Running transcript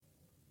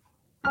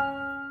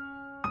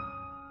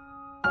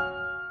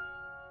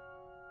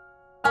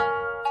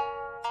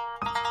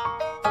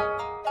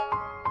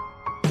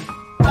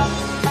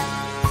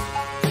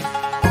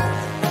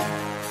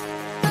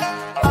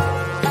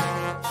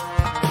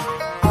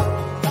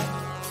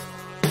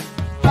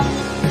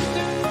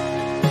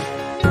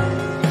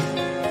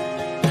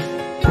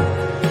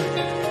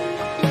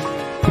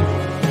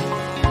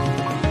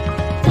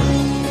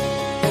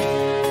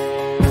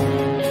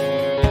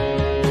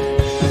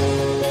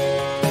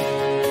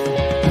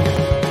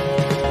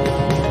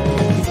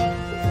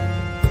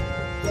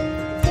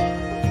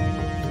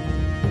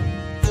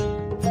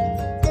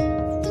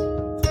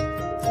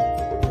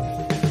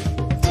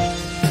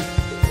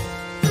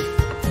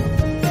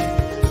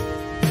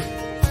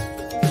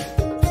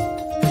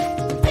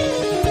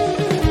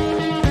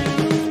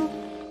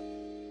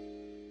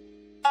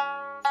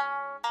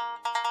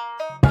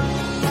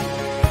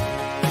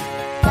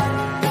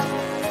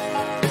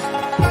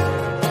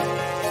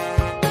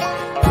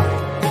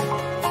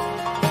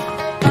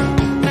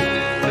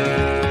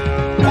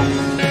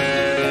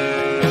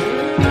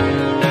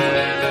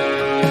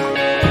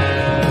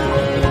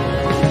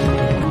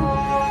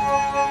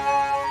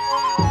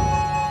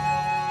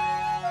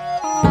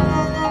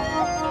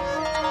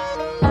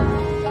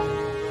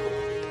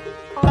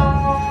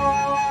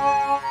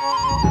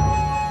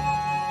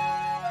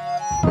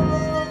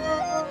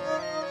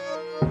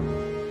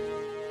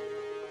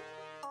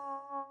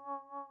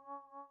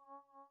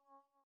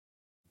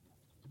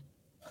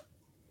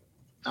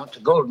Ounce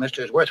of gold,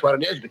 mister, is worth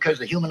what it is because of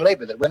the human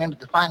labor that went into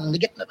the finding and the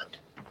getting of it.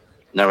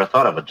 Never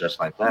thought of it just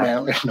like that.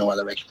 Well, there's no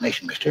other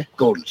explanation, mister.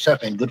 Gold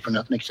itself ain't good for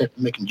nothing except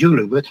for making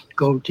jewelry with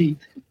gold teeth.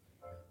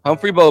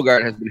 Humphrey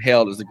Bogart has been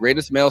hailed as the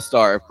greatest male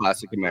star of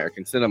classic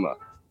American cinema.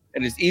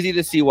 And it's easy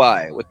to see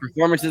why, with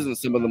performances in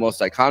some of the most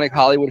iconic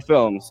Hollywood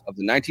films of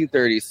the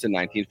 1930s to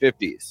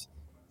 1950s.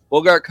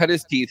 Bogart cut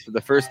his teeth for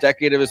the first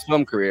decade of his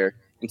film career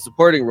in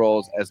supporting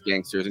roles as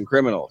gangsters and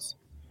criminals.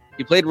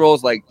 He played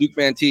roles like Duke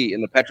Mantee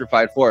in The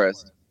Petrified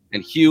Forest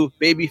and Hugh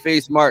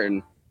Babyface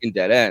Martin in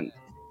Dead End.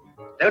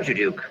 Don't you,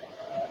 Duke?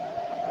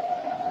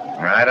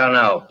 I don't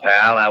know,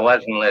 pal. I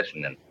wasn't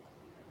listening.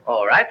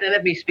 All right, then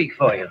let me speak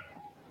for you.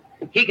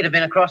 He could have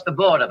been across the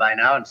border by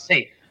now and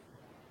safe,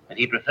 but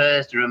he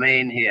prefers to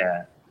remain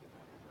here.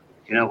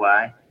 Do you know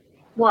why?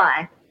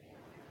 Why?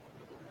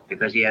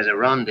 Because he has a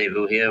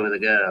rendezvous here with a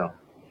girl.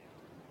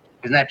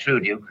 Isn't that true,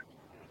 Duke?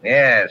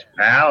 Yes,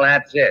 pal,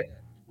 that's it.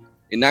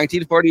 In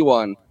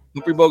 1941,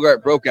 Humphrey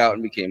Bogart broke out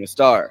and became a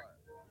star,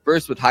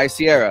 first with High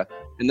Sierra,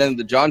 and then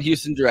the John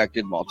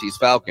Huston-directed Maltese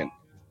Falcon.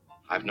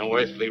 I've no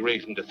earthly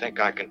reason to think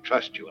I can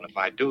trust you, and if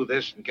I do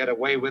this and get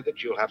away with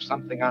it, you'll have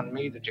something on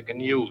me that you can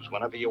use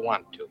whenever you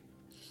want to.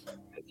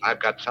 If I've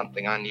got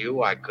something on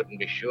you, I couldn't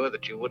be sure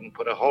that you wouldn't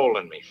put a hole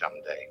in me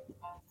someday.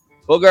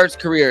 Bogart's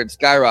career had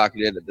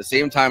skyrocketed at the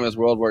same time as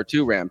World War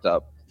II ramped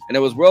up, and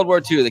it was World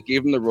War II that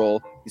gave him the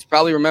role he's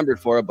probably remembered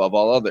for above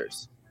all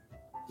others.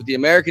 With the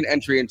American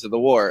entry into the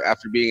war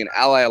after being an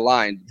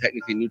ally-aligned,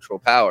 technically neutral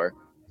power,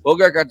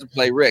 Bogart got to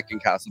play Rick in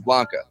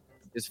Casablanca,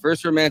 his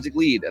first romantic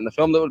lead and the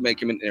film that would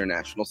make him an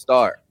international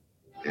star.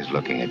 He's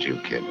looking at you,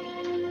 kid.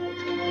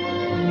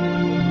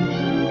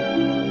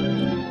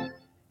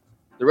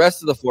 The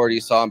rest of the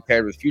 40s saw him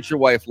paired with future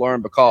wife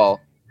Lauren Bacall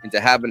in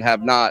To Have and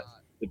Have Not,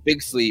 The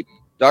Big Sleep,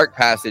 Dark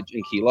Passage,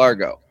 and Key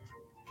Largo.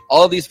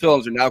 All of these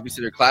films are now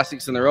considered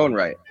classics in their own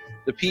right,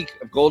 the peak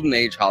of Golden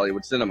Age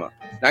Hollywood cinema.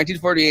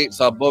 1948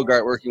 saw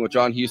Bogart working with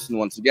John Huston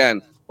once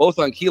again, both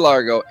on Key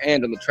Largo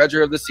and on The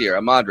Treasure of the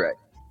Sierra Madre.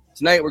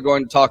 Tonight we're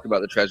going to talk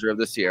about The Treasure of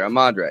the Sierra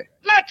Madre.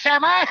 Look,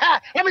 Sam,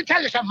 let me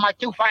tell you something, my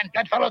two fine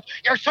bedfellows.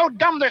 You're so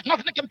dumb there's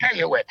nothing to compare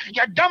you with.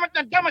 You're dumber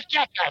than the dumbest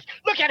jackass.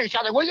 Look at each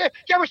other, will you?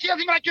 You ever see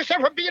anything like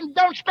yourself for being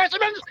dumb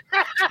specimens?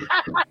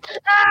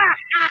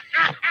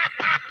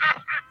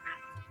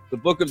 The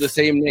book of the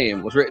same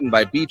name was written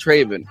by B.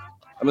 Traven,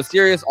 a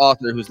mysterious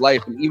author whose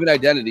life and even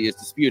identity is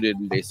disputed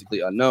and basically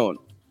unknown.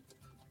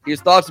 He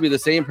is thought to be the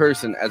same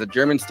person as a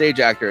German stage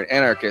actor and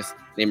anarchist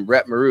named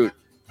Brett Marut,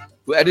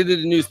 who edited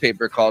a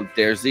newspaper called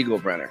Der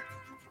Ziegelbrenner.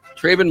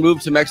 Traven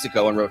moved to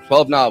Mexico and wrote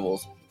 12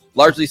 novels,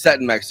 largely set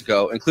in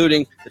Mexico,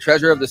 including The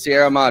Treasure of the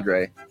Sierra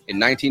Madre in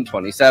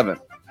 1927.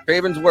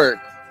 Traven's work,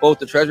 both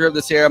The Treasure of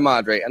the Sierra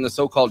Madre and the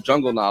so-called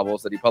jungle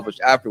novels that he published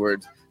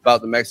afterwards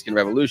about the Mexican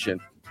Revolution,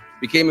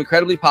 became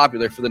incredibly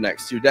popular for the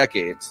next 2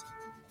 decades.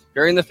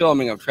 During the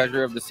filming of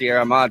Treasure of the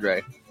Sierra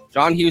Madre,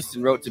 John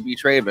Huston wrote to B.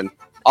 Traven,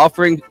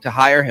 offering to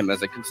hire him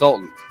as a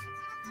consultant.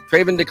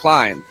 Traven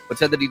declined, but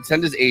said that he'd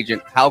send his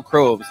agent, Hal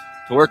Croves,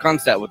 to work on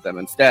set with them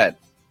instead.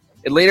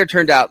 It later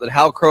turned out that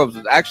Hal Croves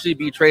was actually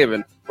B.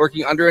 Traven,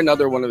 working under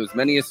another one of his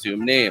many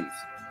assumed names.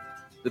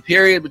 The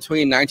period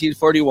between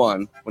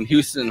 1941, when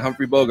Huston and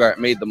Humphrey Bogart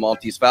made The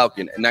Maltese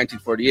Falcon, and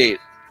 1948,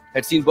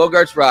 had seen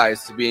Bogart's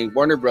rise to being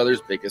Warner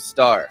Brothers' biggest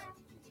star.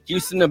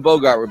 Huston and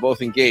Bogart were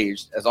both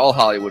engaged, as all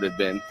Hollywood had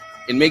been,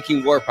 in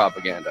making war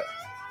propaganda.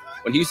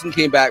 When Huston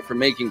came back from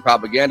making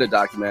propaganda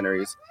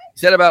documentaries, he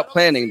set about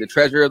planning The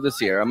Treasure of the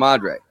Sierra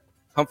Madre.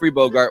 Humphrey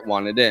Bogart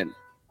wanted in.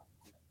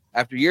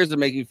 After years of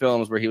making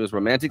films where he was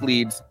romantic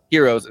leads,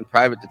 heroes, and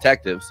private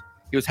detectives,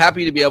 he was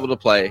happy to be able to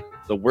play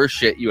the worst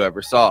shit you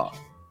ever saw.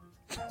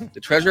 The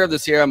Treasure of the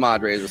Sierra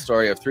Madre is a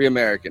story of three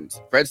Americans,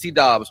 Fred C.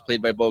 Dobbs,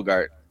 played by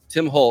Bogart,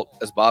 Tim Holt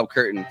as Bob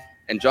Curtin,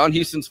 and John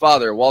Huston's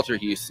father, Walter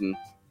Huston,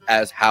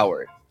 as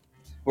Howard,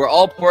 who are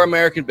all poor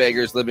American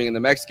beggars living in the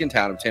Mexican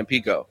town of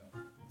Tampico.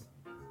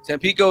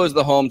 Tampico is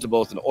the home to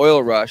both an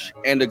oil rush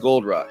and a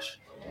gold rush.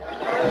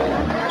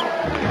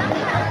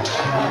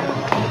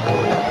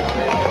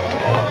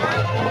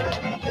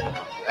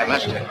 Hey,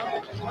 mister.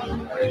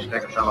 Will you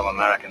take a fellow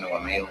American to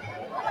a meal?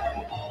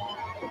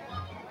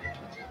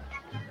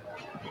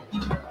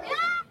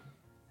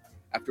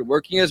 After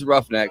working as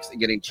roughnecks and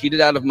getting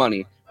cheated out of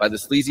money by the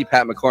sleazy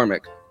Pat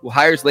McCormick, who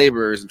hires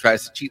laborers and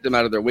tries to cheat them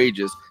out of their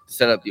wages to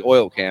set up the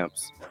oil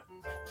camps,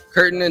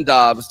 Curtin and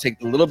Dobbs take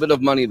the little bit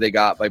of money they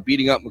got by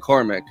beating up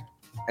McCormick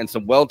and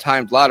some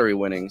well-timed lottery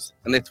winnings,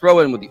 and they throw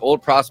in with the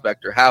old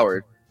prospector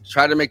Howard to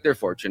try to make their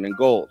fortune in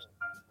gold.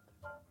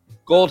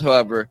 Gold,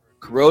 however,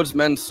 corrodes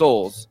men's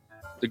souls.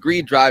 The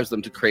greed drives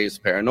them to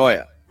crazed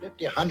paranoia.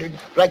 50, 100,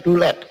 like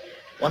roulette.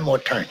 One more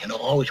turn,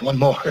 always one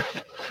more.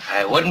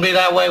 It wouldn't be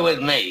that way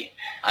with me.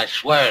 I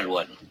swear it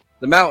wouldn't.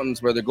 The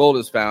mountains where the gold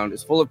is found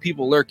is full of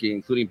people lurking,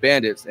 including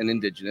bandits and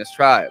indigenous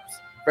tribes.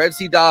 Fred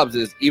C. Dobbs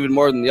is, even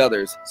more than the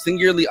others,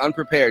 singularly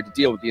unprepared to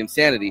deal with the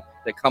insanity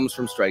that comes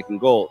from striking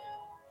gold.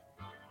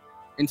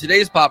 In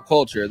today's pop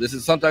culture, this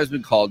has sometimes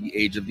been called the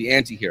age of the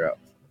anti-hero.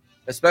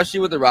 Especially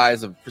with the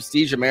rise of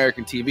prestige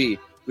American TV,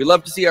 we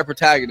love to see our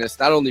protagonists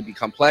not only be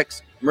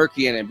complex,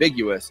 murky, and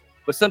ambiguous,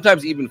 but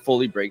sometimes even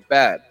fully break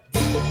bad.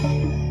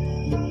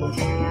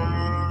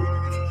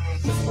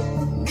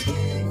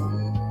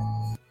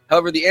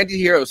 However, the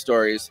anti-hero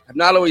stories have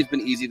not always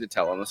been easy to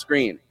tell on the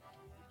screen.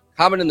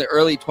 Common in the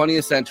early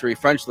 20th century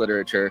French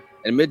literature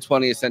and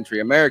mid-20th century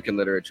American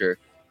literature,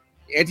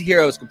 the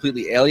anti-hero is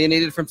completely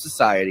alienated from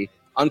society,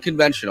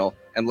 unconventional,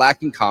 and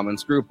lacking common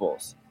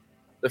scruples.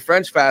 The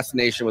French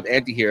fascination with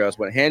anti-heroes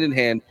went hand in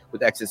hand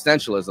with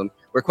existentialism,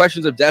 where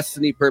questions of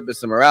destiny,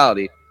 purpose, and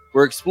morality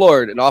were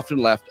explored and often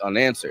left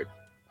unanswered.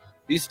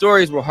 These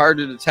stories were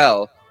harder to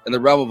tell in the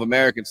realm of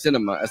American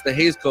cinema, as the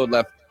Hays Code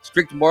left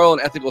strict moral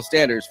and ethical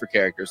standards for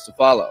characters to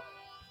follow.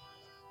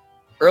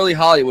 Early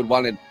Hollywood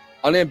wanted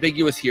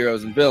unambiguous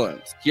heroes and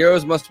villains.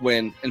 Heroes must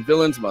win, and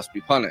villains must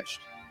be punished.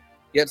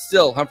 Yet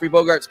still, Humphrey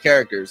Bogart's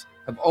characters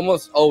have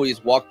almost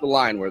always walked the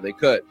line where they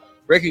could.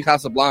 Breaking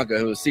Casablanca,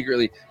 who is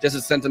secretly just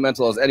as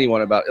sentimental as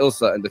anyone about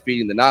Ilsa and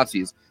defeating the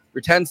Nazis,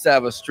 pretends to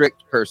have a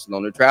strict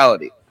personal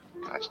neutrality.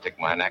 I stick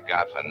my neck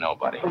out for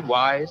nobody.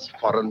 Wise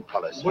foreign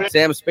policy.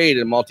 Sam Spade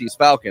in Maltese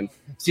Falcon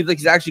seems like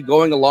he's actually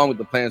going along with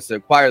the plans to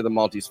acquire the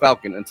Maltese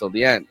Falcon until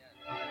the end.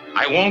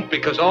 I won't,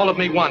 because all of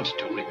me wants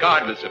to,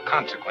 regardless of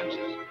consequences.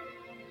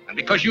 And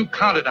because you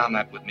counted on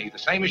that with me, the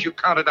same as you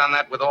counted on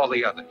that with all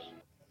the others.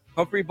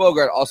 Humphrey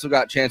Bogart also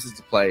got chances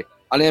to play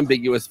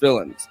unambiguous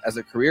villains as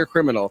a career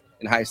criminal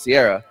in High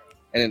Sierra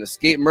and an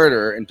escaped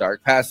murderer in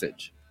Dark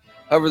Passage.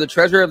 However, The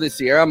Treasure of the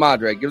Sierra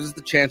Madre gives us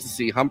the chance to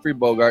see Humphrey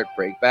Bogart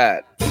break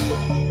bad.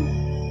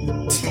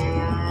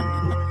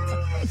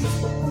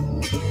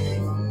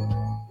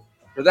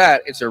 For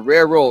that, it's a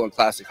rare role in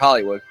classic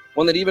Hollywood,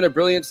 one that even a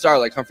brilliant star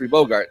like Humphrey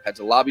Bogart had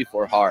to lobby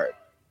for hard.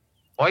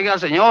 Oiga,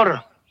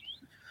 señor,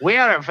 we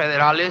are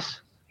federales,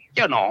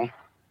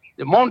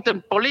 the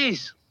mountain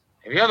police.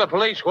 If you're the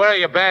police, where are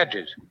your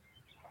badges?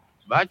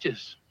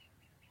 Badges?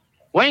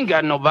 We ain't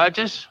got no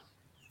badges.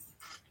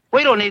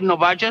 We don't need no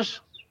badges.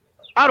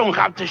 I don't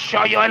have to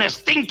show you any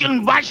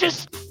stinking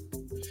badges.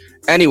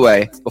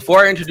 Anyway,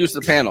 before I introduce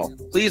the panel,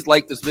 please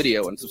like this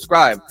video and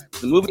subscribe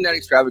to the Movie Night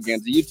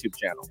Extravaganza YouTube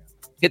channel.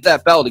 Hit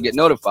that bell to get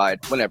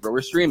notified whenever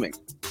we're streaming.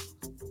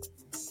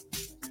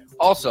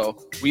 Also,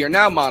 we are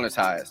now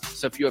monetized,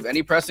 so if you have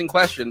any pressing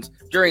questions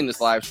during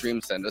this live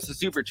stream, send us a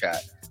super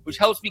chat, which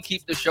helps me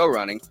keep the show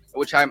running, and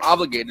which I am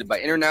obligated by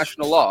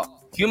international law,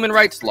 human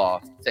rights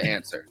law, to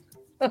answer.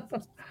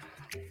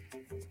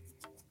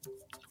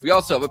 We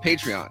also have a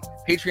Patreon,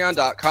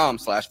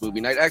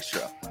 patreon.com/Movie Night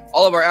Extra.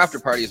 All of our after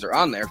parties are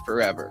on there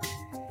forever.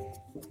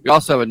 We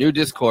also have a new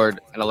Discord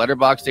and a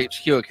Letterboxd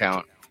HQ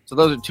account, so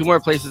those are two more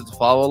places to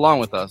follow along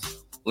with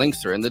us.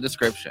 Links are in the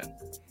description.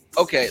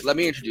 Okay, let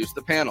me introduce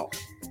the panel.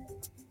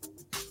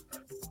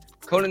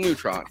 Conan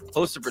Neutron,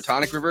 host of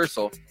Protonic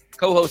Reversal,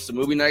 co-host of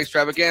Movie Night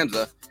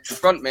Extravaganza, and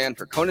frontman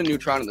for Conan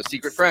Neutron and the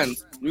Secret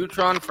Friends,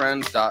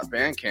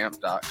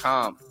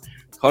 neutronfriends.bandcamp.com.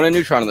 Conan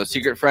Neutron and the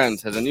Secret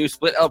Friends has a new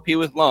split LP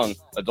with Lung,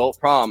 Adult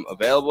Prom,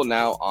 available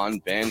now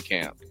on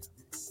Bandcamp.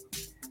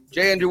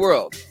 J. Andrew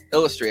World,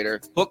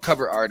 illustrator, book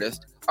cover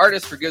artist,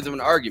 artist for Gives Him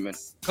an Argument,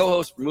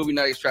 co-host for Movie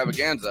Night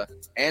Extravaganza,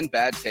 and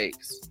Bad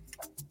Takes.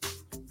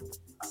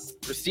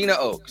 Christina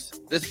Oakes,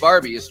 This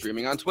Barbie is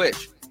streaming on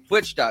Twitch,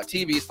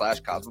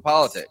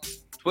 twitch.tv/Cosmopolitics,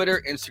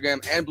 Twitter,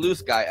 Instagram, and Blue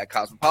Sky at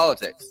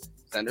Cosmopolitics.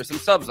 Send her some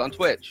subs on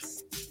Twitch.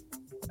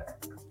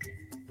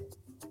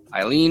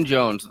 Eileen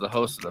Jones, the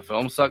host of the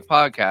Film Suck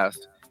podcast,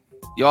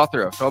 the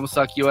author of Film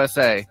Suck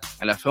USA,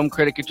 and a film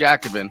critic at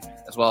Jacobin,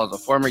 as well as a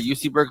former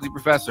UC Berkeley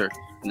professor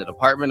in the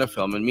Department of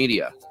Film and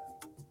Media.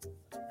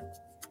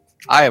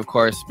 I, of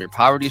course, am your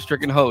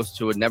poverty-stricken host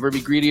who would never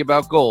be greedy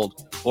about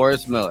gold,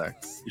 Forrest Miller.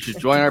 You should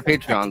join our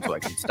Patreon so I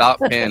can stop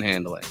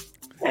panhandling.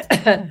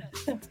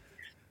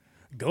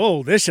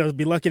 Gold. This show'll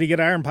be lucky to get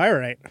iron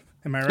pyrite.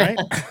 Am I right?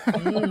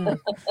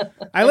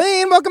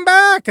 Eileen, welcome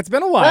back. It's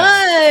been a while.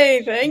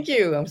 Hi, thank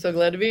you. I'm so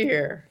glad to be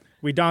here.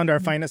 We donned our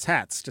finest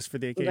hats just for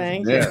the occasion.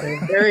 Thank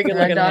you. Very good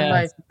looking I donned my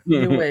hats.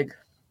 new wig.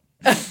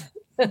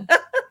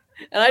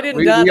 And I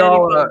didn't don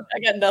anything. I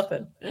got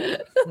nothing.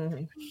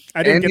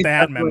 I didn't Andy's get the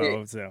hat definitely-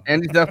 memo. So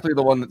Andy's definitely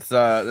the one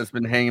that's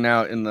been hanging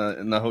out in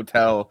the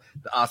hotel,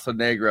 the Oso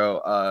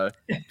Negro,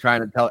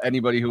 trying to tell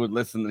anybody who would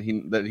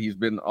listen that he's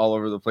been all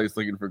over the place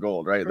looking for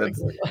gold. Right?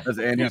 That's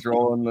Andy's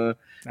role in the.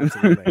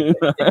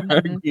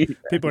 Absolutely.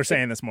 People are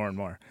saying this more and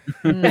more.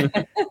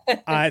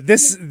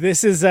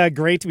 This is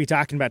great to be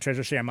talking about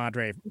Treasure Share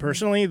Madre.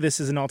 Personally, this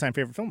is an all-time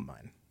favorite film of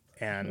mine.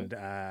 And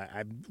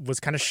I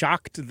was kind of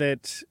shocked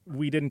that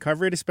we didn't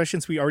cover it, especially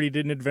since we already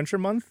did an Adventure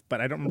Month,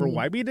 but I don't remember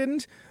why we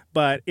didn't.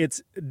 But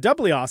it's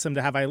doubly awesome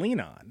to have Eileen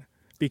on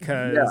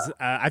because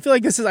I feel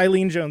like this is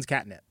Eileen Jones'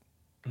 catnip,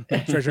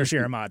 Treasure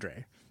Share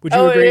Madre. Would you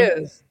agree? It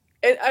is.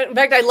 In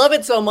fact, I love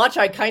it so much,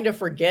 I kind of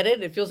forget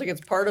it. It feels like it's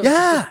part of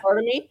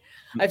me.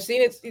 I've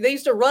seen it. They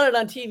used to run it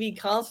on TV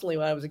constantly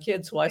when I was a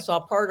kid, so I saw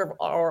part of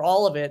or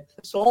all of it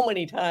so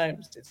many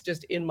times. It's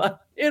just in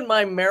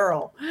my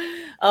marrow.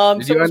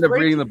 Did you end up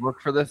reading the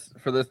book for this?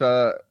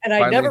 And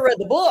I never read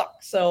the book,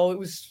 so it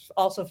was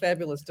also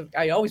fabulous.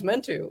 I always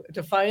meant to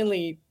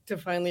finally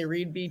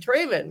read B.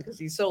 Traven because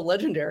he's so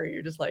legendary.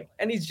 You're just like,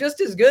 and he's just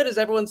as good as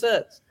everyone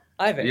says.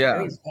 I think.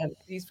 Yeah,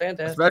 he's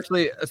fantastic.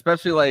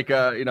 Especially like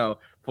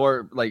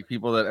for like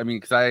people that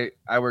because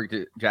I worked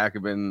at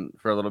Jacobin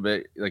for a little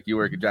bit, like you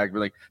work at Jacobin,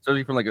 like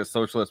especially from like a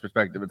socialist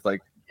perspective, it's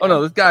like, oh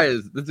no, this guy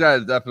is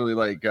definitely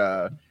like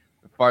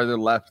farther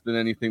left than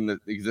anything that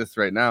exists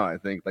right now. I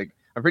think like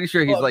I'm pretty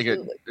sure he's like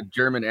a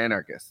German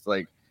anarchist,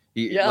 like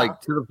he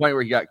like to the point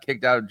where he got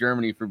kicked out of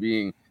Germany for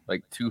being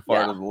like too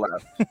far to the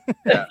left.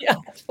 Yeah,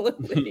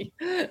 absolutely.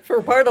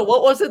 For part of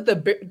what was it,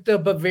 the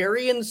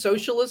Bavarian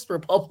Socialist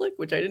Republic,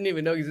 which I didn't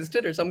even know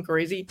existed, or some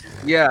crazy.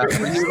 Yeah,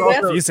 he was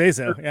also you say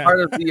so. Yeah.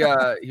 Part of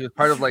the he was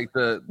part of like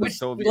the which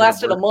Soviet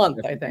lasted a month,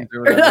 I think.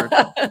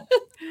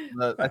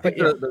 I think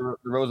the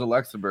Rosa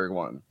Luxemburg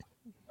one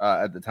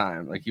at the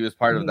time, like he was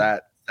part of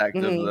that sect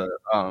of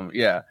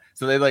the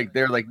So they're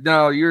like,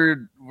 no,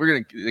 you're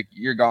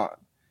gone.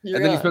 And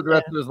then he spent the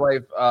rest of his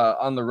life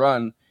on the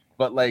run,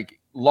 but like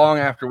long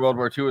after World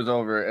War II was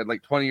over, and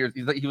like 20 years,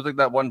 he was like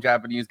that one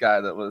Japanese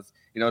guy that was,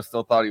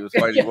 still thought he was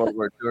fighting World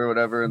War II or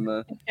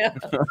whatever.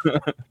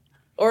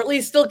 Or at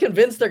least still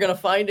convinced they're going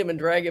to find him and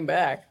drag him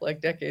back like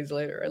decades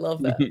later. I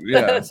love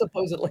that.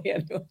 Supposedly,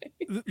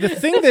 anyway. The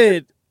thing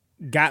that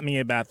got me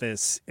about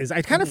this is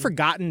I'd kind of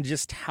forgotten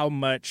just how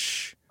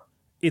much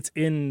it's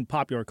in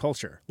popular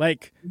culture,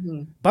 like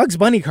Bugs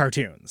Bunny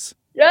cartoons.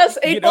 Yes,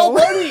 8-Ball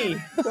Bunny,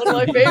 one of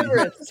my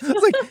favorites.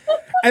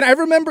 And I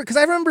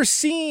remember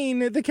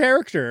seeing the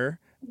character,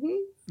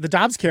 the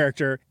Dobbs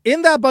character,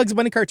 in that Bugs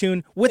Bunny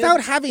cartoon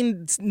without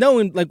having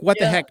known like what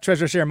the heck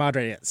Treasure Share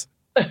Madre is.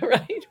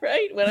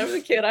 Right. When I was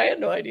a kid, I had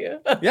no idea.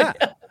 Yeah,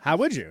 how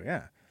would you?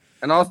 Yeah.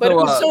 And also, but it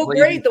was so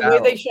great the way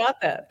they shot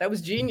that. That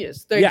was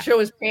genius. They'd show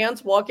his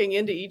pants walking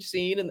into each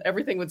scene, and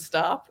everything would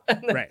stop.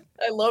 And right.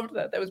 I loved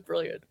that. That was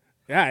brilliant.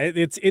 Yeah,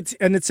 it's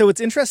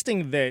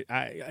interesting that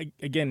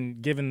again,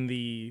 given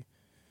the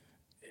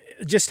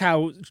just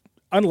how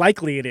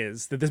unlikely it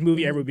is that this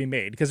movie ever would be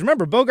made. Because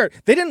remember, Bogart,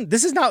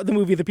 this is not the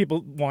movie that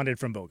people wanted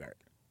from Bogart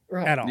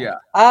at all. Yeah,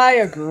 I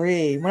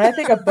agree. When I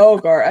think of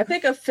Bogart, I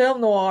think of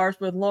film noirs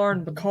with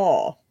Lauren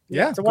Bacall.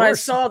 Yeah. So when I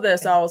saw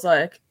this, I was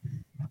like,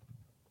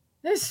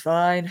 it's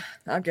fine.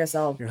 I guess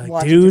I'll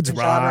watch dudes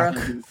rock.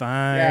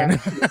 Fine.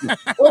 Yeah.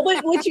 Well,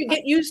 but once you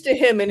get used to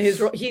him and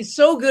he's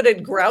so good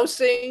at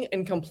grousing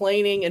and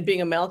complaining and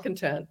being a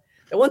malcontent.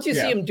 And once you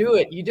see him do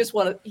it, you just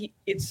want to,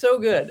 it's so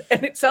good.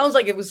 And it sounds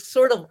like it was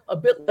sort of a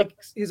bit like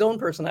his own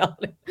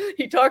personality.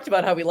 He talked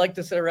about how he liked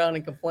to sit around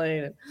and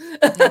complain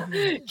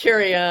and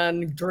carry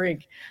on,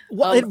 drink.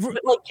 Well,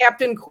 like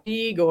Captain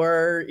Queeg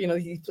or,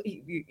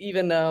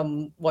 even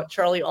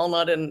Charlie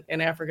Allnut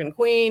in African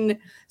Queen,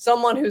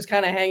 someone who's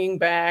kind of hanging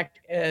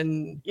back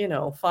and,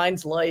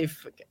 finds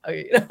life,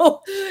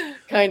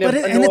 kind of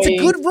and it's a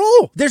good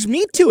role. There's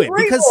meat to it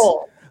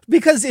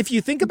because if you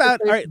think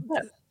about, all right,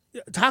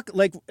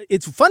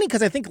 it's funny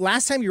because I think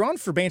last time you were on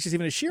for Banshees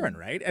Even Sheeran,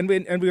 right? And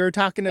we were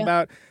talking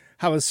about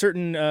how a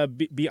certain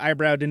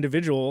be-eyebrowed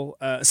individual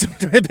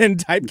had been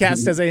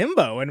typecast as a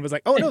himbo and was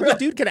like, oh no, this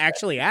dude can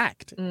actually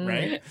act,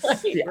 right?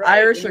 The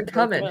Irish are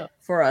coming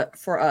for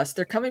us.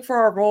 They're coming for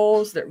our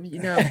roles. That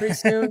pretty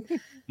soon.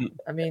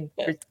 I mean,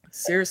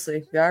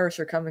 seriously, the Irish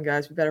are coming,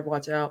 guys. We better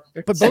watch out.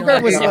 But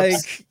Bogart was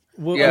like.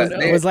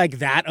 Was like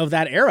that of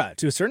that era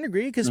to a certain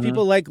degree because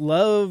people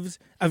loved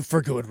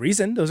for good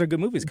reason. Those are good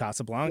movies.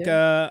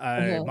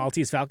 Casablanca,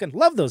 Maltese Falcon.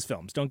 Love those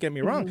films. Don't get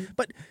me wrong.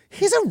 But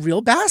he's a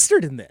real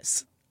bastard in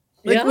this,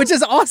 which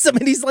is awesome.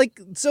 And he's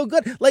like so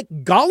good, like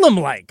Gollum,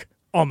 like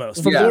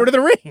almost from Lord of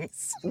the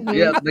Rings.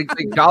 Yeah, like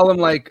Gollum,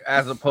 like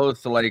as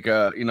opposed to like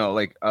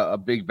a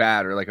big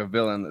bad or like a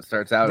villain that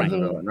starts out as a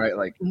villain, right?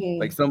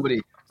 Like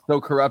somebody so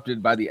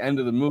corrupted by the end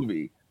of the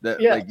movie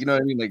that like you know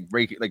what I mean, like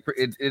breaking, like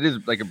it is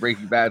like a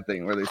Breaking Bad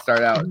thing where they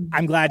start out.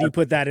 I'm glad you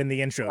put that in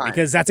the intro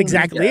because that's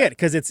exactly it.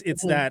 Because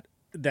it's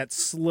that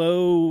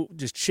slow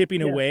just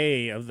chipping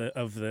away of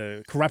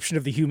the corruption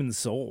of the human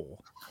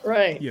soul.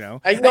 Right. You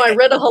know, I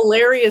read a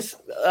hilarious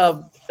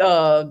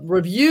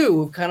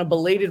review, kind of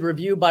belated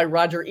review by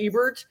Roger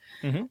Ebert,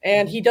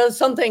 and he does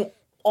something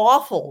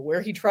awful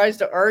where he tries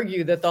to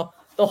argue that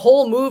the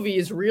whole movie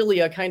is really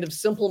a kind of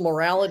simple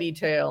morality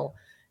tale,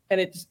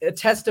 and it's a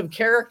test of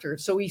character.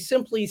 So we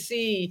simply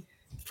see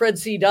Fred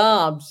C.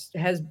 Dobbs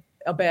has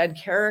a bad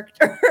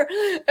character.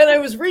 And I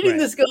was reading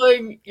this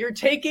going, you're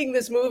taking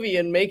this movie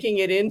and making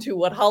it into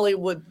what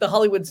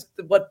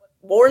what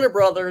Warner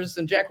Brothers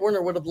and Jack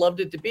Warner would have loved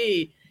it to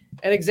be,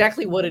 and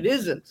exactly what it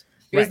isn't.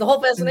 Because the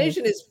whole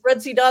fascination is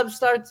Fred C. Dobbs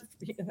starts,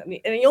 and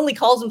he only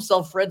calls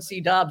himself Fred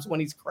C. Dobbs when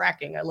he's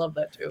cracking. I love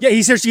that too. Yeah,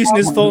 he starts using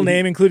his full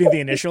name, including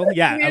the initial.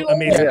 Yeah,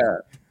 amazing. Yeah.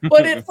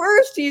 But at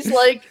first, he's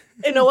like,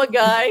 a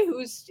guy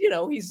who's,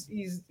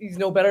 he's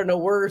no better, no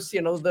worse.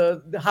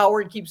 The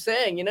Howard keeps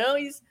saying,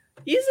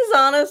 he's as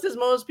honest as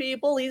most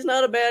people. He's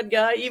not a bad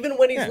guy, even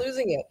when he's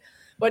losing it.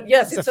 But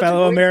yes, it's a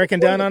fellow American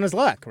down on his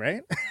luck,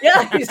 right?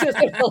 Yeah, he's just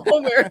a fellow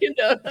American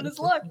down on his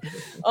luck.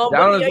 Down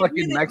on his luck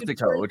in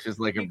Mexico, which is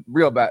like a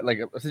real bad,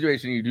 like a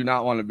situation you do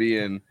not want to be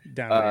in.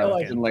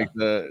 In like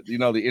the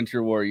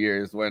interwar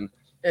years when,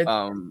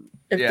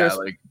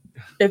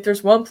 if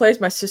there's one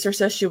place my sister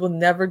says she will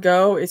never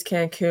go is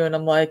Cancun.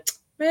 I'm like,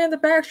 man, the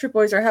Backstreet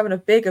Boys are having a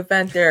big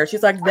event there.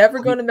 She's like, never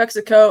going to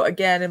Mexico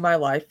again in my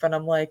life, and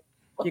I'm like,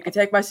 you could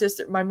take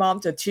my mom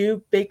to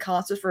 2 big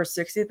concerts for her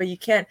 60th, but you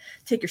can't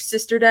take your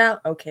sister down.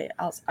 Okay,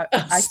 I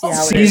see how it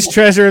is. Seized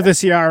treasure of the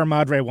Sierra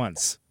Madre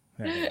once.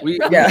 We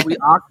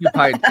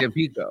occupied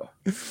Tampico.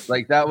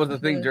 Like that was the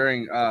thing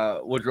during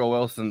Woodrow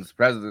Wilson's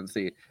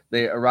presidency.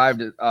 They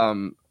arrived at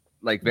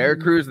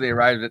Veracruz. They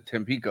arrived at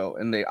Tampico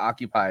and they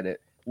occupied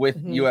it with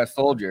U.S.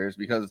 soldiers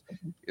because,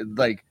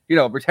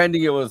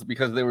 pretending it was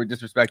because they were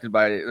disrespected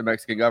by the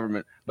Mexican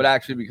government, but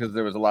actually because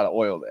there was a lot of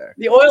oil there.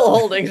 The oil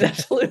holdings,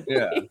 absolutely.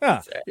 Yeah.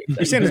 Huh.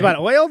 You're saying it's about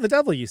oil? The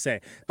devil, you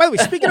say. By the way,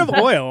 speaking of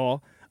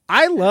oil,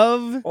 I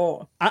love.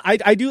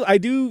 I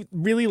do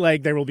really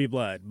like There Will Be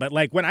Blood, but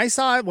like when I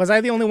saw it, was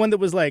I the only one that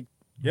was like,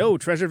 "Yo,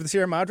 Treasure of the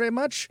Sierra Madre"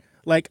 much?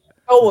 Like,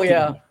 oh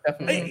yeah,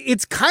 definitely.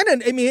 It's kind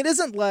of. I mean, it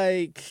isn't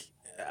like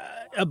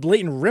a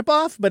blatant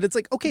ripoff, but it's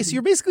like, okay, so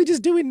you're basically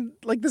just doing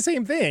like the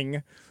same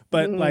thing,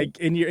 but like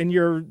in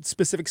your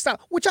specific style,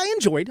 which I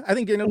enjoed. I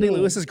think Daniel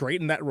Day-Lewis is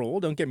great in that role.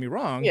 Don't get me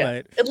wrong,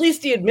 but at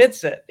least he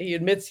admits it. He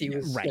admits he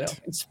was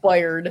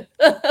inspired.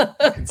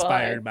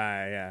 Inspired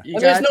by And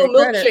there's no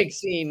milkshake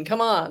scene. Come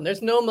on,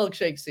 there's no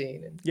milkshake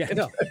scene.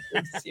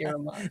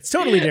 It's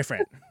totally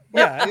different.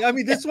 Yeah, I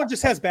mean, this one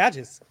just has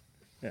badges.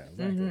 Yeah,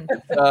 exactly.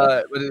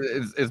 But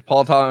it's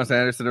Paul Thomas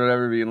Anderson or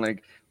whatever being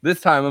like, this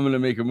time I'm going to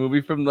make a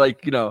movie from the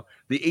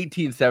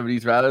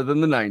 1870s rather than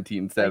the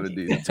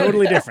 1970s.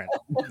 Totally different.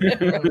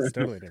 It's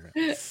totally different.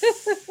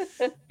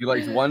 He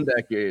likes one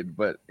decade,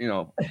 but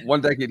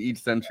one decade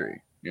each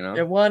century.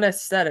 And one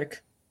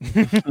aesthetic.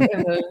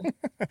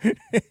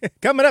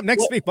 Coming up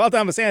next week, Paul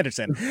Thomas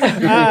Anderson.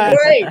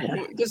 Great,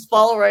 just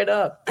follow right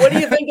up. What do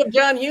you think of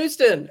John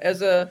Huston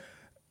as a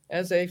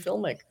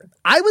filmmaker?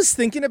 I was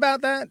thinking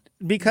about that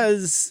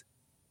because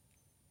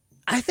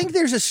I think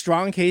there's a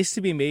strong case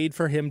to be made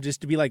for him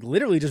just to be like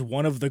literally just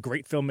one of the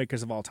great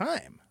filmmakers of all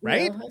time,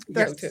 right?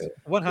 Yeah,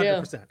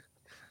 100%.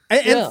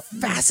 And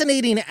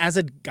fascinating as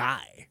a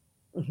guy,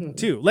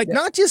 too. Like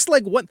not just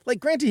like what, like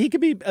granted he could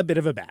be a bit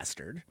of a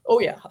bastard. Oh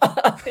yeah,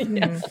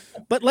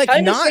 but like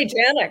kind not of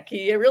satanic.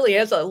 He really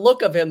has a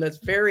look of him that's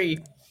very,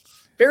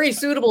 very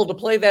suitable to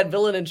play that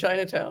villain in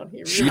Chinatown.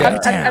 He really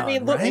I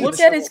mean, look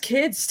at his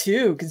kids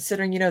too,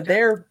 considering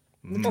they're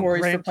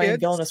notorious for playing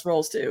villainous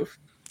roles too.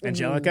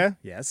 Angelica,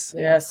 yes.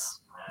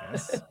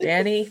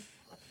 Danny.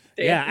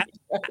 Yeah,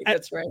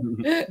 that's right.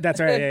 That's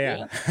right.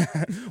 Yeah.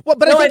 Well,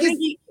 but I think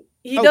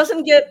he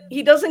doesn't get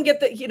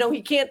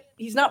the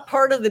he's not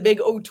part of the big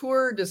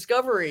auteur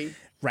discovery.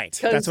 Right.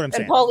 That's what I'm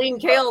saying. And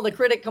Pauline Kael, the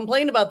critic,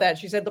 complained about that.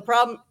 She said the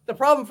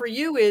problem for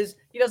you is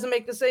he doesn't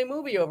make the same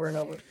movie over and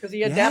over because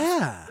he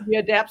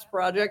adapts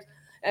projects.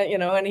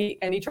 And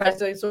he tries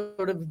to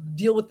sort of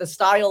deal with the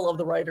style of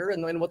the writer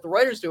and what the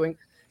writer's doing.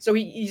 So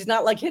he's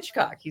not like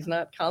Hitchcock. He's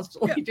not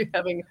constantly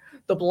having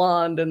the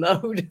blonde and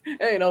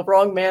the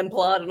wrong man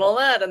plot and all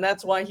that. And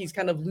that's why he's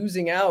kind of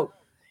losing out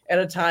at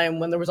a time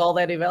when there was all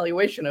that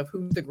evaluation of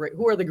who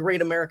are the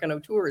great American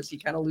auteurs. He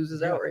kind of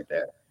loses out right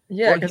there.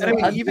 Yeah,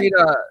 because even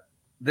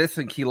this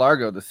and Key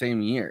Largo the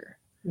same year,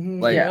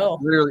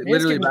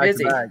 literally back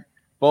to back,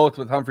 both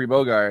with Humphrey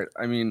Bogart.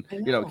 I mean,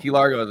 Key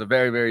Largo is a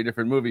very, very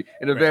different movie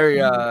in a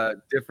very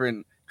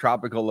different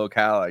tropical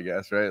locale, I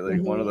guess, right?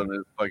 Like one of them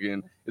is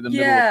in the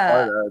middle of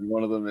Florida, and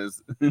one of them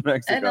is New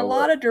Mexico. And a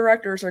lot of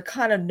directors are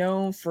kind of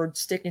known for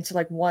sticking to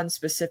like one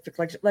specific,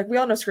 like we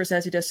all know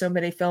Scorsese does so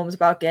many films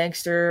about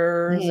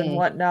gangsters and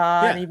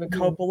whatnot, and even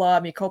Coppola. I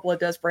mean, Coppola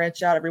does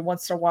branch out every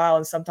once in a while,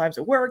 and sometimes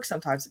it works,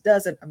 sometimes it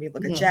doesn't. I mean,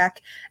 look at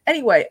Jack.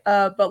 Anyway,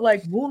 but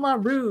like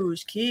Moulin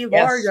Rouge, Key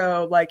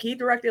Largo, like he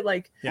directed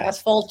like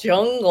Asphalt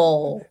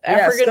Jungle,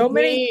 African so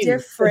many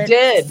different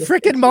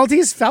frickin'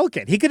 Maltese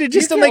Falcon. He could have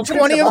just done like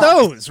 20 of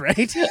those, right?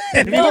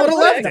 And people would have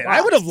loved it.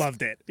 I would have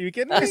loved it. Are you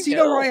kidding me?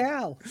 Casino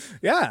Royale.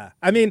 Yeah,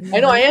 I mean, I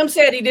know. I am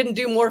sad he didn't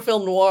do more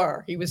film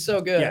noir. He was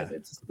so good. Yeah.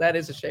 That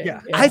is a shame.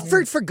 Yeah. I've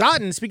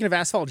forgotten. Speaking of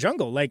Asphalt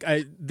Jungle, like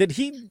did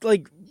he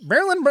like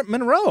Marilyn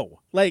Monroe?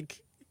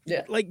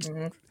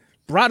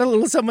 Brought a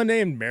little someone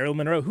named Marilyn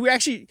Monroe, who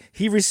actually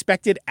he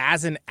respected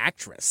as an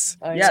actress.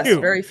 Yes,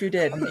 very few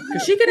did,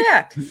 because she could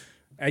act.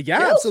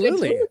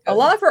 Absolutely. A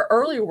lot of her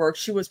earlier work,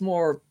 she was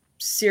more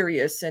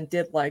serious and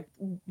did like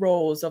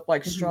roles of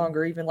like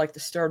stronger, even like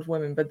disturbed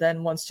women. But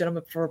then once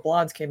Gentlemen Prefer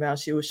Blondes came out,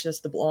 she was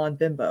just the blonde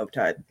bimbo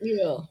type.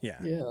 Yeah.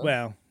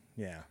 Well,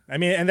 yeah. I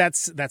mean, and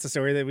that's a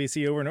story that we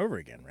see over and over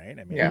again, right?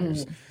 I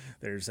mean,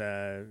 there's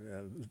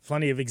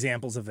plenty of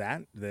examples of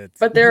that.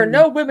 But there are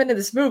no women in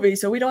this movie,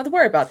 so we don't have to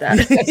worry about that. I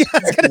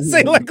was going to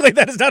say, luckily,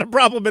 that is not a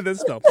problem in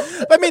this film.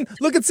 I mean,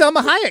 look at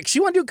Selma Hayek.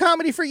 She wanted to do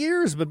comedy for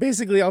years, but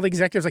basically all the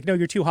executives like, no,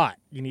 you're too hot.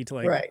 You need to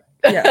like... Right.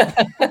 Yeah.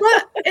 But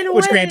in a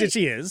Which way, granted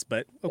she is,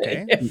 but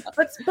okay.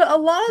 But a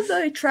lot of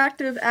the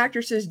attractive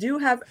actresses do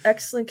have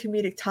excellent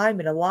comedic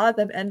timing. A lot of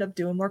them end up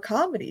doing more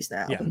comedies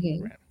now. Yeah,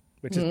 right.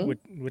 Which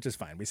is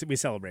fine. We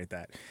celebrate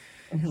that.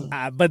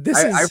 But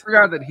this is... I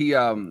forgot that he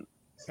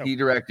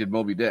directed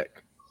Moby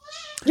Dick.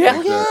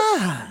 Yeah,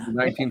 The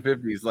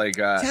 1950s, like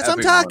that's what I'm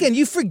talking. One.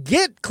 You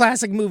forget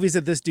classic movies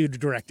that this dude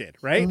directed,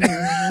 right?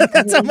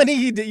 That's how many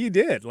you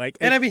did. Like,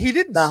 and I mean, he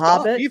didn't. The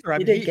Hobbit. Either. I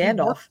He mean, did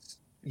Gandalf.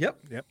 Yep.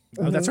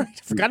 Oh, that's right.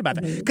 I forgot about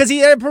that because he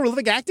had a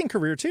prolific acting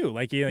career too.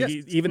 Like,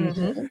 he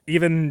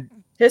even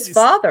his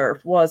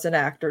father was an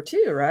actor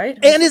too, right?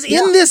 And is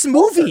in this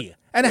movie.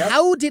 And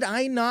how did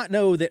I not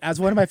know that as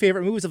one of my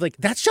favorite movies of like,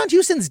 that's John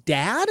Huston's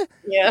dad?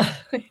 Yeah.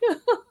 Like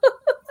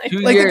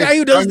the guy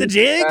who does the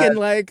jig and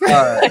like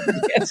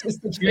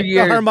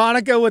the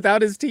harmonica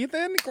without his teeth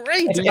in?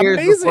 Great.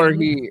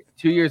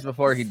 2 years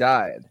before he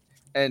died.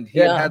 And he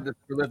had this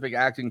prolific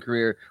acting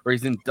career where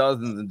he's in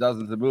dozens and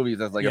dozens of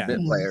movies as like a bit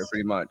player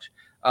pretty much.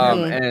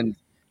 And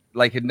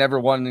like had never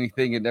won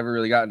anything, had never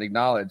really gotten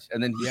acknowledged.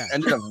 And then he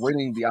ended up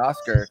winning the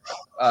Oscar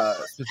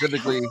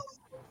specifically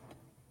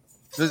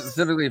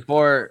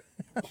for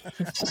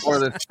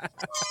this.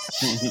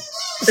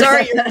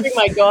 Sorry, you're hearing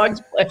my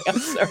dogs play. I'm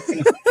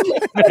sorry.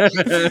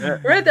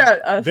 Right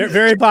there. Very,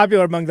 very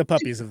popular among the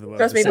puppies of the world.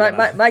 Trust me,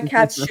 my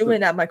cat's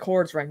chewing at my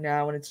cords right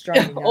now and it's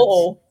driving me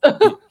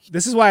nuts.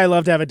 This is why I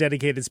love to have a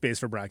dedicated space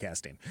for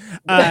broadcasting.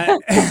 You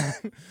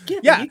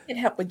can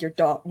help with your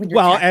dog. When your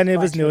and it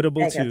was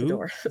notable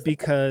too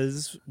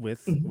because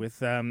with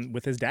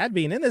his dad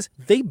being in this,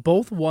 they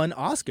both won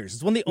Oscars.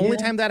 It's one of the only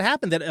time that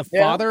happened that a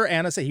father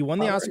and a son, he won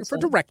the Oscar for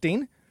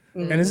directing,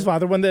 and his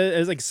father won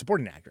as like a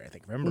supporting actor, I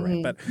think. Remember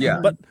right?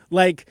 But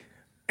like.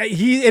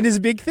 He and his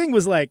big thing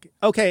was like,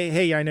 okay,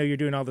 hey, I know you're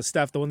doing all this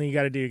stuff. The one thing you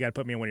got to do, you got to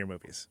put me in one of your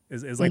movies.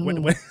 Is like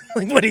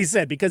what he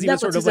said because he was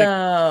sort of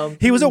like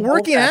he was a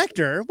working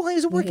actor. Well, he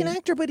was a working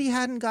actor, but he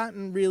hadn't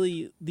gotten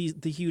really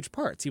the huge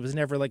parts. He was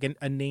never like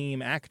a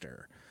name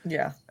actor.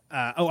 Yeah.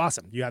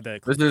 Awesome! You have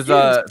the.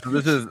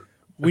 This is.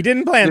 We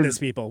didn't plan this,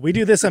 people. We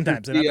do this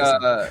sometimes. This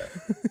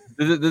is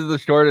the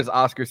shortest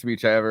Oscar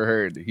speech I ever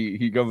heard.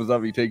 He comes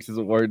up, he takes his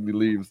award, and he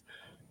leaves.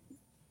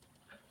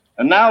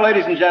 And now,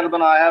 ladies and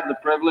gentlemen, I have the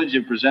privilege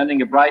of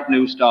presenting a bright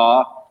new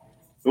star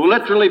who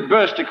literally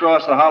burst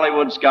across the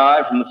Hollywood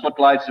sky from the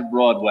footlights of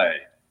Broadway.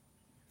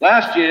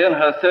 Last year, in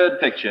her third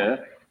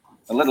picture,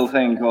 a little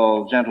thing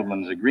called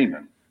Gentleman's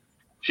Agreement,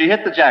 she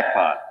hit the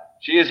jackpot.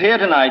 She is here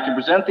tonight to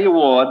present the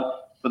award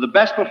for the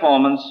best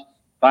performance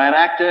by an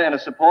actor in a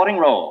supporting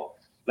role.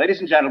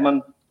 Ladies and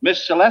gentlemen,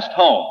 Miss Celeste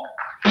Holm.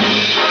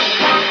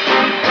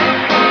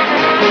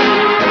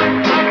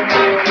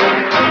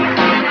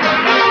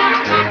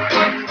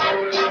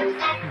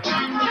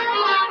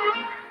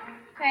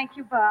 Thank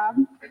you, Bob.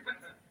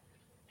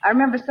 I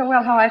remember so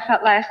well how I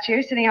felt last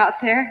year, sitting out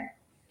there,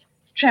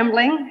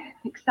 trembling,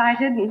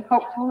 excited and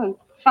hopeful, and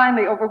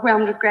finally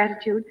overwhelmed with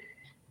gratitude.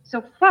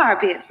 So far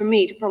be it from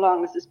me to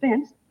prolong the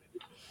suspense.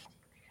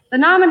 The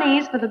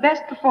nominees for the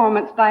best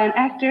performance by an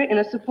actor in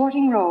a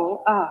supporting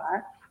role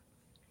are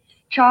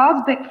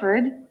Charles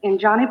Bickford in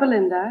Johnny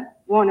Belinda,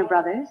 Warner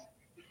Brothers,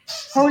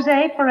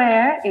 Jose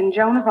Ferrer in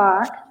Joan of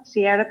Arc,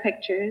 Sierra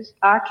Pictures,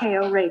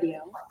 RKO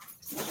Radio,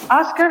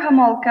 Oscar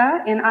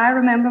Homolka in I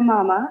Remember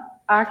Mama,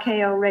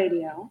 RKO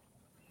Radio,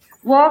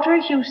 Walter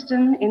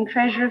Houston in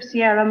Treasure of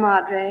Sierra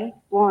Madre,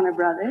 Warner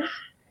Brothers,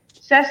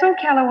 Cecil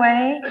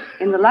Kellaway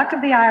in The Luck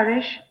of the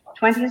Irish,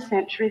 20th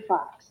Century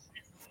Fox.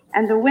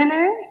 And the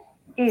winner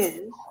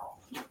is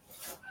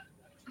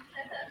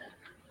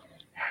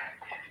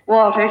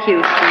Walter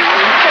Houston.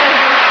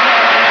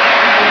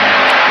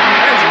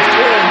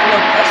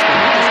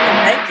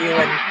 Thank you.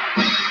 And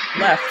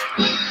left.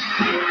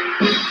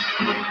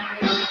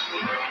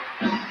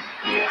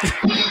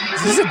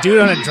 Is this a dude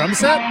on a drum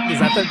set? Is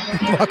that the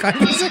walk-on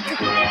music?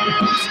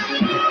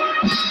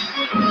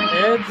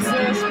 It's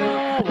a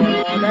small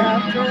world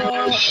after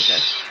all. Okay.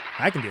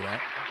 I can do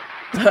that.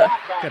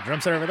 Got a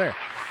drum set over there.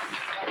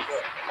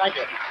 Thank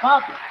you.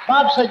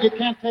 Bob said you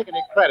can't take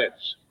any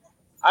credits.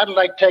 I'd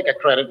like to take a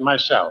credit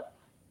myself.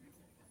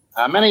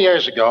 Many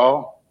years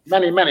ago,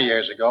 many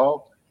years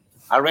ago,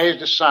 I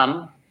raised a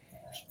son,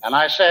 and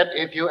I said,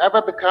 if you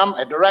ever become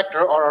a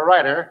director or a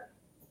writer,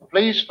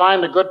 please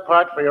find a good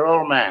part for your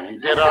old man. He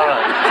did all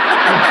right.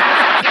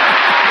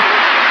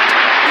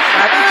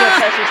 I think Joe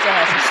Pesci still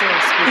has some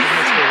serious speaking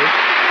history.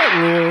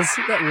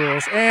 That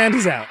rules. And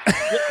he's out.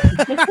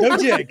 No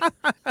jig.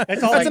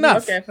 That's all. That's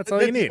enough. Okay. That's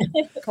all you need.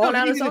 Calling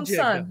out his own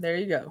son. There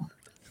you go.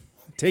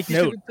 Take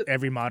note,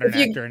 every modern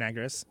actor and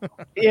actress.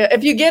 Yeah,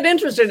 if you get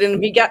interested in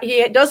him, he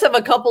does have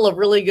a couple of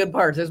really good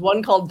parts. There's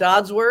one called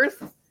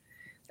Dodsworth.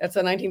 That's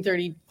a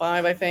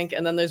 1935, I think.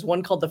 And then there's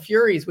one called The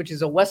Furies, which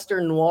is a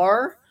Western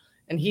noir.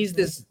 And he's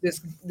this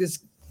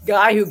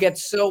guy who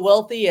gets so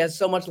wealthy, he has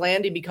so much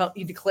land,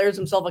 he declares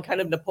himself a kind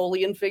of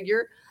Napoleon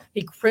figure.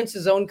 He prints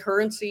his own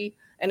currency,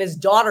 and his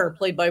daughter,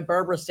 played by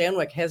Barbara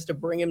Stanwyck, has to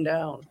bring him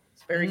down.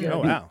 It's very good. Oh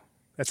wow,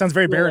 that sounds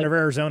very Baron of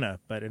Arizona,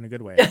 but in a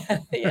good way.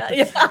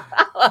 yeah.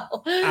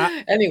 Well,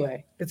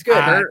 anyway, it's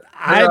good.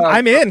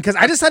 I'm in because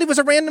I just thought he was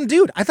a random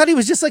dude. I thought he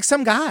was just like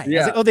some guy.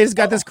 Yeah. Like, they just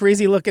got this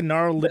crazy looking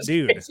gnarled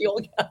dude. Crazy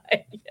old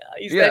guy.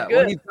 He's Yeah, that good.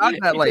 well, he's got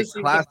that like just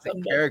seems classic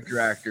somebody. character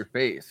actor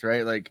face,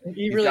 right? Like He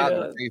he's really got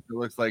does. the face that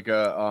looks like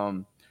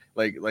a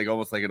like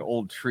almost like an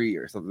old tree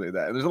or something like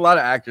that. And there's a lot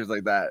of actors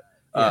like that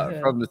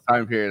from this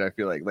time period. I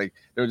feel like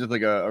there was just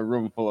like a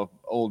room full of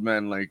old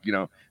men, like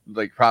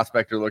like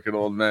prospector looking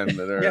old men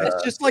that are. Yeah,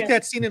 it's just like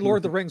that scene in Lord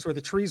of the Rings where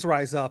the trees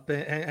rise up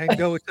and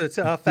go to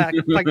fight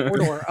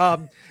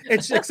Mordor.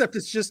 Except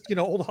it's just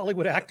old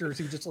Hollywood actors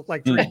who just look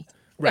like trees.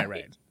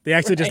 Right. They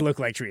actually just look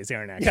like trees. They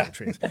aren't actual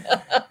trees.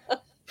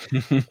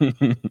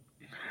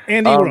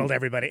 Andy World,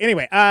 everybody.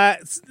 Anyway,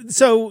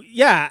 so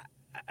yeah,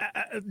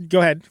 go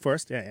ahead,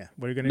 Forrest. Yeah.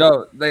 What are you gonna?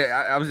 No,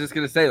 I was just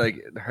gonna say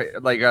like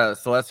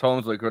Celeste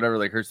Holmes, like whatever,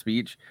 like her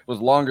speech was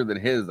longer than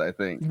his. I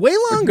think way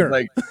longer.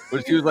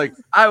 When she was like,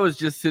 I was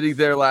just sitting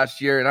there last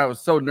year and I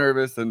was so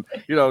nervous, and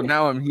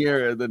now I'm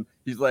here. And then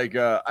he's like,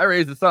 I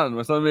raised a son.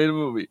 My son made a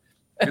movie.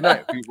 Good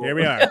night, people. Here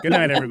we are. Good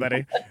night,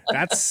 everybody.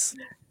 That's.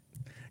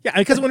 Yeah,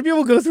 because when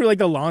people go through like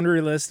the laundry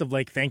list of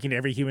like thanking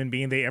every human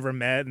being they ever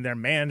met and their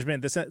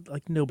management,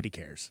 like nobody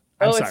cares.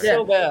 I'm sorry. It's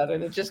so bad,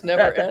 and it just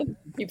never ends.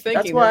 Keep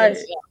thinking.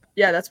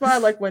 That's why I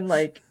like when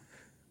like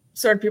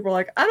certain people are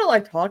like, I don't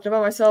like talking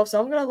about myself, so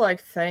I'm gonna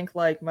like thank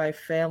like my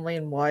family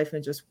and wife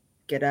and just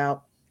get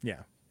out.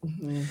 Yeah.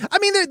 Mm-hmm. I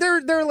mean,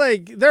 they're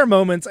like there are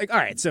moments like all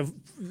right. So,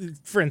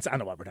 for instance, I don't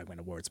know what we're talking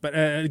about awards, but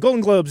Golden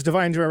Globes,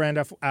 Divine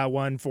Miranda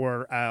won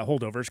for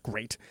Holdovers,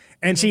 great,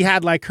 and she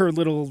had like her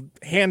little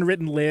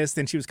handwritten list,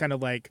 and she was kind of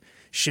like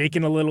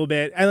shaking a little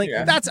bit, and like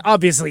that's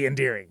obviously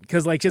endearing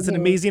because like she's an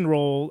amazing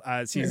role.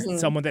 She's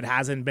someone that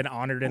hasn't been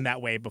honored in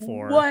that way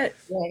before. What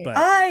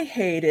I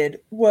hated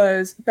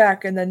was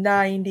back in the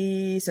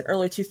 90s and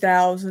early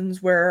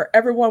 2000s where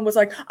everyone was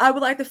like, I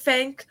would like to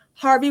thank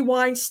Harvey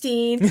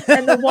Weinstein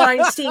and the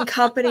Weinstein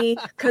Company,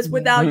 because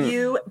without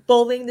you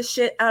bullying the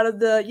shit out of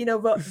the,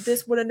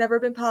 this would have never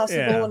been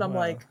possible. Yeah, and I'm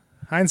like,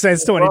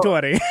 hindsight's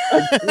 2020.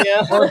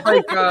 Yeah, well, it's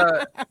like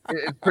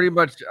it's pretty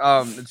much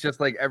it's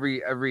just like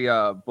every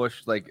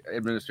Bush like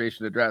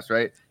administration address,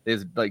 right?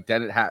 There's like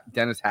Dennis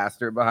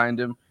Hastert behind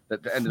him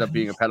that ended up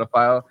being a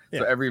pedophile.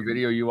 Yeah. So every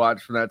video you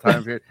watch from that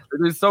time period,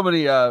 there's so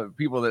many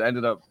people that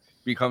ended up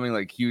becoming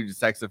like huge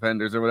sex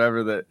offenders or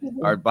whatever that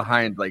are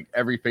behind like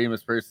every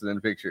famous person in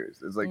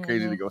pictures. It's like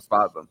crazy to go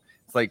spot them.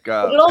 It's like it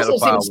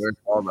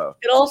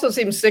also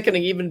seems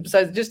sickening, even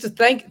besides just to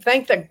thank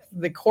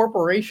the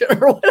corporation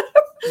or whatever.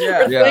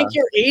 Yeah. Or thank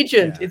your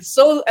agent. Yeah. It's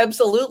so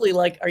absolutely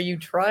like, are you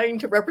trying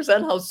to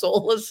represent how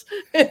soulless?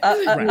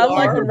 I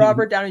like when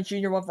Robert Downey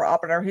Jr. went for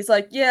Oppenheimer. He's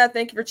like, yeah,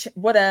 thank you for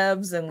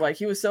whatevs, and like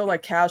he was so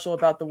like casual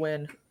about the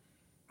win.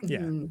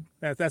 Yeah,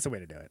 that's the way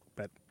to do it.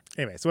 But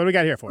anyway, so what do we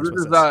got here for us?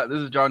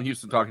 This is John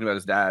Huston talking about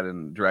his dad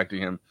and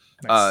directing him.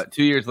 Nice.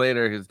 2 years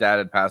later, his dad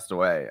had passed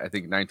away. I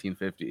think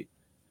 1950.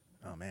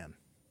 Oh man.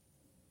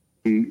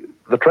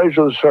 The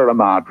Treasure of the Sierra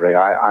Madre,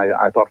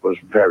 I thought was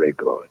very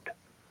good.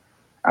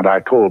 And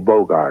I told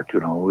Bogart,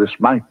 this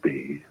might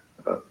be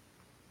a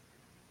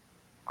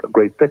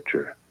great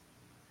picture.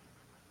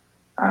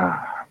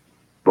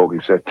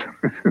 Bogey said,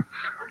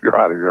 you're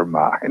out of your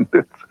mind.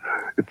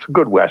 It's a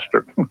good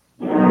Western.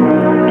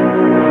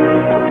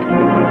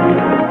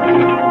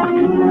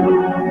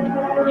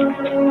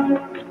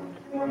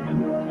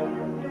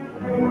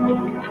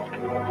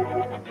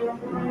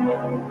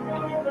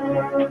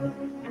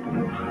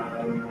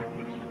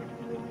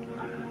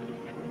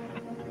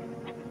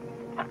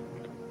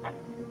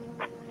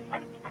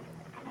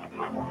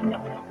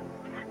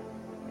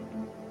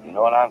 You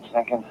know what I'm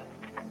thinking?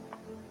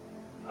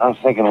 I'm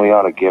thinking we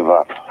ought to give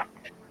up.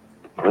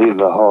 Leave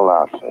the whole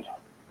outfit.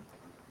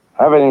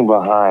 Everything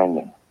behind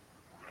and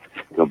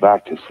Go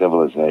back to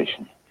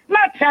civilization.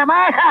 Not Sam.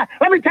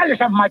 Let me tell you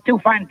something, my two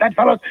fine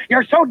bedfellows.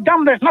 You're so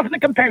dumb, there's nothing to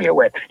compare you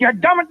with. You're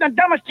dumber than the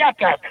dumbest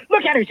jackass.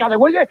 Look at each other,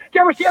 will you? Do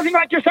you ever see anything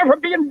like yourself for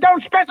being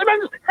dumb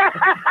specimens?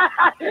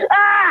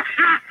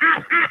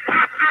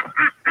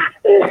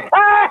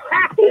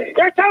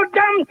 You're so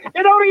dumb,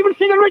 you don't even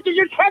see the riches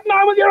you're treading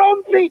on with your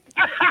own feet.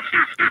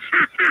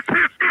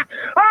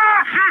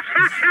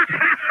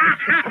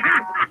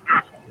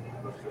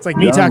 It's like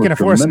me talking to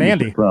Forrest and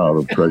Andy. Proud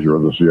of Treasure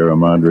of the Sierra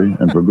Madre,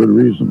 and for good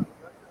reason.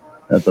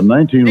 At the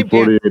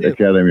 1948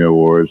 Academy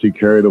Awards, he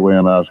carried away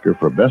an Oscar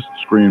for Best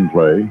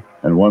Screenplay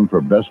and one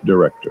for Best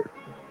Director.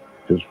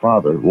 His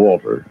father,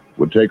 Walter,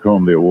 would take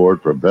home the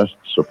award for Best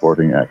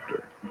Supporting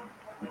Actor.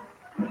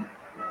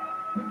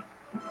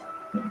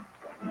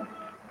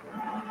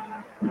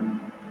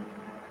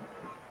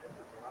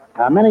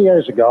 Many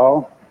years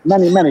ago,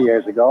 many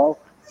years ago,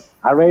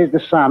 I raised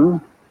a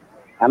son,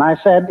 and I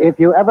said, if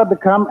you ever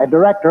become a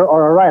director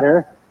or a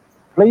writer,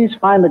 please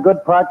find a good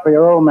part for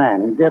your old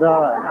man. He did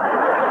all right.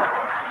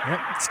 Yep,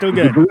 still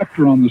good. The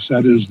director on the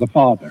set is the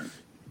father.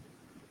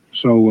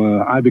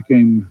 So I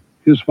became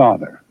his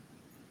father,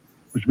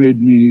 which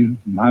made me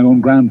my own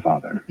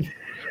grandfather.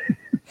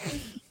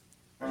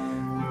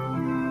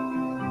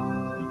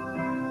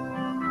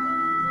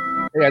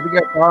 Hey, I think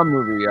I saw a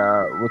movie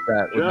with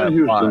that.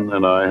 John Huston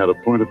and I had a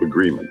point of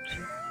agreement.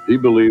 He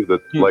believed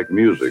that, like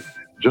music,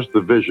 just the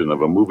vision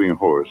of a moving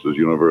horse is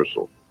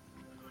universal.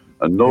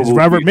 A noble It's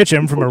Robert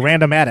Mitchum from A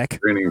Random Attic.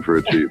 Training for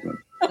achievement.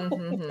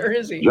 Where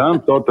is he?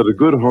 John thought that a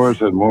good horse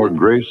had more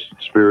grace,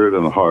 spirit,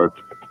 and heart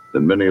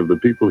than many of the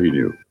people he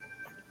knew.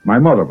 My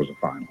mother was a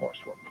fine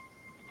horsewoman,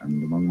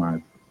 and among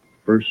my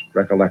first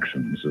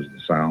recollections is the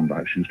sound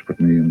she used to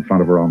put me in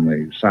front of her on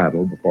the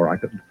saddle before I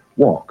could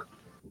walk.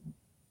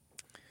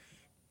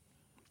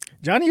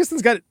 John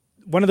Huston's got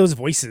one of those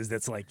voices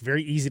that's like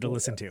very easy to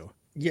listen to.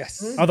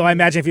 Yes. Although I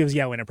imagine if he was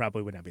yelling, it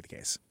probably would not be the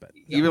case. But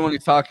even when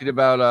he's talking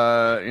about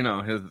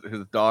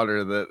his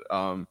daughter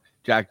that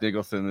Jack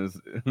Nicholson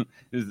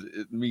is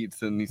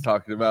meets, and he's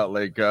talking about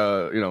like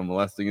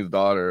molesting his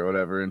daughter or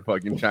whatever in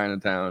fucking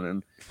Chinatown,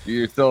 and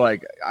you're still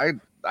like, I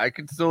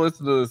could still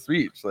listen to the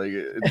speech. Like,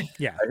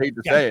 yeah, I hate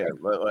to say it,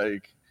 but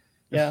like,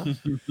 yeah.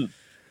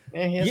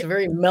 Yeah, he has a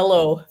very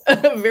mellow,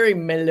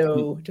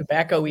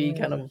 tobacco-y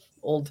kind of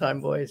old-time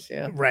voice.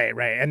 Yeah, right,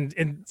 and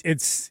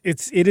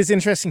it is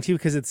interesting too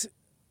because it's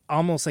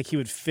almost like he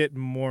would fit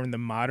more in the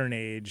modern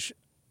age,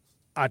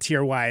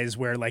 tier-wise,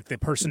 where like the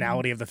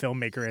personality of the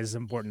filmmaker is as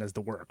important as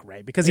the work,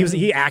 right? Because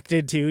he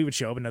acted too. He would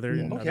show up in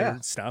other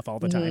stuff all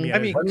the time. I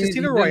mean,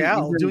 Casino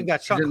Royale doing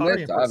that Sean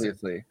Connery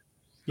obviously.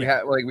 We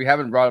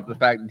haven't brought up the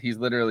fact that he's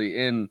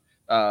literally in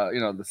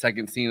the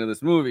second scene of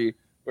this movie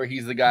where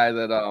he's the guy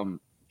that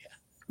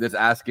that's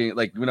asking,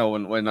 like, when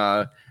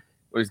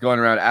he's going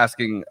around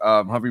asking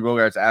Humphrey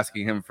Bogart's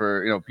asking him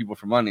for people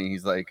for money.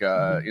 He's like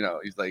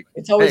he's like,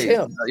 it's always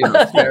him.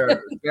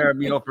 Spare a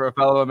meal for a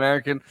fellow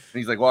American. And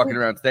he's like walking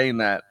around saying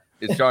that.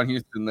 It's John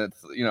Huston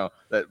that's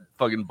that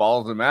fucking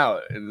balls him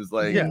out and is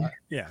like,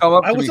 yeah. Come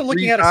up I wasn't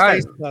looking at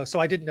his face though,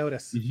 so I didn't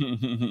notice.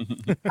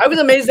 I was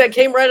amazed that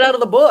came right out of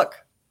the book.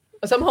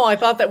 Somehow I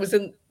thought that was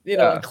in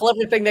a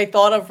clever thing they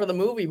thought of for the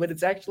movie, but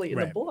it's actually in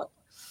the book.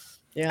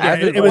 Yeah,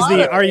 it was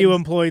the "Are you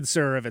employed,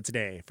 sir?" of its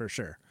day for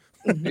sure.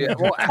 Yeah,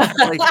 well,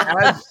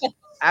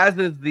 as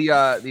is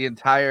the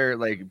entire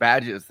like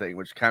badges thing,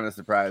 which kind of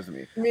surprised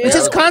me. Yeah. Which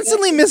is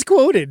constantly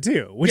misquoted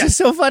too, which is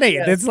so funny.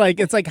 Yes.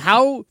 It's like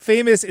how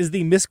famous is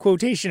the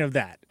misquotation of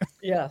that?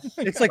 Yes,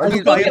 it's like I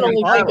can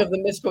only think of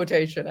the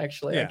misquotation.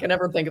 Actually, I can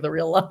never think of the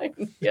real line.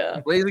 Yeah,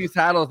 Blazing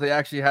Saddles. They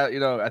actually have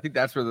I think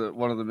that's where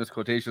one of the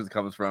misquotations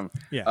comes from.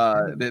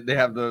 Yeah, they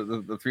have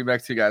the three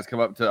Mexican guys come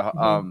up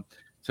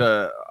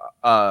to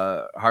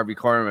Harvey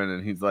Korman,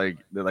 and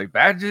they're like,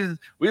 badges?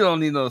 We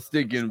don't need no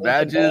stinking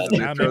badges.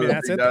 Maybe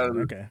that's it.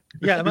 Okay.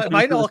 Yeah, it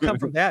might all come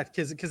from that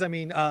because I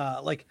mean,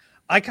 like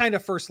I kind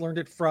of first learned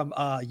it from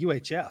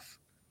UHF.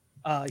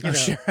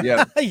 Sure.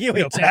 Yeah,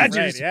 UHF,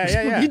 badges. Right.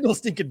 Yeah. You need no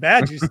stinking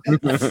badges.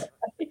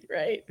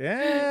 Right.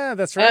 Yeah,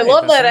 that's right. I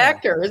love that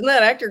actor. Isn't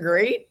that actor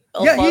great?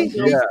 Yeah,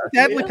 he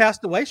sadly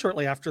passed away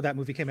shortly after that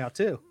movie came out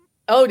too.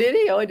 Oh, did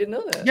he? Oh, I didn't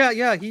know that.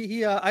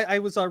 Yeah. I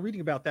was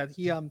reading about that.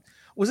 He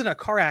was in a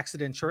car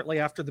accident shortly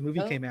after the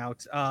movie came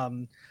out,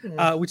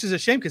 which is a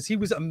shame because he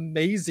was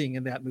amazing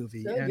in that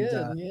movie. So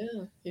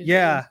good.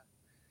 Yeah.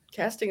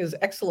 Casting is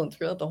excellent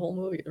throughout the whole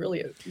movie.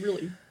 Really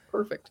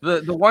perfect.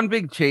 The one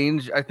big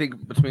change I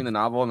think between the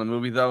novel and the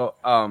movie, though,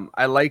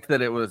 I liked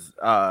that it was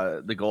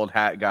the gold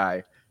hat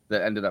guy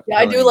that ended up. Yeah,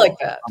 I do like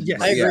that.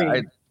 Yes, I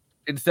agree.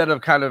 Instead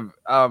of kind of,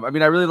 I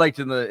really liked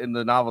in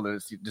the novel that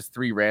it's just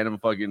three random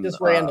fucking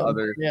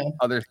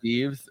other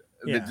thieves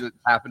that just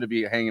happen to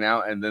be hanging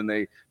out, and then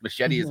they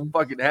machete his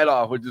fucking head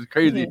off, which is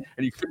crazy.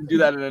 And you couldn't do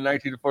that in a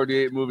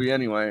 1948 movie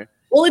anyway.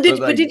 Well,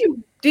 but did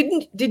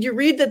you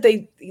read that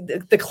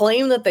the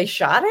claim that they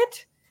shot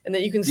it and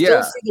that you can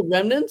still see the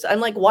remnants? I'm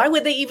like, why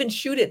would they even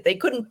shoot it? They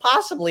couldn't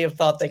possibly have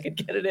thought they could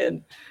get it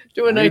in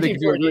to a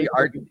 1948.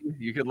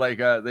 You could like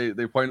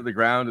they point at the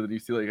ground and then you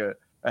see like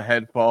a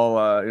head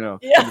fall, in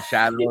the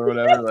shadow or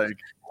whatever. Like,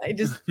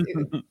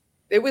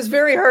 it was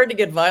very hard to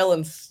get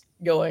violence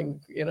going.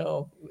 And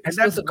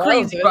that's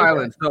crazy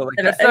violence, though. Like,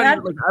 that's not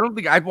even, like, I don't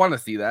think I'd want to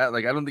see that.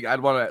 Like, I don't think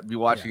I'd want to be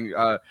watching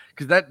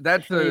because that's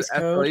an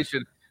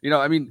escalation.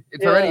 I mean,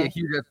 it's already a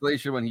huge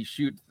escalation when he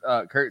shoots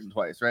Curtin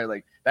twice, right?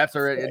 Like, that's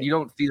already, and you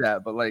don't see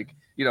that, but like,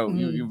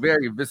 you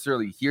very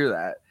viscerally hear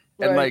that,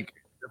 and like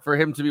for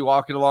him to be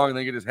walking along and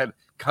then get his head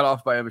cut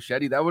off by a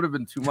machete, that would have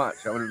been too much.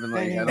 I would have been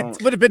like,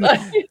 It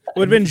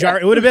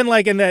would have been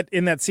like in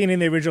that scene in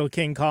the original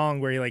King Kong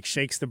where he like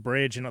shakes the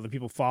bridge and other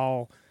people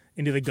fall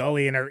into the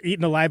gully and are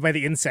eaten alive by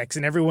the insects,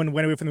 and everyone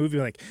went away from the movie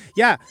like,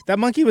 yeah, that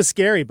monkey was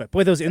scary, but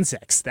boy, those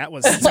insects, that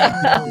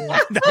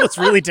was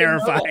really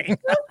terrifying.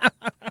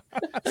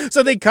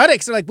 So they cut it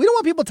because they're like, we don't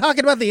want people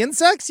talking about the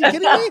insects. You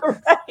kidding me?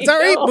 It's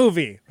our ape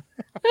movie.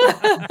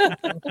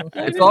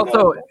 It's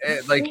also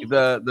like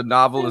the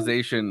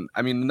novelization.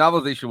 I mean, the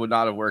novelization would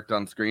not have worked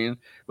on screen,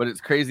 but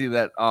it's crazy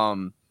that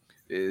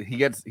he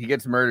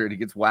gets murdered, he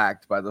gets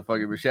whacked by the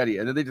fucking machete,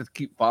 and then they just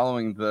keep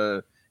following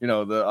the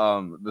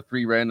the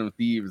three random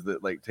thieves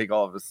that like take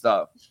all of his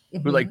stuff,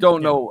 who like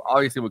don't know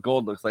obviously what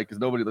gold looks like, because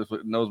nobody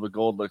knows what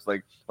gold looks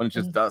like when it's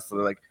just dust. So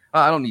they're like,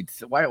 I don't need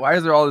why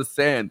is there all this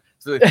sand?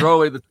 So they throw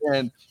away the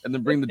sand and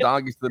then bring the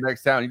donkeys to the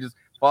next town. You just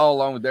follow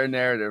along with their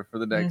narrative for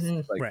the next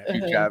few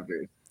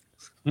chapters.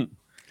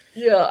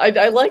 Yeah,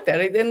 I like that.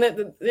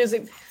 And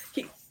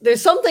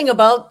there's something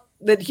about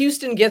that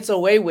Huston gets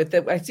away with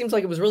that it seems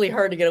like it was really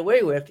hard to get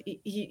away with.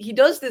 He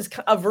does this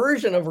a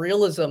version of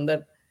realism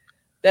that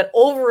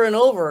over and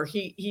over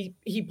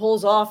he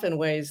pulls off in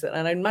ways that,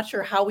 and I'm not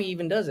sure how he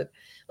even does it.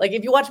 Like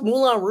if you watch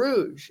Moulin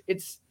Rouge,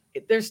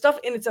 there's stuff,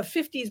 and it's a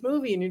 50s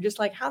movie, and you're just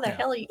like, how the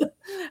hell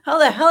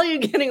are you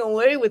getting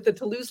away with the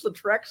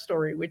Toulouse-Lautrec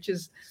story, which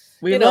is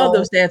we love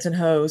those dancing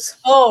hoes.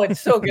 Oh,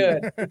 it's so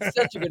good. It's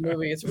such a good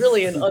movie. It's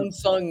really an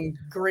unsung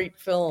great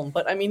film.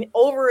 But I mean,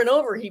 over and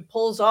over, he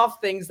pulls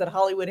off things that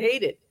Hollywood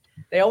hated.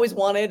 They always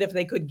wanted, if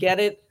they could get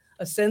it,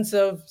 a sense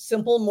of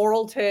simple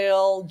moral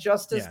tale,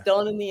 justice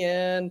done in the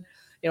end,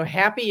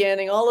 happy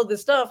ending, all of this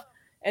stuff.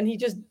 And he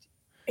just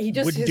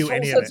his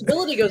whole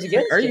sensibility goes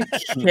against it. Are you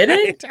kidding?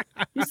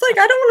 He's like,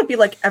 I don't want to be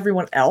like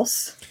everyone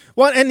else.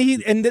 Well,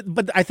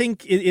 but I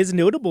think it is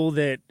notable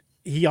that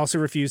he also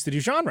refused to do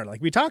genre,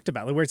 like we talked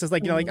about, where it's just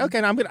like, like, okay,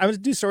 I'm gonna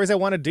do stories I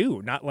want to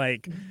do, not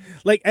like,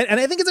 and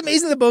I think it's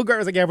amazing that Bogart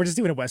was like, yeah, we're just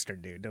doing a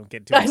Western, dude. Don't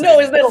get too excited. I know,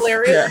 isn't that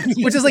hilarious?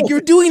 Yeah. Which is like,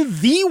 you're doing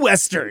the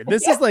Western.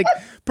 This is like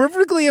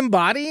perfectly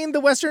embodying the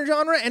Western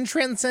genre and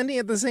transcending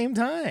at the same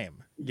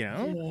time.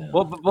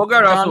 Well,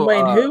 Bogart also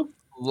Wayne who?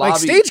 Like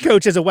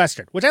Stagecoach is a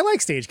Western, which I like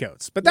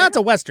Stagecoach, but that's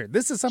a Western.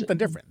 This is something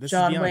different. This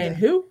John is Wayne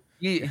who?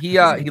 He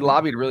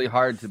lobbied really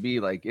hard to be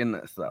like in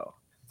this though.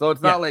 So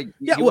it's not like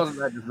he wasn't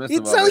that dismissive.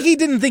 It's not like he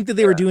didn't think that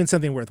they were doing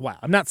something worthwhile.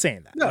 I'm not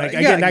saying that. No,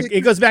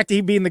 it goes back to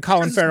he being the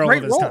Colin Farrell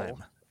of his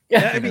time.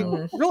 Yeah, I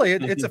mean, really,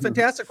 it's a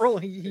fantastic role,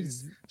 and he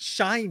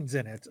shines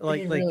in it.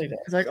 Like, really does.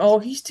 It's like, oh,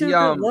 he's too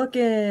good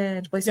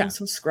looking. Play some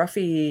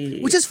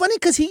scruffy. Which is funny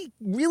because he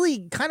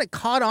really kind of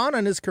caught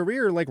on his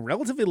career like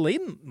relatively late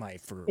in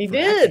life. He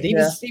did. He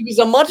was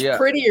a much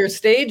prettier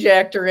stage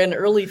actor and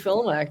early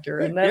film actor,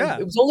 and then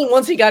it was only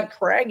once he got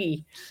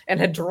craggy and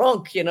had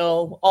drunk,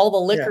 all the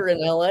liquor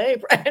in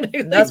L.A.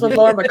 And that's when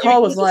Lauren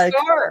McCall was like,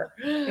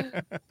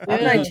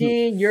 "I'm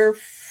 19. You're."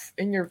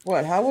 In your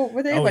what? How old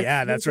were they? Oh, like,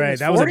 yeah, that's right.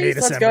 That was a May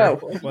December,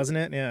 wasn't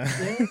it? Yeah.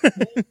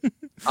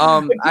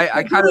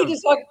 I kind of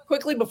just talk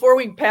quickly before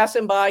we pass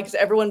him by, because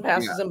everyone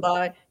passes him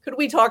by. Could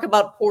we talk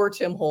about poor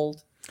Tim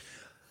Holt?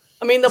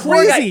 I mean, the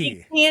poor guy,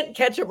 he can't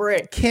catch a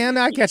break.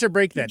 Cannot catch a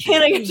break. Then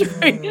cannot catch a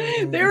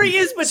break. There he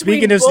is between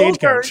Speaking of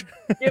Stagecoach,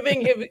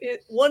 giving him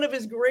one of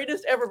his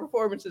greatest ever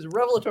performances,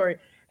 revelatory,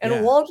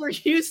 and Walter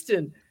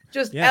Huston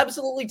just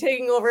absolutely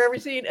taking over every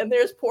scene. And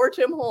there's poor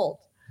Tim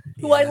Holt,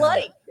 who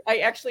I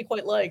actually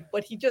quite like,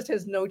 but he just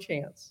has no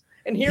chance.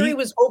 And here he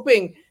was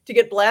hoping to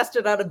get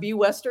blasted out of B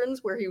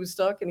Westerns where he was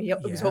stuck, and he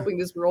was hoping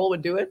this role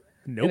would do it.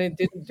 Nope. And it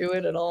didn't do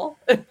it at all.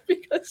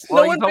 Because he's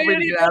hoping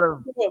to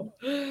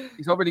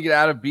get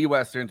out of B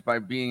Westerns by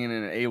being in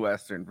an A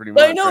Western, pretty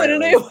much. I know, in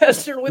an A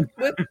Western with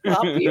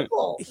top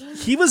people.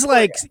 He was in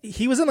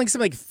like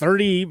some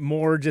 30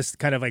 more just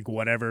kind of like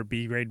whatever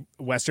B grade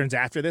Westerns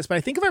after this. But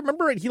I think if I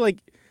remember it, he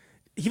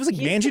was like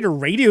managing a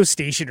radio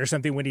station or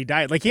something when he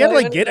died. Like he had to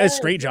like get a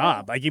straight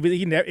job. Like he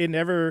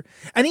never,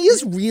 and he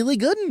is really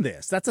good in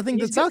this. That's the thing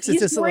that sucks.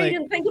 It's just great, like,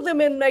 and think of him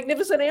in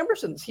Magnificent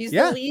Ambersons. He's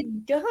the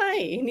lead guy,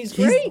 and he's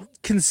great.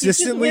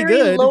 Consistently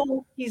good.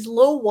 He's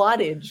low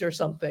wattage or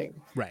something.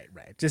 Right.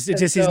 Just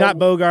he's not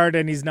Bogart,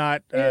 and he's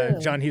not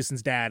John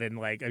Huston's dad, and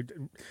like.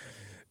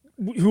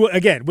 Who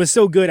again was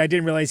so good, I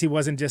didn't realize he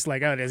wasn't just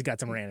like, oh, he's got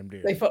some random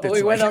dude.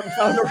 We went out and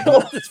found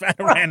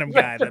a random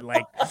guy that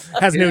like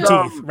has no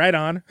teeth. Right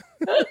on.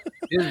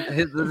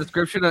 The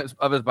description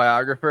of his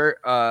biographer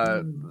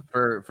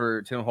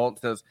for Tim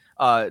Holt says,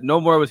 no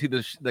more was he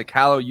the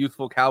callow,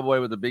 youthful cowboy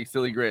with a big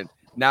silly grin.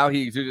 now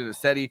he exuded a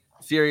steady,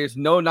 serious,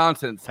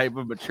 no-nonsense type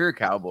of mature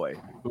cowboy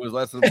who was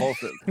less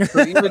impulsive.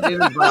 So even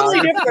in his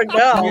Totally different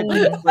now.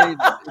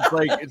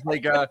 it's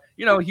like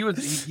you know,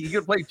 he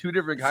could play two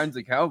different kinds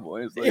of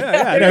cowboys. Like,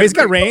 Yeah. No, he's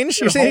got range.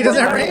 You're saying he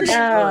doesn't have range?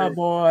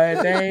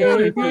 Cowboy,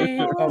 baby.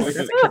 Oh, wait,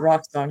 that's a Kid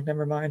Rock song.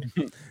 Never mind.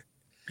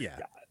 Yeah.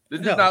 This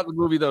is not the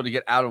movie though to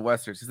get out of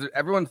westerns because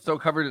everyone's so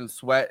covered in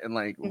sweat and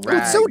like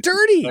rags, it's so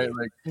dirty. right?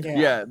 Like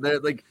they're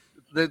like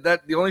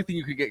the only thing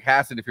you could get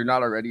casted if you're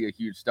not already a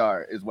huge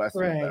star is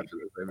westerns. Right. After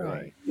this,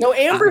 Right. No,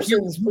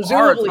 Amberson's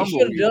presumably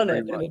should have done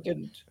it, and it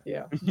didn't.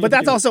 Yeah. But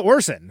that's also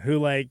Orson, who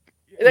like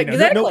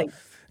exactly.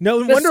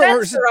 No the wonder sets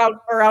Orson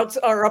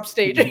are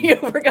upstaging you.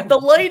 Forgot the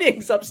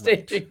lighting's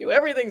upstaging you.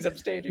 Everything's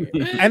upstaging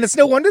you. And it's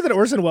no wonder that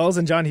Orson Welles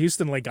and John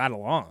Huston like got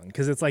along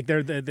because it's like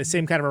they're the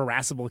same kind of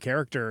irascible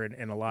character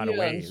in a lot of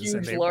ways.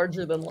 Huge, and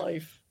larger than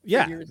life.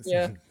 Yeah. Figures.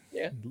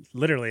 Yeah.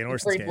 Literally in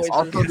Orson's case.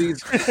 Also,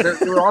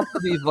 there were also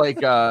these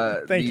like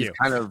Thank you.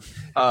 kind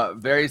of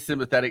very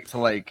sympathetic to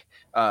like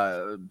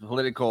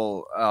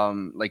political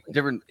like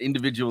different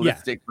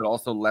individualistic but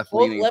also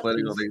left-leaning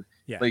political things.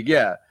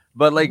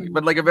 But like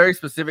a very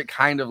specific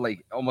kind of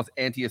like almost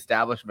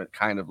anti-establishment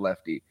kind of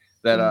lefty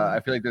that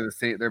I feel like they're the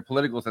same. Their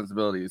political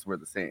sensibilities were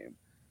the same.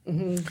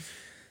 Mm-hmm.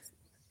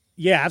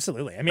 Yeah,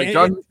 absolutely. I mean, like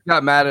John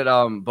got mad at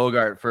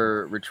Bogart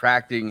for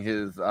retracting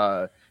his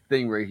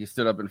thing where he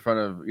stood up in front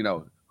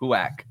of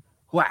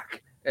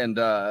whack, and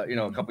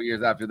a couple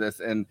years after this,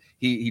 and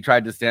he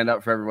tried to stand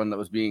up for everyone that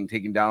was being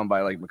taken down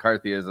by like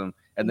McCarthyism,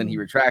 and then he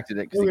retracted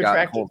it because he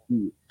got cold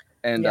feet.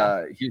 And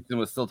Houston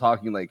was still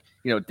talking like,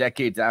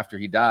 decades after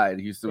he died.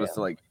 Houston was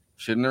still like,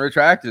 shouldn't have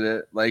retracted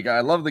it. Like, I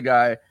love the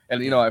guy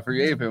and, I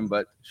forgave him,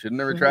 but shouldn't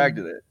have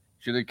retracted it.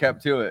 Should have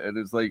kept to it. And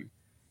it's like,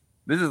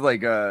 this is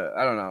like,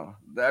 I don't know.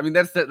 I mean,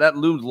 that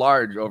looms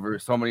large over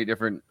so many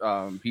different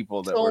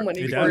people. That so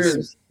many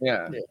careers.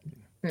 Yeah.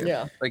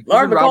 Like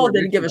Lauren Bacall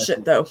didn't give a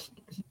shit though.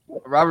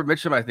 Robert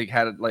Mitchum, I think,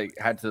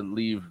 had to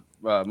leave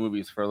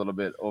movies for a little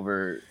bit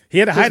over. He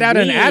had to hide out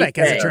in an attic,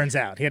 as it turns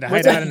out. He had to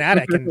hide out in an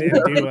attic and do.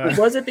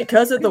 Was it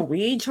because of the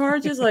weed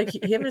charges? Like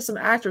him and some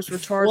actors were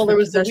charged. Well, there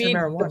was the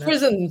marijuana.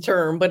 prison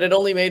term, but it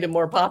only made him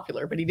more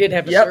popular. But he did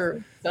have to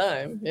serve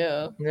time.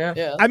 Yeah.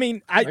 I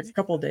mean, like a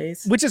couple of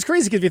days, which is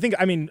crazy because if you think,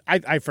 I mean,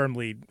 I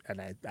firmly, and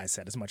I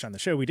said as much on the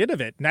show we did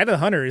of it. Night of the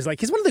Hunter is like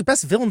he's one of the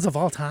best villains of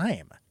all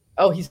time.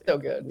 Oh, he's so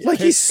good. Like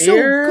he's so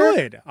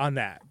good on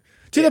that.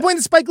 To the point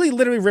that Spike Lee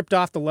literally ripped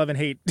off the Love and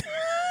Hate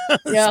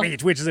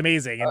speech, which is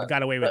amazing, and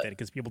got away with it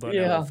because people don't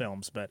know the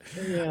films. But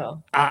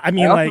I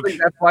mean, like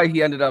think that's why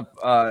he ended up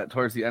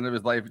towards the end of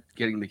his life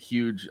getting the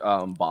huge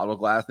bottle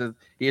glasses.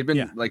 He had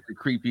been like the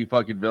creepy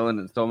fucking villain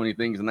in so many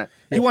things, and that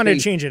he wanted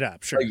to change it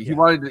up. Sure, like,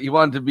 he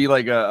wanted to be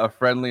like a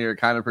friendlier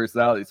kind of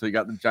personality, so he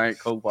got the giant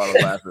Coke bottle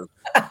glasses.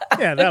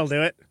 Yeah, that'll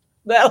do it.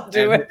 That'll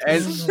do it.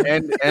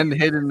 And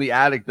hid in the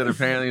attic that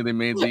apparently they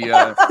made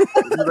the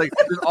like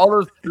there's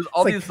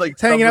all these like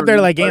hanging up there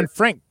like Anne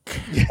Frank.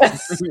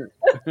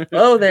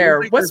 Oh,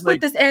 there. What's with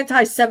this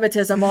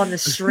anti-Semitism on the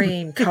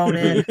stream,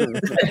 Conan?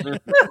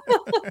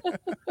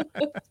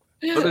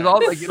 But there's all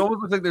like it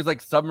almost looks like there's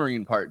like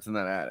submarine parts in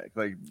that attic.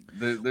 Like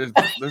there's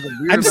a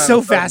weird I'm so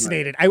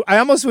fascinated. I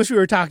almost wish we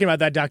were talking about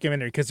that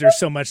documentary because there's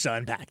so much to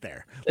unpack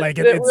there. Like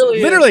it's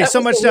really literally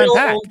so much to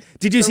unpack.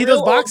 Did you see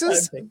those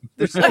boxes?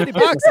 There's so many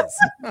boxes.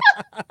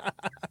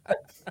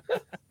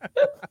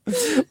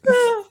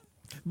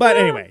 But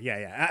anyway,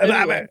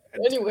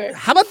 Anyway,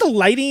 how about the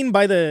lighting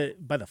by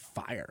the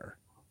fire?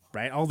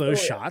 Right, all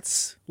those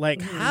shots. Like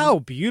how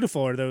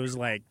beautiful are those?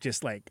 Like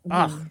just like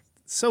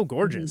so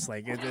gorgeous.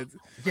 Like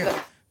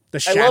the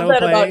shadow I love that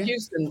play. about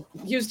Houston.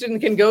 Houston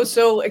can go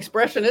so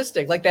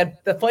expressionistic. Like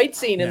that, the fight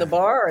scene in the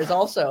bar is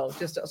also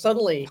just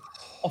suddenly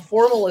a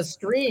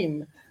formalist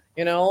dream.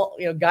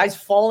 Guys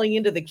falling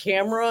into the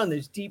camera and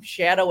there's deep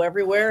shadow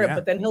everywhere.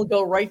 But then he'll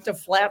go right to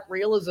flat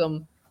realism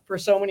for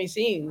so many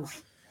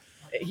scenes.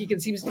 He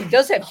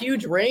does have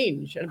huge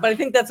range, but I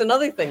think that's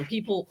another thing.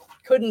 People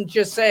couldn't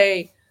just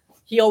say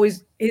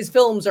his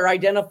films are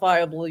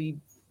identifiable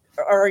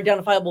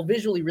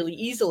visually really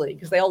easily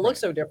because they all look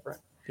so different.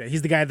 Yeah,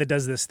 he's the guy that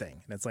does this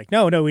thing. And it's like,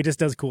 no, he just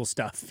does cool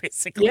stuff,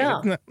 basically. Yeah,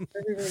 very,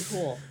 very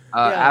cool.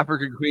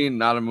 African Queen,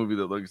 not a movie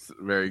that looks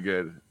very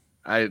good.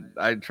 I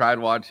tried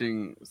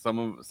watching some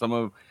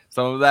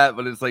of that,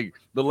 but it's like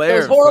the layer.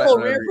 Those horrible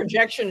rear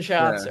projection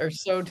shots are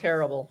so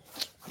terrible.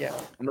 Yeah,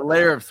 and the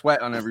layer of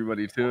sweat on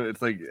everybody too.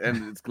 It's like,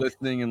 and it's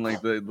glistening, and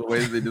like the way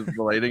that they do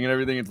the lighting and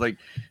everything. It's like,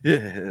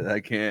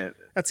 I can't.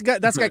 That's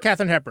got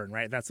Katharine Hepburn,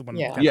 right? That's the one.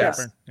 Yeah.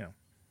 Hepburn. Yeah.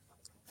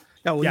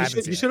 Yeah, well,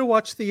 you should have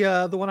watched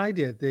the one I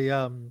did,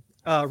 the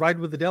Ride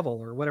with the Devil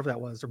or whatever that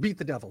was, or Beat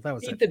the Devil. That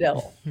was Beat the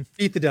Devil.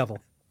 Beat the Devil.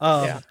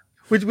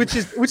 Which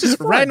is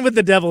fun. Riding with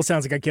the Devil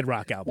sounds like a Kid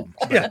Rock album.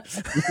 Yeah,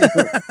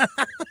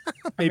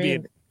 maybe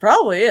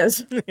probably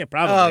is. Yeah,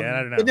 probably.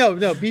 I don't know. But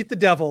no, Beat the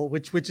Devil,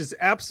 which is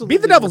absolutely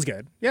Beat the Devil's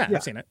good. Yeah,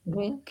 I've seen it.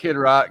 Mm-hmm. Kid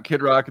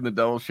Rock and the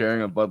Devil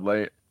sharing a Bud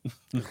Light.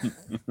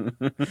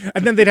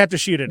 And then they'd have to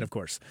shoot it, of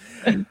course.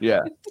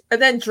 Yeah.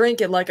 And then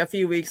drink it like a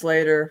few weeks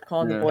later,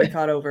 calling the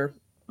boycott over.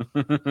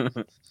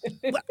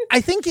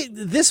 I think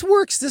this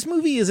works. This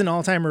movie is an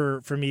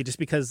all-timer for me just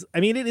because, I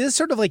mean, it is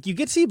sort of like you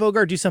get to see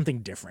Bogart do something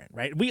different,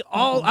 right? We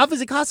all,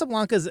 obviously,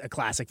 Casablanca is a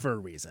classic for a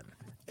reason.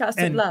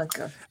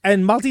 Casablanca.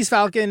 And Maltese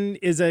Falcon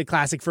is a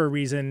classic for a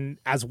reason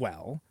as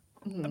well.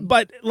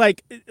 But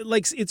like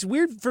it's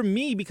weird for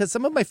me because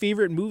some of my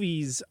favorite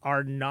movies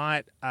are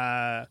not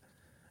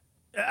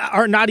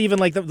even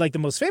like the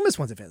most famous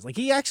ones of his. Like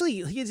he's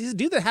a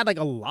dude that had like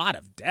a lot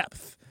of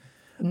depth.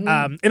 In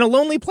A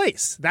Lonely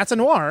Place, that's a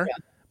noir,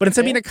 but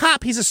instead of being a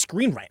cop, he's a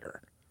screenwriter.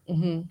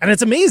 And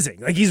it's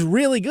amazing. Like he's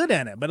really good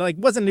at it, but like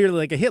wasn't nearly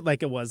like a hit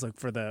like it was like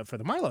for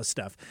the Milo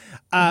stuff.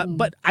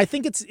 But I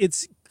think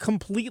it's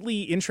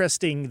completely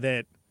interesting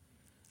that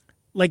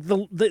like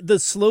the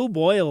slow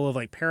boil of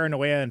like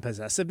paranoia and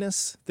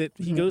possessiveness that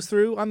he goes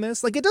through on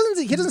this. Like he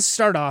doesn't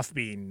start off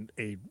being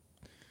a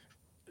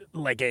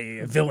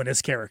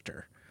villainous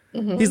character.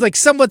 He's like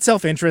somewhat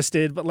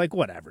self-interested, but like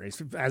whatever.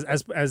 He's,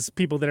 as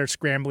people that are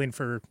scrambling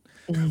for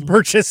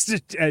purchase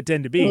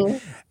tend to be,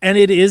 and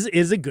it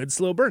is a good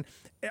slow burn.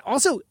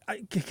 Also,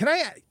 can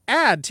I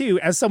add too,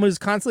 as someone who's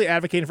constantly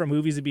advocating for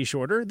movies to be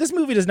shorter, this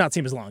movie does not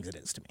seem as long as it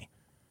is to me.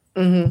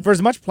 For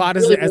as much plot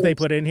as they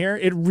put in here,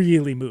 it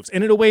really moves,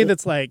 and in a way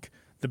that's like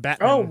the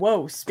Batman. Oh,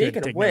 whoa!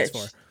 Speaking of which,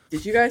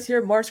 did you guys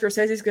hear Martin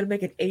Scorsese's going to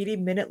make an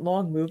 80-minute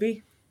long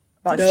movie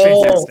about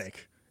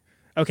fantastic?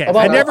 Okay,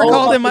 I never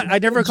called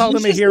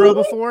him a hero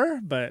before,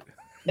 but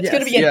it's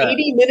going to be an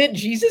 80-minute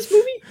Jesus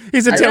movie.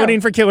 He's atoning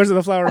for Killers of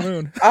the Flower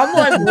Moon. I'm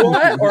like,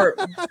 what? Or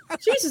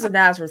Jesus of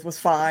Nazareth was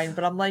fine,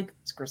 but I'm like,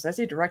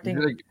 Scorsese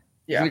directing.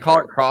 You call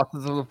it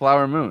Crosses of the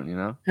Flower Moon, you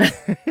know?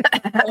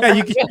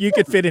 Yeah, you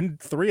could fit in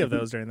 3 of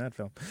those during that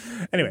film.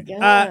 Anyway,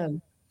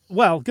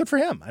 well, good for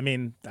him. I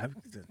mean, I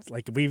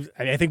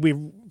think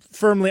we've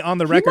firmly on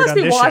the record on this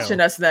show. He must be watching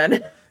us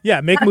then.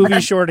 Yeah, make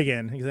movies short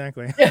again.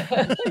 Exactly.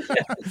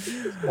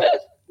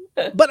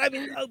 But I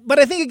mean,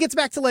 I think it gets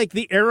back to like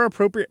the era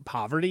appropriate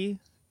poverty,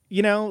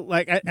 you know,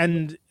 like,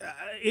 and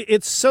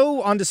it's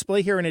so on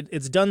display here, and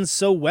it's done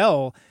so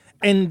well,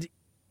 and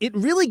it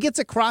really gets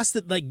across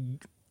that like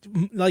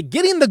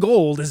getting the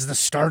gold is the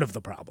start of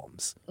the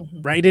problems,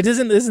 right? It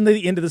isn't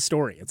the end of the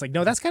story. It's like,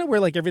 no, that's kind of where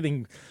like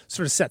everything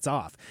sort of sets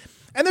off.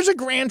 And there's a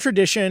grand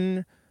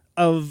tradition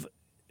of,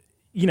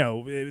 you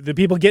know, the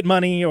people get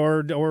money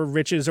or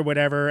riches or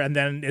whatever, and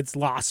then it's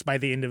lost by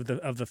the end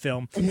of the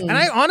film. And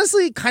I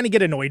honestly kind of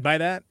get annoyed by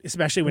that,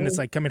 especially when it's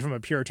like coming from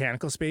a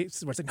puritanical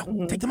space where it's like,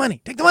 no, take the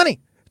money.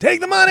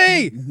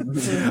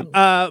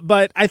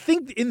 But I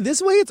think in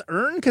this way it's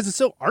earned because it's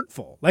so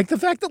artful. Like the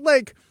fact that,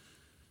 like,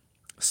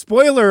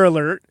 spoiler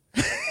alert,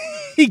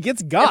 he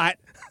gets got.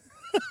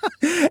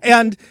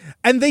 and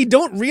they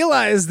don't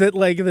realize that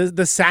like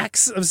the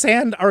sacks of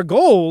sand are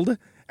gold,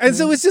 and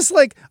so it's just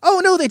like, oh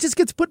no, they just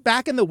gets put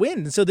back in the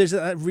wind. So there's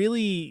that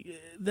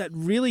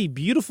really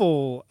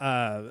beautiful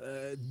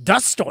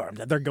dust storm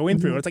that they're going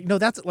through. It's like, no,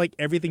 that's like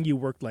everything you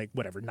worked like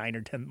whatever 9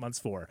 or 10 months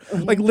for,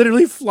 like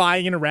literally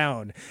flying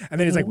around. And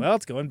then he's like, well,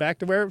 it's going back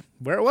to where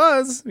it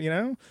was, you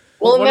know.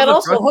 Well, and that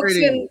also hooks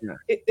in.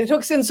 It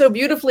hooks in so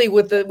beautifully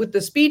with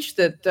the speech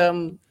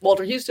that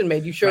Walter Houston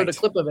made. You showed a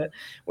clip of it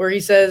where he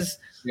says,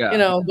 you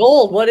know,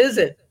 gold. What is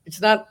it?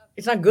 It's not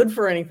good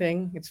for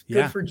anything. It's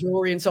good for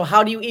jewelry. And so,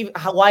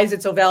 why is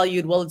it so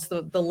valued? Well, it's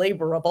the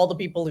labor of all the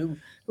people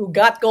who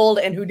got gold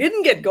and who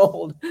didn't get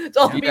gold. It's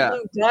all the people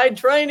who died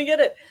trying to get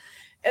it.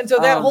 And so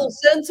that whole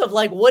sense of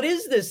like, what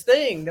is this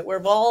thing that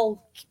we've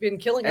all been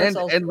killing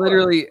ourselves and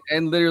literally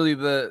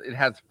it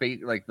has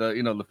fate, like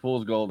the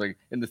fool's gold, like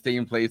in the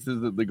same places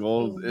that the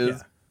gold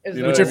is,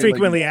 which it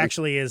frequently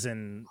actually is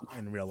in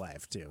real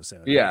life too.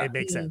 So it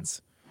makes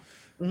sense.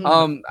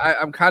 I'm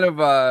kind of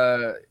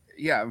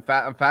I'm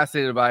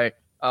fascinated by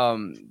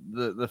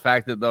the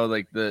fact that though,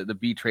 like the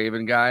B.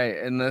 Traven guy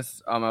in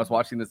this, I was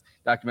watching this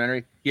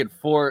documentary. He had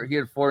four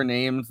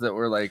names that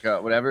were like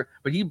whatever,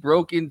 but he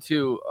broke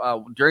into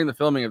during the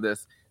filming of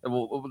this.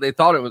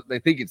 They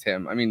think it's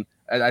him. I mean,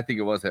 I think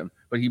it was him,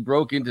 but he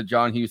broke into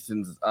John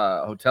Huston's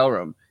hotel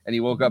room, and he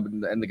woke up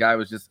and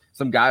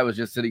some guy was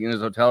just sitting in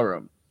his hotel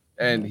room,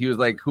 and he was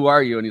like, "Who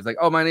are you?" And he's like,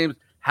 "Oh, my name's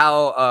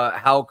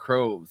Hal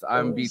Croves.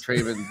 I'm B.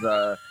 Traven's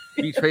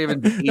B.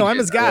 Traven's no, I'm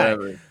his guy."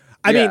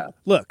 I mean,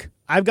 look,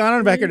 I've gone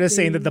on record as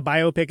saying that the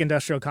biopic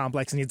industrial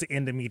complex needs to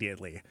end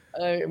immediately.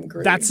 I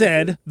agree. That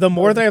said, the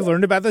more that I've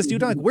learned about this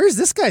dude, I'm like, where's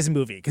this guy's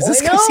movie? Because this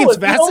guy seems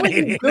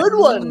fascinating. Good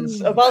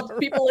ones about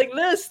people like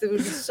this. It would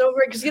be so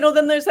great. Because,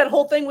 then there's that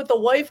whole thing with the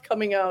wife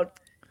coming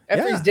out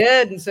after he's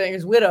dead and saying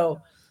his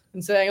widow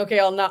and saying, okay,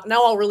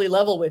 I'll really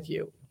level with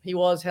you. He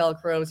was Hal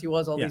Crows. He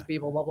was all these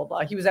people, blah, blah,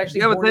 blah. He was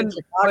actually born in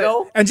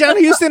Chicago. And John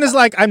Huston is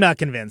like, I'm not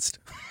convinced.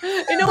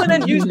 And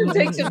then Houston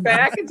takes it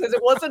back and says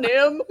it wasn't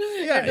him.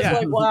 Yeah, it's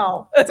like,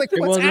 wow. It's like,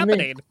 what's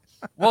happening?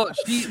 Well,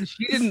 she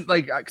didn't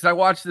like, because I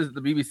watched the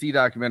BBC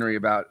documentary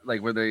about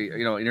like where they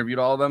interviewed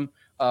all of them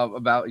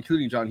about,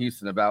 including John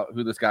Huston, about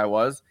who this guy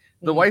was.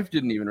 The wife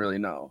didn't even really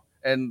know.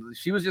 and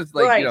she was just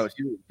like, Right.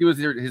 she was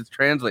his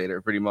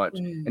translator pretty much,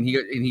 and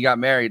he got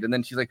married, and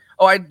then she's like,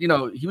 oh,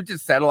 he would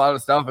just settle out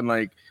of stuff, and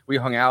like we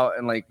hung out,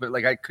 and like, but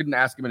like I couldn't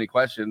ask him any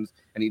questions,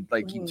 and he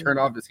turned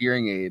off his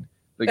hearing aid.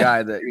 The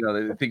guy that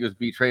I think it was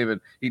B. Traven,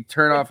 he'd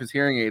turn off his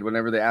hearing aid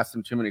whenever they asked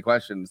him too many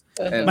questions.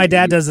 And my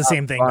dad does the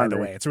same thing, by the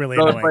way. It's really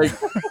annoying.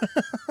 It's like,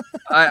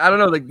 I don't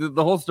know, like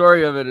the whole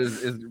story of it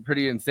is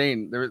pretty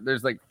insane.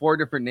 There's like 4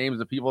 different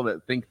names of people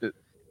that think that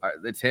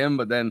it's him,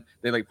 but then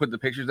they like put the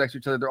pictures next to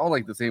each other. They're all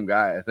like the same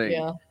guy, I think.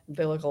 Yeah,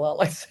 they look a lot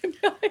like the same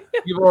guy.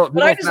 People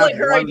but I just like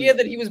her idea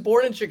that he was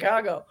born in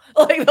Chicago.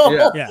 Like the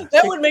whole,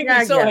 that would make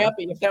me so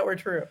happy if that were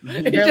true.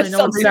 It just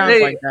sounds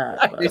like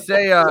that. They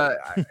say,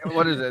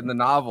 what is it in the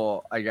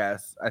novel? I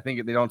guess they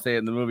don't say it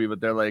in the movie, but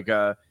they're like,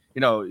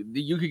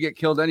 you could get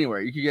killed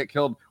anywhere. You could get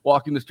killed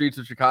walking the streets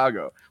of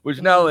Chicago,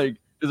 which now like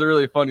is a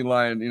really funny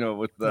line.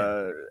 With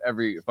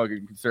every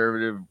fucking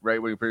conservative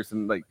right wing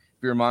person like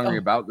fear mongering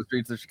about the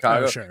streets of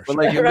Chicago. Sure. But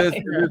like this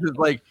is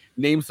like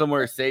name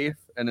somewhere safe,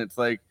 and it's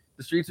like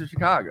the streets of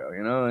Chicago.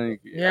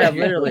 Like,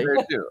 literally.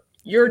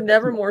 You're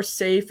never more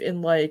safe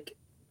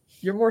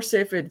you're more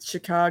safe in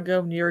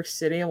Chicago, New York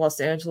City, and Los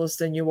Angeles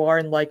than you are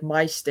in like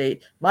my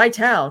state, my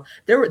town.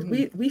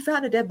 We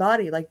found a dead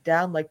body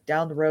down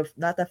the road,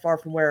 not that far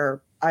from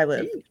where I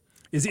live.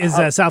 Is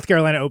South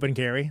Carolina open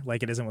carry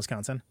like it is in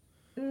Wisconsin?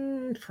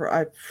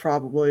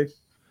 Probably.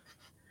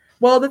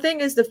 Well, the thing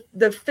is,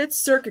 the Fifth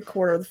Circuit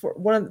Court,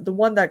 the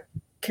one that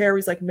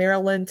carries like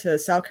Maryland to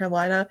South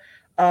Carolina,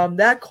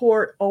 that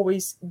court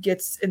always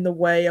gets in the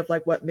way of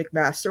like what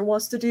McMaster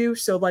wants to do.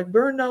 So like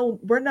we're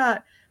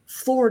not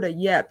Florida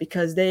yet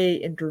because they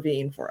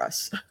intervene for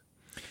us.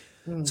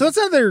 So it's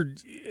another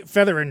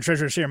feather in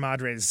Treasure Sierra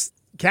Madre's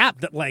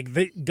cap that like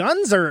the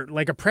guns are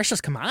like a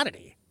precious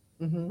commodity.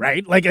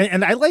 Right, like,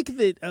 and I like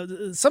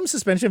that some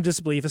suspension of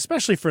disbelief,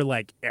 especially for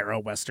like Arrow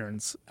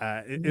westerns,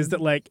 is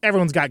that like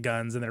everyone's got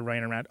guns and they're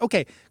running around.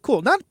 Okay,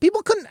 cool. Not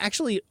people couldn't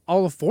actually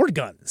all afford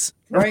guns,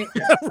 right?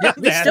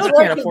 They still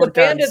can't afford the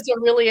bandits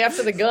are really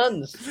after the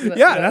guns.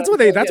 Yeah, that's what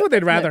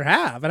they'd rather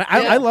have, and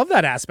I love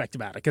that aspect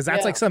about it because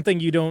that's like something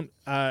you don't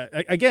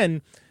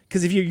again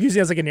because if you're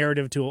using it as like a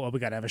narrative tool, we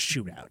got to have a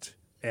shootout.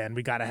 And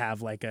we got to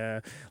have like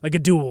a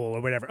duel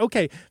or whatever.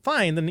 Okay,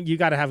 fine. Then you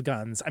got to have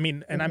guns. I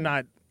mean, and I'm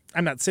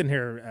not sitting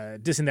here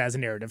dissing that as a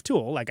narrative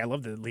tool. Like I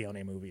love the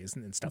Leone movies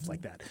and stuff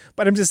like that.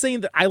 But I'm just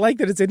saying that I like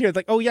that it's in here. It's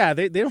like, oh yeah,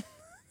 they don't.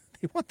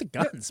 They want the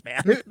guns,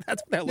 man.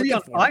 That's what they're looking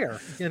on for. Fire,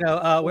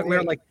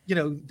 where like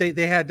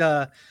they had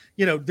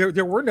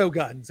there were no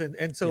guns,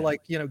 and so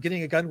like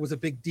getting a gun was a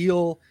big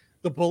deal.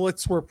 The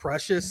bullets were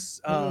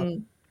precious,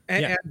 and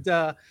you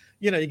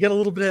get a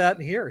little bit of that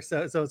in here.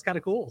 So it's kind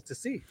of cool to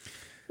see.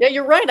 Yeah,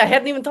 you're right. I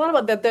hadn't even thought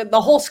about that.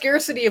 The whole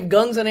scarcity of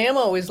guns and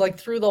ammo is like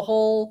through the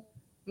whole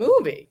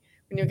movie.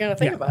 When you kind of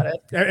think about it,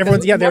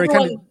 everyone's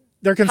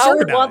they're concerned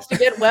Howard about wants it. to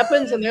get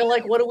weapons, and they're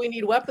like, "What do we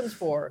need weapons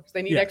for?" Because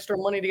they need extra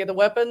money to get the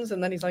weapons,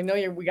 and then he's like, "No,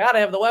 we got to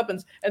have the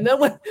weapons." And then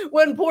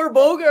when poor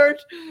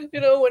Bogart,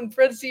 when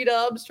Fred C.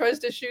 Dobbs tries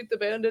to shoot the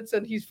bandits,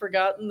 and he's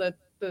forgotten that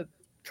the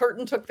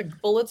curtain took the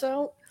bullets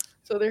out,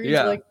 so there he's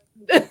like.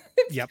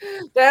 Yep,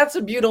 that's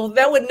a beautiful.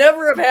 That would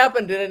never have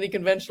happened in any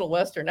conventional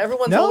Western.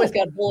 Everyone's always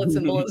got bullets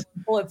and bullets.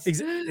 And bullets.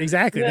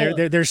 Exactly.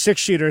 Yeah. Their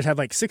 6 shooters had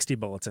like 60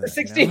 bullets in it.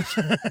 60.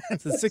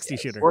 It's a 60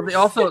 shooter. Well, they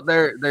also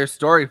their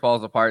story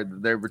falls apart.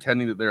 They're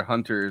pretending that they're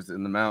hunters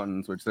in the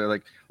mountains, which they're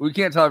like, we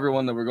can't tell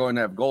everyone that we're going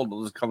to have gold.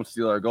 They'll just come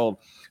steal our gold.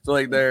 So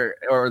like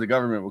or the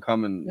government will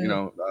come and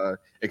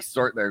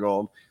extort their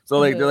gold. So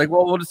like they're like,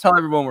 well, we'll just tell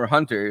everyone we're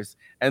hunters,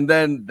 and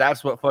then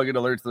that's what fucking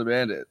alerts the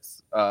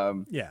bandits. You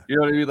know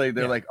what I mean? Like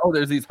they're like, oh,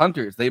 there's these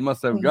hunters. They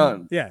must have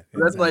guns. Yeah,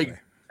 so that's like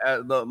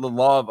the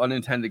law of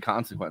unintended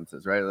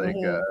consequences, right? Like,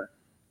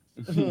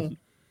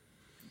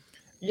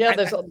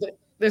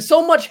 there's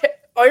so much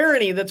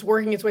irony that's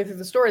working its way through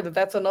the story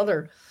that's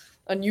another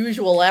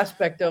unusual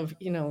aspect of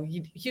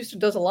Huston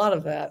does a lot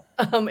of that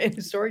in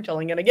his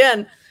storytelling, and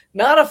again,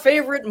 not a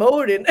favorite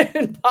mode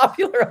in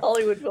popular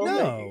Hollywood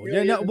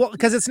filmmaking. No, well,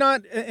 because it's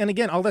not, and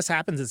again, all this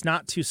happens. It's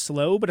not too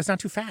slow, but it's not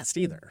too fast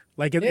either.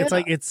 Like it's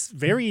like it's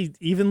very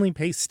evenly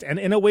paced, and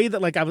in a way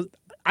that like I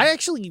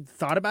actually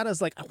thought about it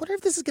as like, I wonder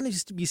if this is going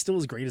to be still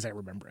as great as I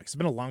remember it. It's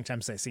been a long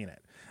time since I've seen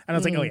it, and I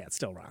was like, oh yeah, it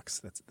still rocks.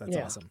 That's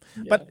awesome.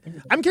 Yeah. But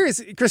I'm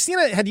curious,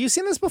 Christina, had you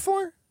seen this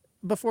before?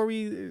 Before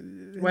we,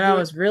 when I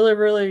was really,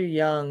 really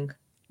young,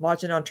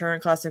 watching on Turner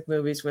Classic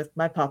Movies with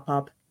my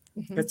pop.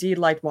 Because he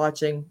liked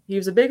watching. He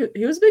was a big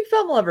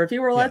film lover. If he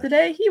were alive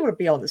today, he would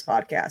be on this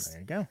podcast.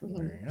 There you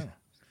go.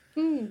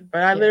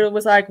 But I literally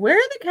was like, "Where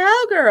are the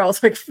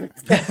cowgirls?" Like,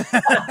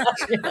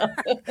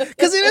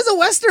 because it is a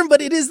Western,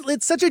 but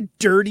it's such a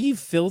dirty,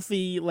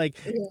 filthy, like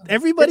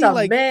everybody it's a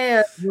like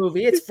man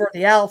movie. It's for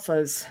the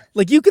alphas.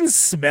 Like you can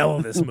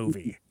smell this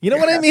movie. You know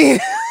what I mean?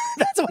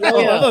 That's what I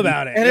love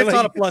about it. And it's like,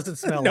 not a pleasant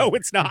smell. No,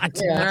 it's not.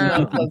 Yeah, it's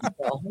not a pleasant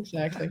smell.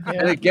 Exactly.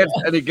 Yeah.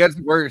 And it gets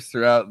worse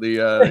throughout the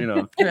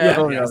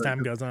as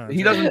time goes on.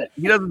 He doesn't.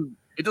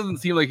 It doesn't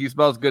seem like he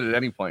smells good at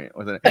any point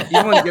with it.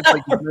 Even when he gets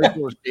like his nice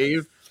little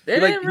shave. They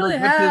didn't really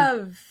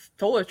have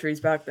toiletries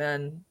back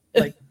then,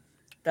 like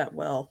that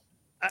well.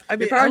 I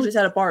mean, probably just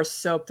had a bar of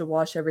soap to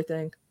wash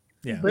everything.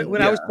 Yeah.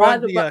 When I was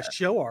drawing the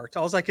show art,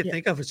 all I could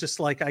think of was just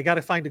like, I got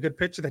to find a good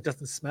picture that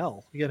doesn't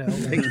smell, you know.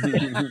 Like,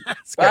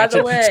 By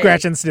the way,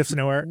 scratch and sniff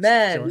nowhere.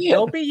 Men,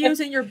 don't be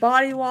using your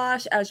body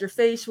wash as your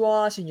face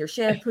wash and your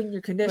shampoo and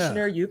your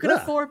conditioner. You can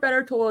afford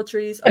better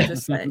toiletries. I'm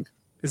just saying.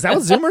 Is that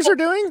what Zoomers are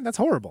doing? That's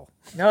horrible.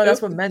 No,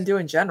 that's what men do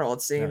in general,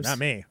 it seems. No, not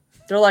me.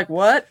 They're like,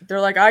 what? They're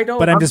like, I don't.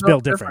 But I'm just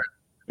built different.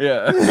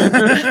 Yeah.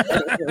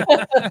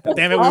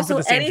 Damn it, also,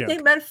 the same anything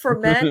joke. meant for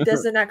men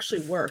doesn't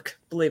actually work,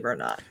 believe it or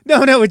not.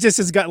 No, it just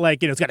has got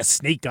like, it's got a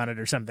snake on it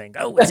or something.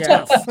 Oh, it's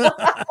tough.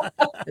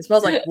 It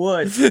smells like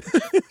wood.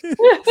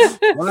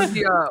 One of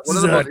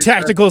the most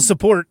tactical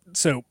support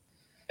soap.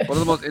 One of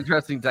the most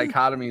interesting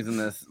dichotomies in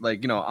this,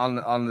 like, on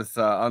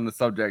the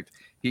subject,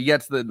 he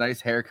gets the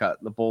nice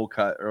haircut, the bowl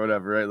cut or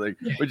whatever, right? Like,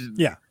 which is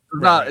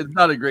it's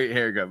not a great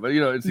haircut, but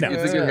it's a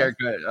good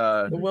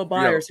haircut. The Will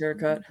Byers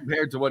haircut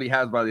compared to what he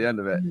has by the end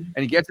of it, and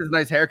he gets his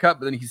nice haircut,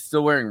 but then he's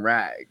still wearing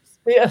rags.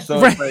 Yeah,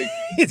 so it's like,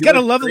 he's got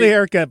a lovely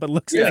haircut, but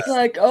looks it's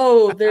like,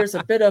 oh, there's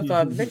a bit of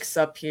a mix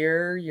up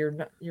here. You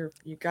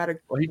gotta.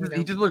 Well,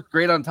 he just looks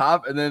great on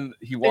top, and then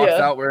he walks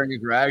out wearing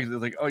his rags.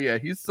 It's like, oh yeah,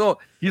 he's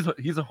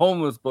a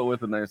homeless but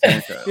with a nice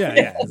haircut.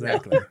 yeah,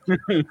 exactly.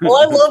 Well,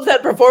 I love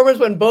that performance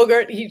when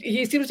Bogart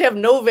he seems to have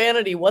no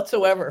vanity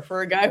whatsoever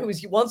for a guy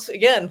who's once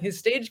again his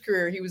stage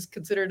career he was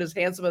considered as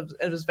handsome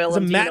as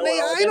Valentino. He's a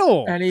matinee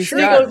idol, and he's he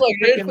goes like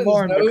this with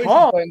more his nose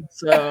calm,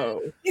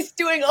 so he's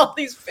doing all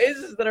these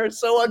faces that are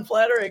so unflattering.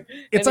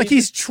 It's like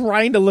he's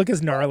trying to look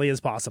as gnarly as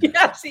possible.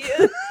 Yes, he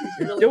is.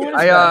 He's really good.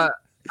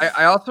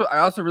 I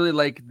also really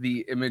like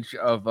the image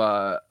of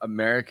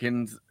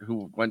Americans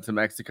who went to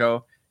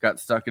Mexico, got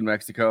stuck in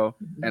Mexico,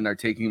 and are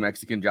taking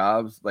Mexican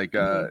jobs, like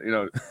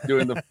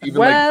doing the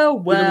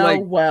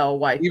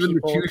white even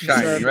people, the shoe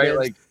shining, right?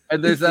 Like,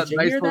 and there's that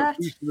nice little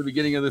piece in the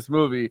beginning of this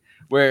movie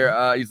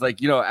where he's like,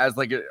 as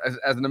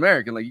an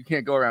American, like you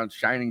can't go around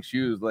shining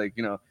shoes like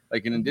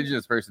like an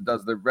indigenous person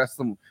does. The rest of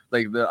them,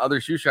 like the other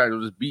shoe shiners,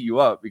 will just beat you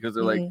up because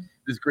they're like,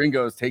 this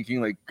gringo is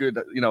taking like good,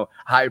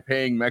 high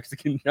paying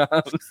Mexican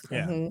jobs.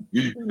 Yeah.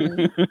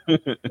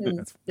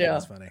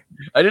 That's funny.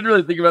 I didn't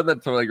really think about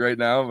that till like right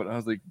now, but I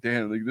was like,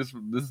 damn, like this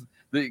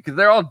because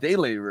they're all day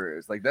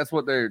laborers. Like that's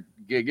what their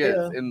gig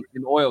is in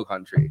oil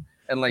country.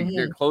 And like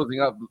they're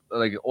closing up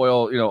like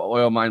oil,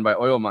 oil mine by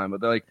oil mine,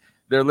 but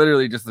they're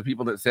literally just the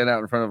people that stand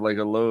out in front of like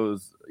a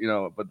Lowe's,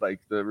 but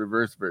like the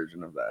reverse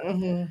version of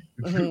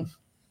that.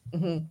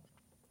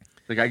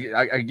 Like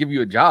I give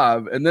you a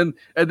job, and then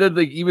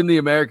like even the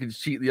Americans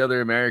cheat the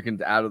other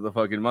Americans out of the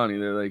fucking money.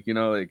 They're like,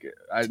 like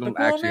I don't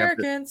actually have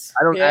to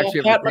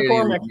pay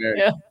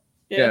McCormick.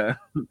 Yeah.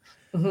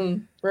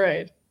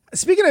 Right.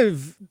 Speaking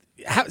of,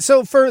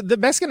 so for the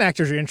Mexican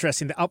actors are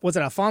interesting. Was it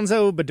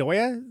Alfonso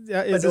Bedoya?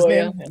 Is his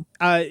name?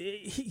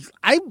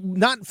 I'm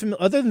not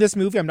familiar. Other than this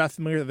movie, I'm not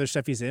familiar with other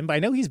stuff he's in, but I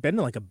know he's been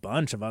in like a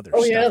bunch of other.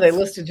 Oh stuff. yeah, they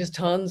listed just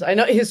tons. I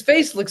know his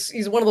face looks.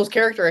 He's one of those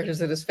character actors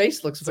that his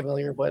face looks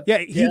familiar, but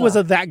he was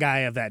that guy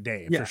of that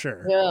day for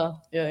sure.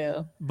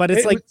 Yeah. But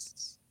it's like.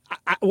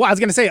 I was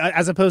going to say,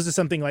 as opposed to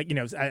something like,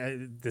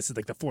 this is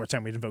like the fourth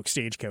time we've invoked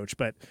Stagecoach,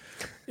 but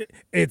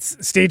it's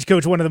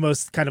Stagecoach, one of the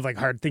most kind of like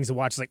hard things to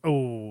watch. It's like,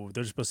 oh,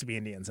 those are supposed to be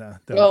Indians, huh?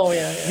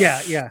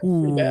 Yeah.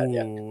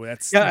 Ooh,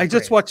 that's I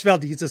just watched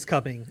Valdez is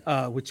Coming,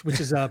 which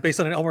is based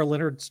on an Elmer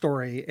Leonard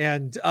story.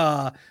 And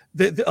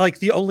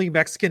the only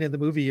Mexican in the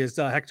movie is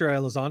Hector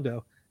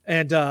Elizondo.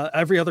 And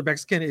every other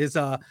Mexican is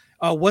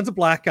one's a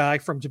black guy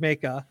from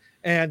Jamaica,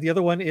 and the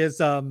other one is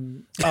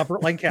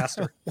Burt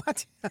Lancaster.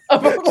 What?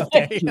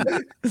 Okay.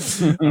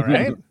 All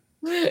right.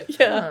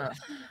 Yeah.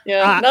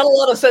 Not a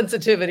lot of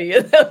sensitivity.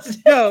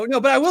 No,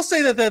 but I will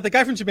say that the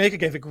guy from Jamaica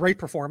gave a great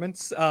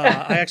performance.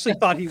 I actually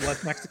thought he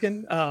was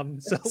Mexican.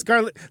 So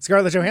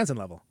Scarlett Johansson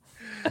level.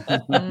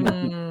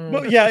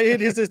 Well, yeah,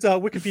 it is his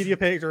Wikipedia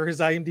page or his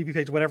IMDb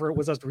page, whatever it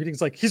was I was reading.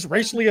 It's like he's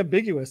racially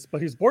ambiguous,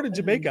 but he's born in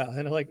Jamaica,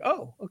 and I'm like,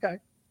 oh, okay.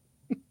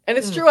 And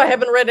it's true. I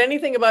haven't read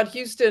anything about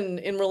Houston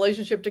in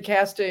relationship to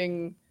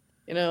casting.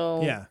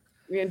 The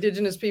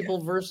indigenous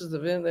people versus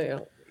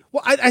the.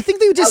 Well, I think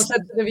they just how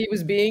sensitive he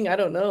was being. I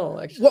don't know.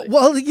 Actually,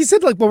 well, he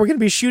said like, "Well, we're going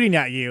to be shooting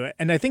at you,"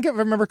 and I think if I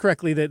remember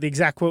correctly, the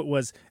exact quote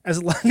was,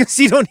 "As long as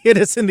you don't hit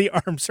us in the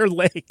arms or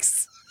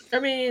legs." I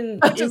mean,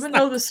 even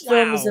though this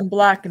film is in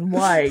black and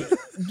white,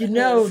 you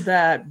know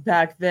that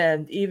back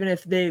then, even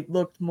if they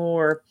looked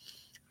more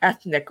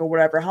ethnic or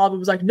whatever, Hollywood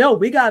was like, "No,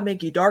 we gotta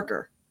make you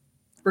darker,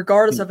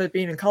 regardless of it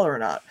being in color or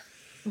not."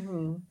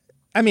 Mm-hmm.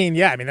 I mean,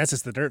 that's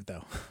just the dirt,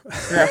 though.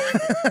 Yeah.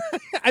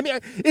 I mean,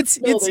 it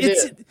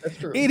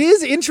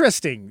is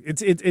interesting.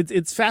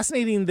 It's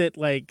fascinating that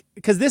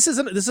because this is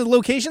a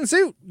location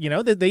shoot.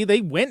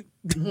 They went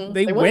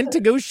to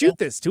go shoot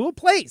this to a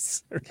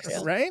place,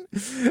 right?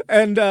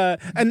 And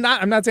I'm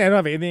not saying I don't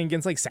have anything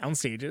against like sound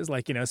stages,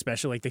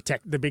 especially like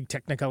the big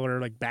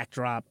Technicolor like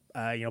backdrop,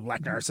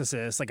 Black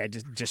Narcissus. Like I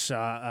just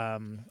saw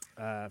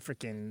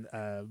freaking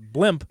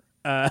Blimp.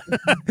 And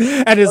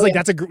it's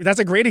that's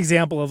a great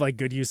example of like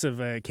good use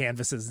of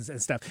canvases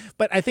and stuff.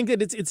 But I think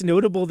that it's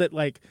notable that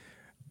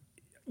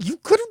you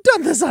could have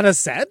done this on a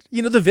set.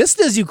 You know, the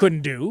vistas you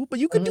couldn't do, but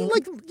you could do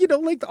like, you know,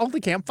 like all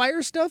the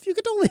campfire stuff. You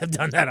could totally have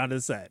done that on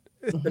a set.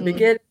 The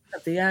beginning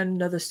of the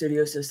end of the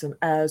studio system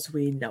as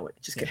we know it.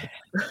 Just kidding.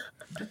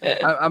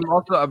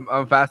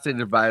 I'm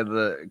fascinated by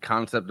the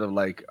concept of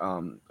like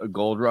a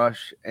gold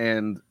rush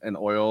and an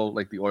oil,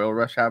 like the oil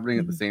rush happening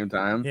at the same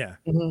time. Yeah.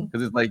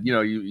 Because it's like, you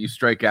know, you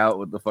strike out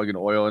with the fucking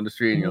oil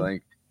industry and you're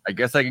like, I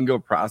guess I can go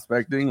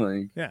prospecting.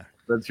 Like, yeah,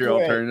 that's your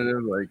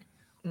alternative. Like,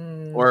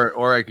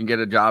 or I can get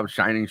a job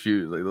shining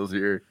shoes. Like, those are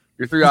your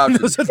three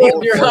options.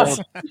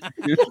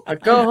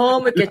 Go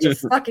home and get your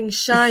fucking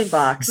shine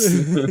box.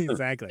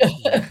 Exactly.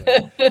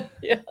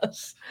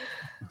 Yes.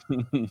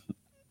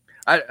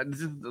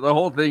 The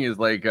whole thing is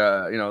like,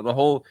 you know, the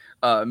whole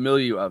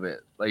milieu of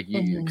it. Like,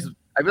 because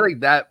I feel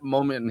like that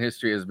moment in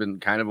history has been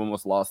kind of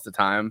almost lost to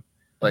time.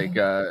 Like,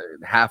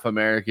 half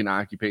American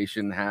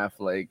occupation, half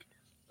like,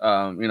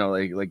 you know,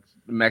 like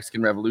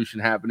Mexican Revolution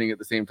happening at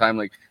the same time.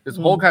 Like this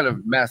whole kind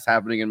of mess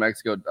happening in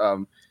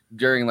Mexico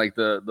during like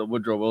the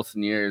Woodrow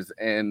Wilson years,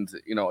 and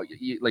you know,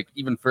 like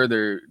even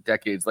further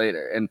decades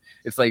later. And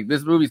it's like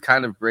this movie's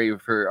kind of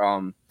brave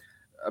for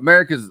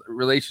America's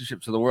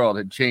relationship to the world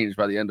had changed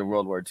by the end of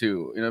World War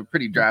II in a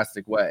pretty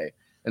drastic way.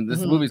 And this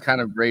movie's kind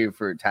of brave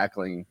for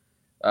tackling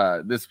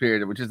this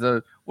period, which is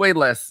a way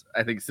less,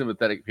 I think,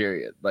 sympathetic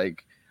period,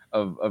 like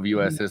of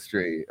U.S.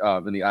 history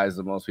in the eyes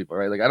of most people,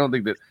 right? Like, I don't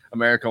think that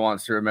America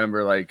wants to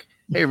remember, like,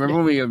 hey, remember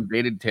when we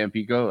invaded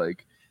Tampico?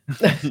 Like,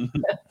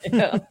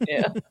 yeah.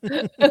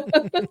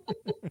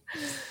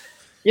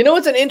 You know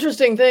what's an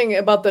interesting thing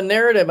about the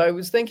narrative? I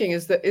was thinking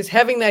is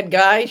having that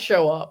guy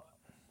show up.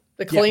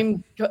 The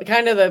claim,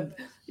 kind of the,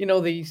 you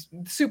know, the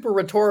super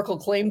rhetorical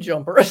claim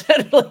jumper,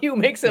 essentially, who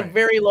makes a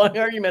very long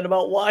argument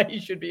about why he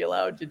should be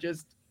allowed to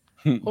just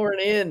horn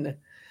in.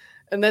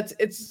 And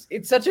it's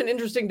such an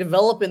interesting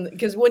development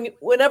because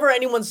whenever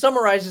anyone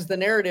summarizes the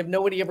narrative,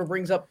 nobody ever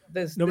brings up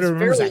this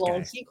fairly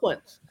long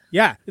sequence.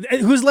 Yeah,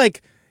 who's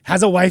like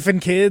has a wife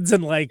and kids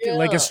and like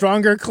a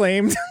stronger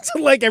claim to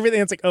like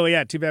everything. It's like, oh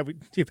yeah, too bad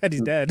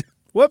he's dead.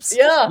 Whoops.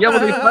 Yeah. Yeah,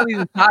 when they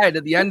finally decide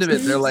at the end of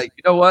it, they're like,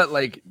 you know what?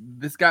 Like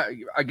this guy,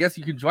 I guess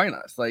you can join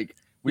us. Like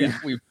we've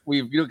you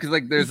know, because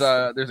like there's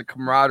a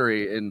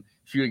camaraderie in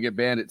shooting at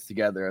bandits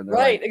together, and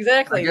right, like,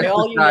 exactly. They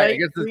all unite. I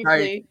guess this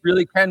guy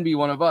really can be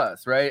one of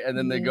us, right? And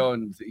then they go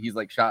and he's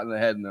like shot in the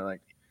head, and they're like,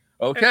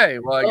 okay,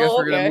 well, I guess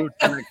we're gonna move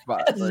to the next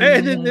spot. Like,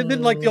 and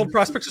then like the old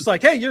prospector's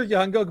like, hey, you're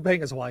young, go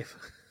bang his wife.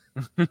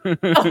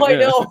 Oh, I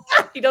know.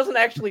 He doesn't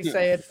actually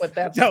say it, but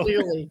that's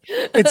clearly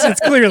it's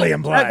clearly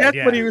implied.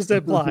 That's what he was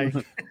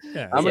implying.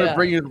 I'm gonna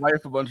bring his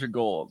wife a bunch of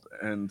gold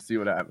and see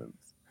what happens.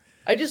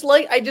 I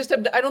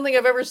don't think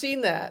I've ever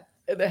seen that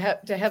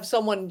to have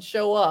someone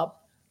show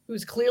up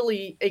who's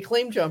clearly a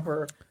claim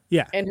jumper,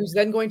 and who's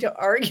then going to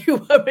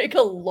argue, make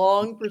a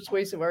long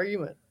persuasive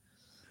argument.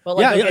 Well,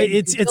 like,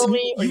 it's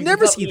you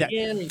never see that.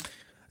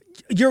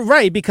 You're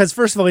right, because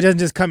first of all, he doesn't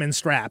just come in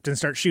strapped and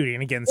start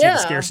shooting. Again, see the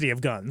scarcity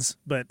of guns,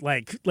 but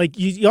like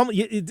he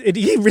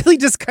really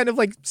just kind of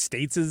like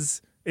states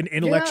an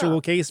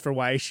intellectual case for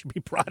why he should be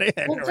brought in.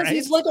 Well, because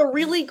he's like a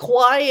really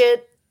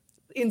quiet,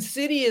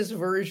 insidious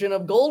version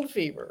of Gold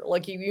Fever.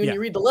 Like when you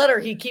read the letter,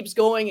 he keeps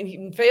going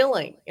and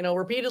failing, you know,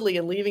 repeatedly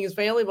and leaving his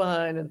family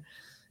behind,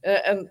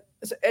 and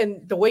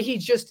the way he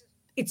just.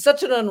 It's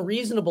such an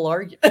unreasonable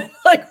argument.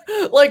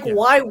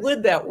 Why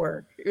would that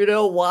work? You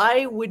know,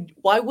 why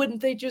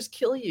wouldn't they just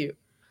kill you?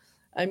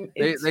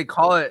 They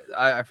call it.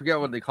 I forget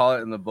what they call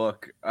it in the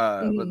book,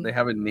 but they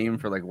have a name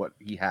for like what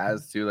he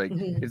has too. Like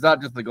it's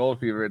not just the gold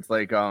fever. It's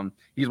like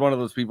he's one of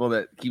those people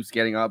that keeps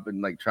getting up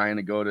and like trying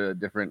to go to a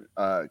different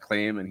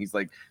claim, and he's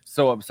like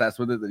so obsessed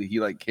with it that he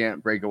like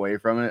can't break away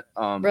from it.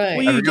 Right.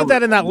 Well, you get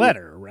that in that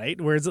letter, right?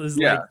 Where it's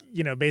like,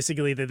 you know,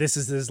 basically that this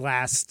is his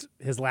last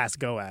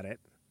go at it.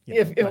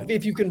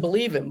 If you can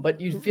believe him,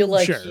 but you feel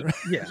like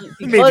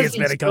because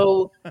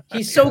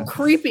he's so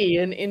creepy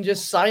and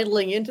just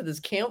sidling into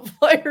this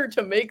campfire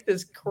to make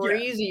this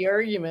crazy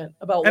argument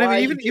about why.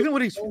 I mean, even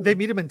when they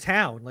meet him in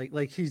town,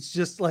 like he's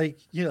just like,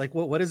 you know, like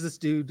what is this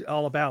dude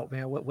all about,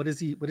 man? What is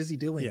he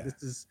doing? Yeah.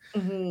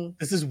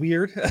 This is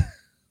weird.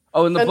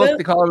 Oh, in the book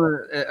they call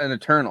him an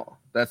eternal.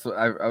 That's what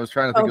I was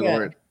trying to think of the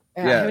word.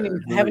 Yeah,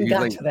 I haven't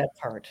got to that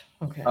part.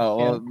 Okay. Oh,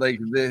 well, like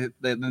the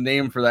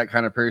name for that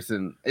kind of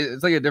person,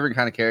 it's like a different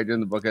kind of character in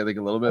the book, I think,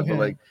 a little bit, but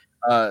like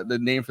the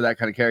name for that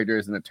kind of character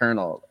is an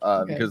eternal.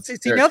 Because see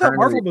now that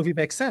Marvel movie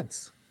makes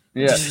sense.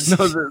 Yeah,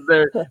 no,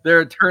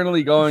 they're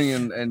eternally going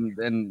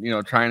and you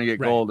know trying to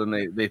get gold,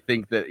 and they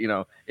think that, you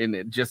know, in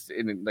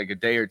like a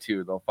day or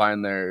two they'll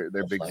find their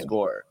big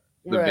score.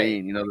 The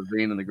vein, you know, the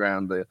vein in the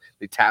ground.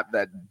 They tap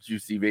that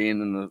juicy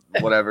vein in the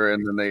whatever,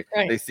 and then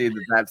they see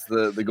that's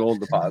the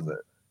gold deposit.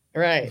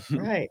 Right.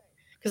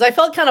 Because I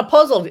felt kind of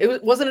puzzled.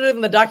 Wasn't it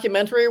in the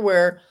documentary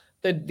where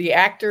the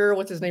actor,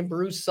 what's his name,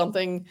 Bruce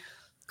something,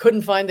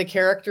 couldn't find the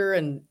character,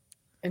 and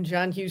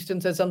John Huston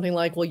said something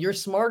like, "Well, you're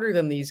smarter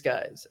than these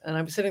guys," and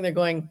I'm sitting there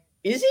going,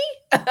 "Is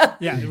he?"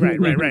 Yeah,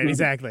 right,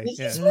 exactly. Is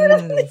he smarter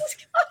than these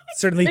guys?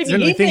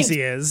 Certainly thinks he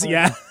is.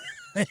 Yeah.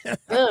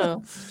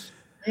 Oh.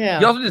 Yeah.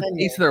 He also just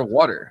tastes their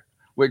water,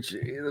 which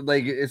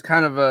like is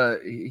kind of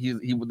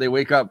they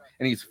wake up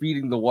and he's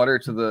feeding the water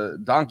to the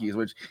donkeys,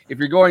 which if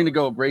you're going to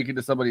go break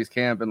into somebody's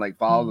camp and like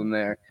follow them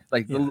there,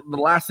 like the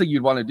last thing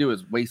you'd want to do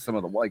is waste some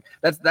of the like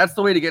that's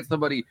the way to get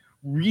somebody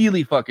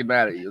really fucking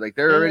mad at you. Like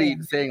they're already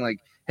saying like,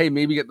 hey,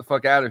 maybe get the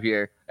fuck out of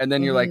here, and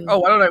then you're like, oh,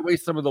 why don't I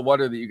waste some of the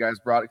water that you guys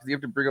brought, because you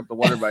have to bring up the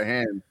water by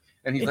hand.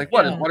 And he's like,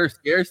 what, is water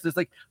scarce? It's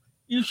like,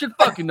 you should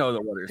fucking know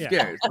that water is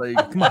scarce. Like,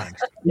 come on.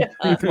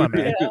 Come on,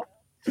 man.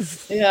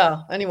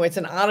 Yeah. Anyway, it's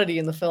an oddity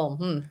in the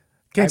film.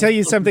 Can I tell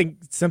you something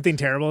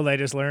terrible that I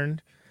just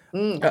learned?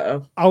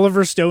 Uh-oh.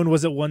 Oliver Stone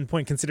was at one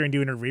point considering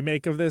doing a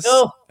remake of this.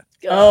 Oh,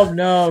 God.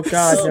 No,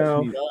 God,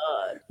 no.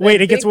 God. Wait,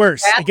 it gets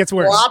worse. It gets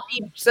worse.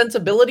 Floppy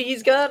sensibility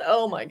he's got.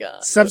 Oh my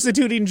God.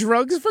 Substituting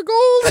drugs for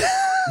gold.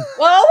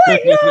 Oh my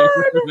God.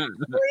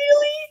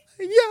 Really?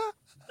 Yeah.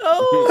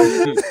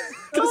 Oh.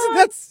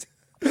 That's.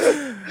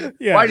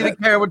 Yeah. Why do you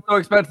think heroin's so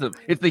expensive?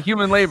 It's the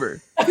human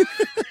labor. Oh,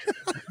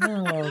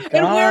 God.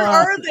 And where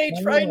are they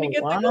trying to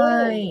get the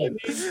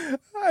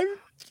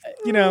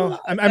gold?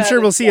 I'm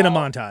sure we'll see in a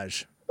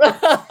montage.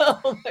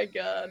 Oh my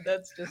God,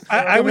 that's just.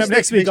 I was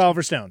next week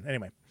Oliver Stone.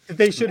 Anyway,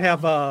 they should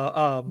have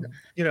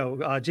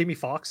Jamie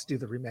Foxx do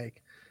the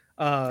remake.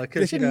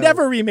 They should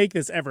never remake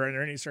this ever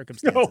under any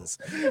circumstances.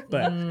 No.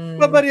 But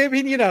I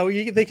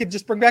mean, they could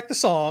just bring back the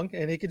song,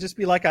 and it could just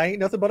be like, "I ain't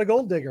nothing but a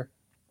gold digger."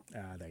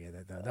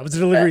 That was the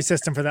delivery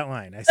system for that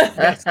line. I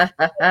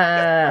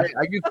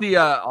can see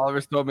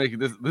Oliver Stone making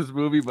this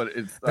movie, but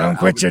it's don't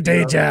quit your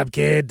day job,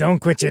 kid. Don't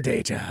quit your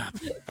day job.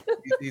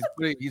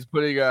 He's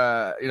putting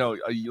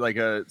like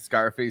a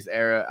Scarface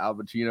era Al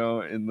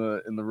Pacino in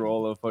the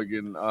role of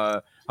fucking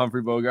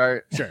Humphrey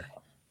Bogart. Sure.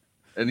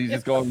 And he's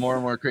just going more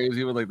and more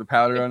crazy with like the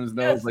powder on his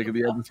nose, like at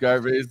the end of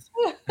Scarface.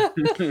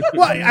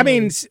 Well, I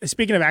mean,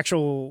 speaking of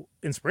actual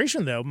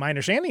inspiration, though, my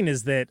understanding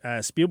is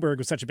that Spielberg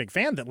was such a big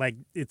fan that like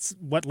it's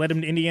what led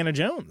him to Indiana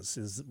Jones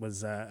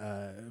was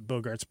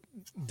Bogart's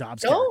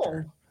Dobbs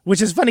character. Which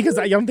is funny because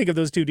I don't think of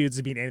those two dudes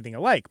as being anything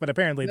alike, but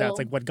apparently that's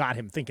like what got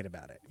him thinking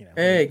about it.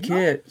 Hey,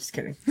 kid, just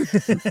kidding.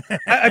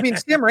 I mean,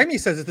 Sam Raimi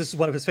says that this is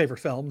one of his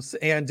favorite films,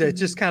 and it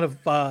just kind of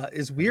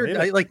is weird.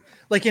 Really?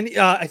 Like in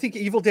I think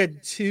Evil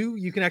Dead 2,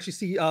 you can actually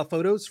see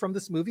photos from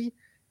this movie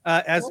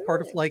as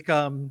part of like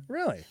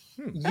really.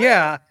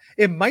 Yeah,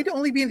 it might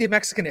only be in the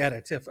Mexican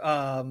edit,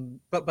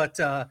 but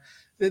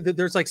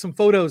there's like some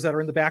photos that are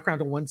in the background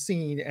of one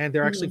scene, and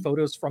they're actually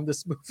photos from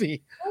this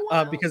movie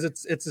because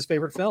it's his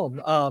favorite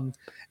film.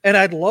 And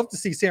I'd love to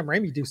see Sam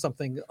Raimi do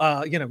something,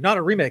 not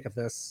a remake of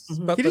this.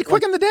 But, he did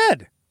Quick and the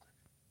Dead.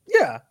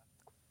 Yeah,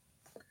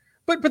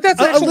 but that's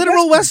a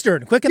literal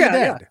Western. Quick and the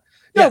Dead.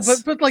 Yeah. No,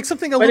 but like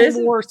something a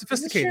little more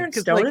sophisticated. Sharon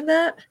Stone in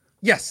that?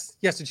 Yes,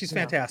 and she's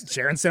fantastic.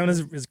 Sharon Stone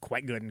is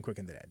quite good in Quick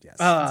and the Dead. Yes,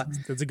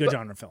 it's a good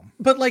genre film.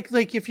 But like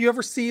if you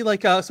ever see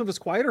like some of his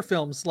quieter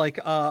films, like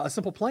A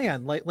Simple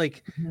Plan,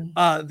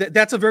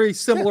 that's a very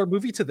similar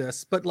movie to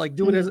this, but like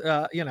do it as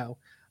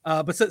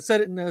but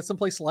set it in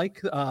someplace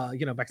like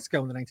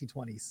Mexico in the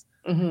 1920s.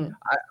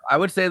 I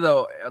would say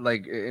though,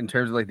 like in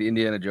terms of like the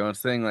Indiana Jones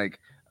thing, like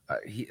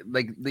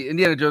the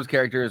Indiana Jones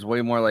character is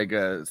way more like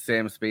a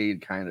Sam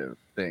Spade kind of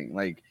thing,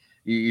 like.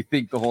 You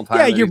think the whole time.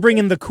 Yeah, you're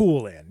bringing the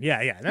cool in.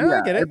 Yeah. No,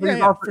 I get it.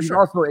 He's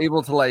also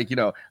able to like,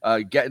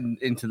 get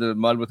into the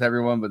mud with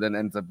everyone, but then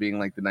ends up being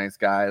like the nice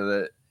guy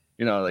that,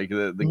 like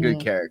the good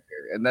character.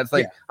 And that's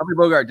like Humphrey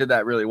Bogart did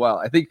that really well.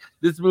 I think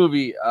this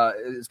movie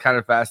is kind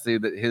of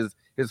fascinating that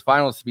his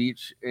final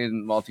speech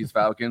in Maltese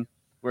Falcon,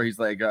 where he's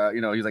like,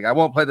 he's like, I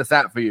won't play the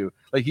sap for you.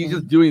 Like he's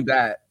just doing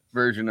that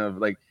version of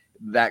like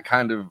that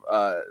kind of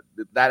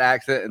that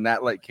accent and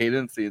that like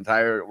cadence the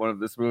entire one of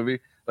this movie.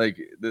 Like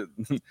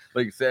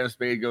like Sam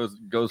Spade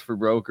goes for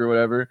broke or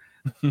whatever.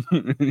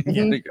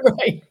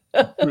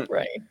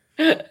 Right.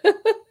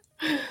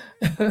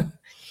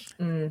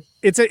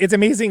 It's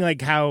amazing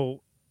like how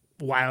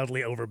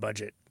wildly over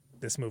budget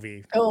this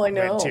movie I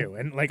know went to,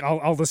 and like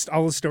all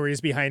the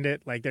stories behind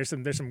it. Like there's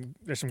some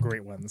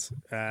great ones,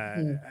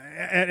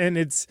 and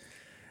it's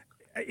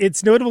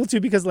notable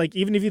too because like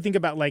even if you think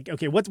about like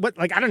okay what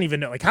like I don't even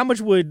know like how much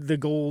would the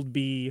gold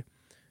be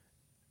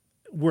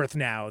worth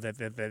now that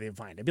they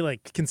find? It'd be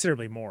like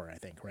considerably more, I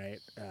think, right?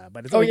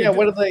 But it's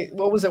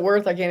what was it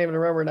worth? I can't even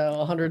remember now.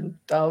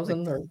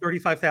 100,000 or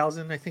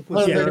 35,000, I think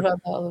was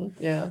 35,000.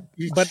 Yeah,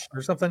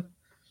 or something.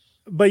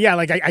 But yeah,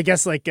 like I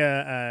guess like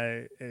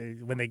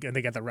when they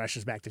got the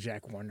rushes back to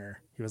Jack Warner,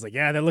 he was like,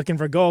 "Yeah, they're looking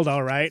for gold,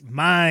 all right,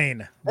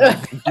 mine." He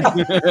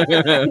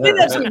did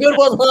have some good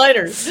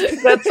one-liners.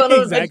 That son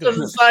of a bitch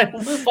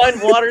doesn't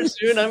find water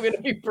soon. I'm going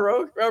to be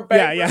broke. Or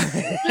yeah.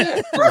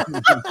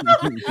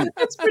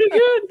 That's pretty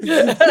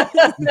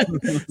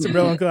good. Some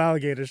real Uncle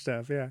Alligator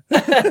stuff, yeah.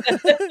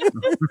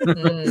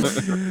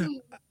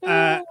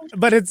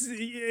 But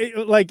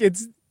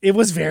it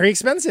was very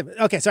expensive.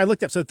 Okay, so I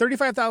looked up. So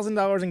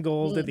 $35,000 in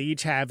gold that they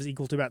each have is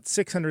equal to about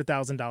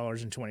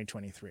 $600,000 in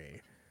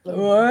 2023.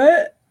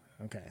 What?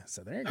 Okay,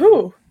 so there you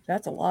go.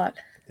 That's a lot.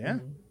 Yeah.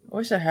 I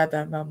wish I had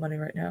that amount of money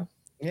right now.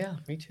 Yeah,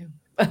 me too.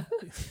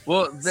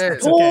 Well,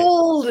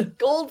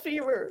 gold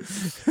fever.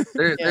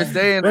 They're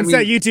saying once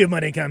that YouTube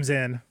money comes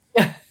in.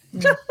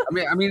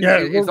 I mean, Yeah,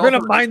 it's we're gonna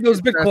also mine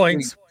those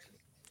bitcoins.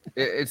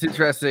 It's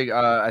interesting.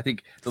 I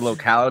think the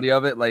locality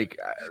of it, like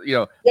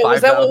Yeah,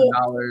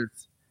 $5,000.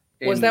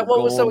 Was that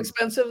what was so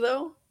expensive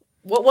though?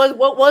 What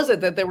was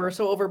it that they were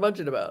so over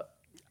budget about?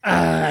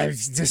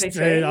 Just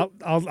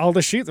all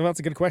the shoots. Well,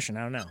 that's a good question.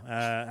 I don't know.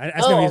 I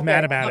just know he was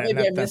mad about it.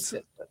 Maybe I missed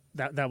it.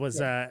 That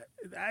was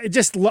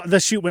just the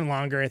shoot went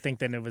longer, I think,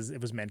 than it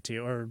was meant to,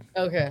 or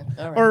okay,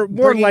 all right. or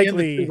more Bringing in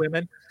the likely two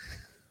women.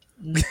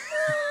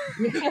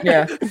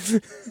 Yeah,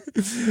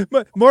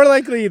 but more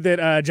likely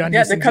that John yeah,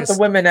 Huston they cut the just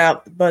women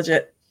out the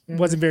budget.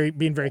 wasn't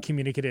being very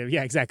communicative.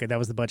 Yeah, exactly. That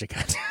was the budget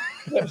cut.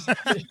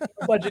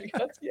 Budget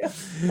cuts,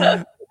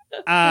 yeah.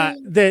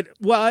 That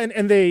well,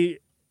 and they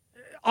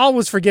all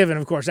was forgiven,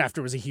 of course,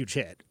 after it was a huge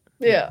hit.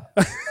 Yeah.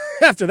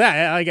 After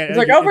that, It's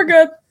like, oh, we're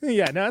good.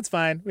 Yeah, no, it's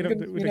fine. We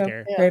don't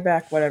care.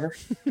 Payback, whatever.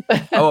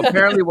 Oh,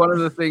 apparently one of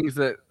the things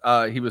that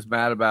he was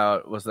mad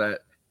about was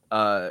that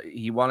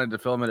he wanted to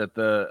film it at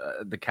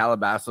the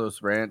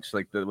Calabasas Ranch,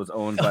 like that was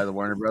owned by the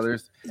Warner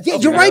Brothers. Yeah,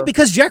 you're right,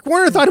 because Jack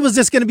Warner thought it was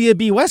just going to be a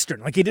B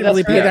Western. Like he didn't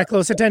really pay that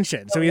close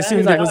attention, so he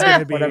assumed it was going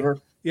to be whatever.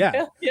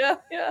 Yeah.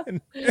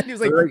 And he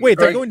was like, "Wait,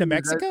 they're going to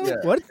Mexico? Yeah.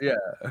 What?" Yeah.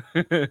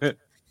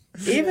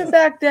 Even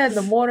back then,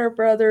 the Warner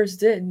Brothers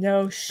didn't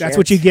know shit. That's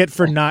what you get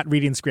for not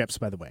reading scripts,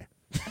 by the way.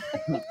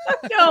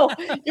 No,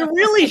 you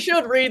really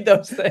should read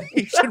those things.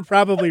 You should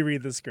probably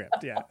read the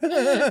script. Yeah.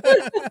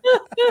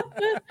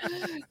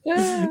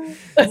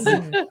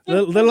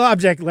 little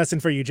object lesson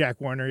for you, Jack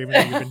Warner, even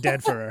though you've been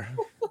dead for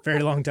a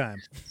very long time.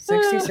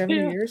 60, 70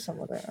 years,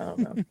 something like that. I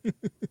don't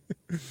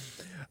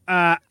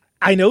know.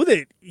 I know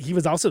that he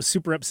was also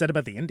super upset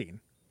about the ending,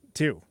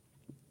 too.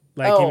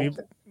 Like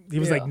he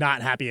was like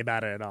not happy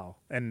about it at all,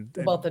 and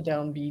about the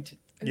downbeat.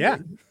 Yeah.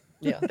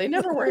 Yeah, they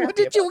never were. What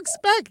did you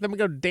expect? Them to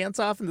go dance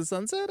off in the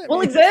sunset? I Well,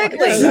 mean,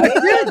 exactly.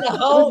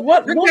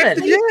 What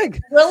woman?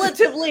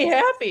 Relatively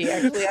happy,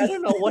 actually. I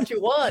don't know what you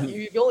want.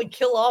 You only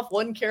kill off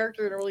one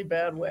character in a really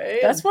bad way.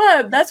 That's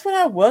what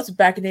I was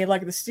back in the day.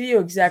 Like the studio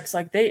execs,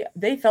 like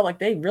they felt like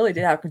they really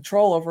did have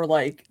control over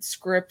like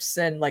scripts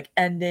and like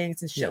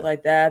endings and shit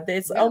like that.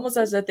 It's almost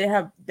as if they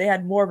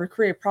had more of a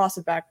creative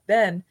process back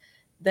then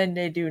than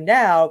they do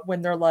now.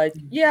 When they're like,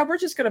 yeah, we're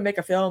just gonna make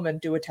a film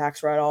and do a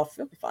tax write-off.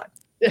 It'll be fine.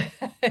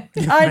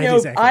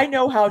 I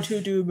know how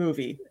to do a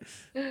movie.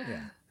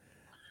 Yeah.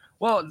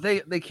 Well, they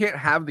can't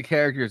have the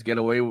characters get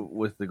away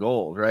with the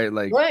gold, right?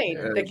 Like, right.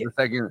 The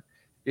second,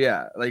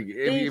 yeah, like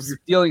if you're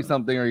stealing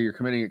something or you're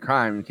committing a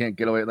crime, you can't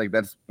get away. Like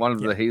that's one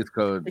of the Hays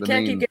Code. They the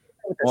can't main keep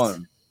getting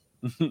one.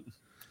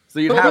 So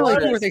you'd have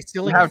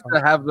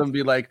to have them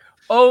be like,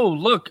 oh,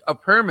 look, a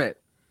permit.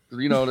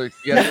 You know, to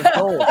get it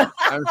sold.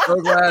 I'm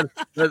so glad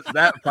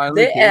that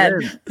finally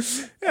came in.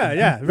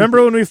 Yeah.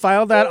 Remember when we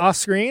filed that off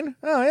screen?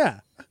 Oh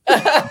yeah.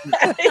 Back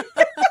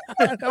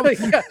at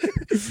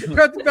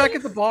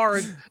the bar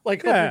and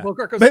like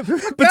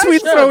between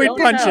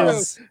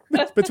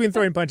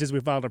throwing punches,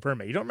 we filed a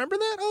permit. You don't remember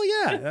that?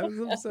 Oh yeah, that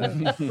was a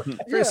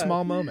very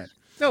small moment.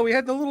 No, we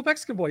had the little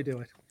Mexican boy do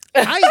it.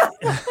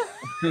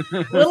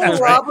 Little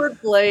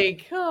Robert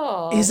Blake.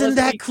 Oh, isn't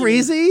that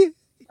crazy?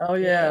 Oh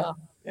yeah.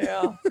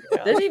 Yeah.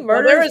 Did he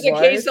murder? There is his a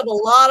wife? case of a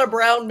lot of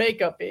brown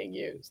makeup being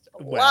used.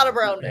 A lot of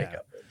brown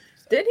makeup.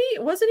 Did he?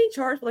 Wasn't he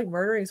charged with like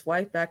murdering his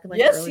wife back in like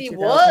yes, the early he 2000s?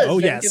 was. Oh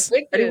yes,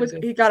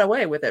 and he got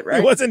away with it, right?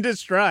 He wasn't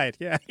distraught.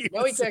 Yeah, he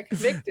got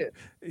convicted.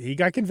 He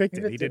got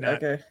convicted. He did not.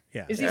 Okay.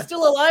 Yeah. Is he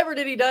still alive, or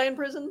did he die in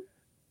prison?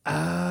 He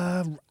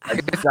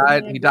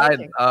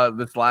died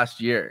this last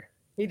year.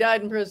 He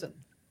died in prison,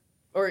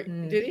 or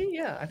did he?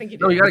 Yeah, I think he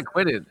did. No, he got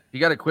acquitted. He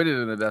got acquitted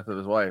in the death of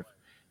his wife.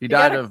 He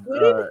died of.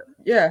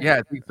 Yeah,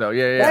 I think so.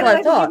 Yeah. That's what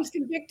I thought. He was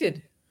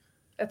convicted.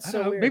 That's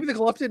so weird. Maybe the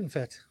glove didn't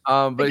fit.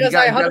 But because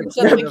I 100%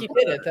 think he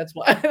did it. That's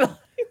why.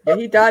 Yeah,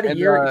 he died a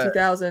year in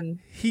 2000.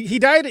 He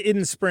died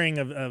in spring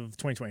of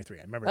 2023.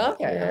 I remember that.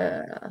 Okay.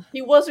 Yeah.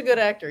 He was a good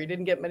actor. He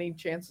didn't get many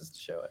chances to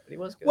show it, but he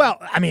was good. Well,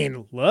 I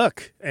mean,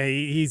 look,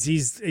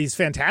 he's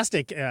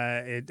fantastic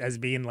as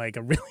being like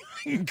a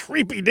really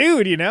creepy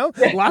dude, you know?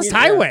 Lost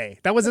Highway.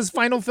 That was his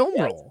final film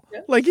role.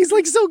 Yeah. Like he's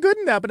like so good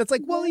in that, but it's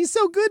like, well, he's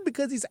so good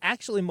because he's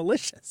actually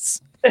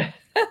malicious.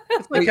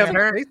 Like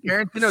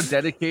Tarantino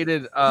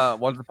dedicated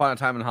Once Upon a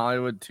Time in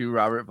Hollywood to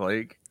Robert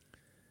Blake.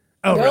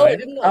 Oh, no, really? I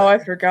didn't know I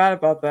forgot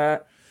about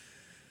that.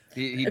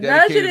 He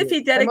Imagine if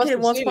he dedicated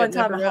Once Upon a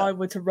Time in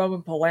Hollywood to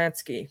Roman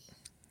Polanski.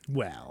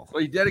 Well,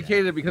 he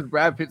dedicated it because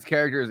Brad Pitt's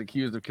character is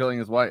accused of killing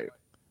his wife.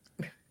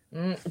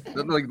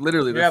 Like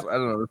literally, I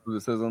don't know. That's what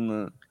it says on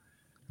the.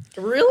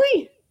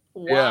 Really?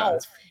 Wow. Yeah.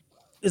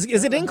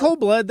 Is it in Cold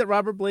Blood that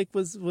Robert Blake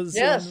was?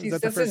 Yes,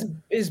 that's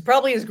is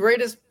probably his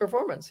greatest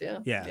performance. Yeah.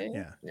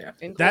 Yeah.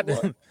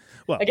 That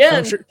well,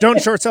 again,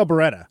 don't short sell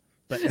Beretta.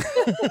 But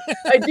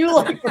I did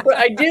like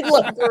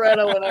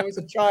Beretta when I was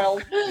a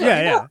child.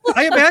 Yeah.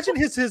 I imagine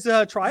his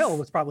trial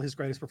was probably his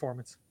greatest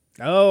performance.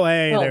 Oh,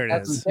 hey, there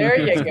it is. There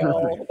you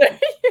go. There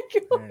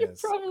you go. You're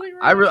probably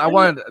right. I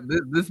wanted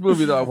this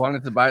movie though. I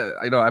wanted to buy.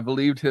 I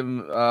believed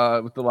him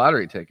with the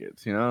lottery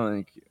tickets. You know,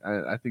 like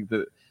I think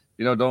that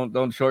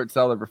don't short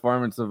sell the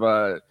performance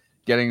of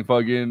getting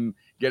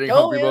getting Oh,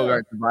 Humphrey yeah.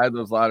 Bogart to buy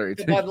those lottery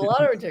To tickets. buy the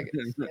lottery tickets.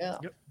 Yeah.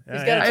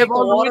 He's got to I take have the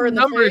all the water in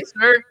winning the numbers,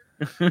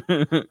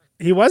 face. sir.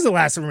 He was the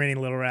last remaining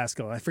Little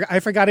Rascal. I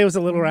forgot he was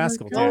a Little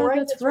Rascal too. Oh,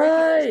 that's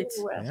right.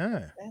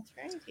 Yeah. That's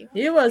right.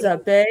 He was a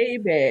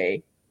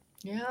baby.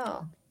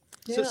 Yeah.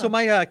 So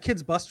my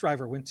kid's bus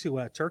driver went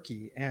to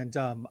Turkey, and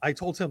I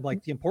told him,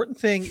 like, the important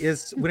thing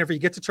is whenever you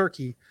get to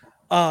Turkey,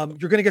 you're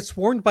going to get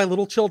swarmed by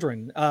little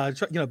children,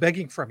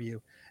 begging from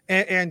you,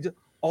 and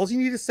all you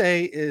need to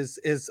say is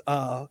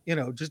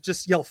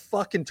just yell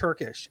 "fuck" in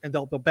Turkish, and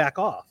they'll back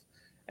off.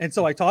 And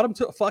so I taught him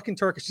to fucking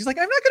Turkish. He's like,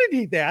 I'm not going to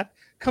need that.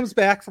 Comes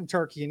back from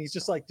Turkey, and he's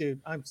just like,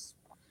 dude,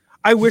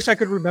 I wish I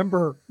could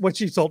remember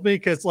what you told me,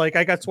 because like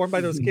I got swarmed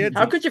by those kids.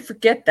 How could you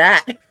forget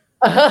that?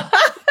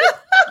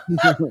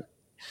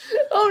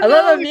 Oh, I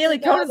love how immediately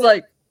Conan's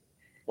like,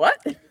 what?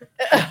 Where's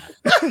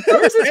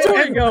the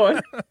story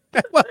going?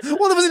 Well, there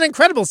was an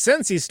incredible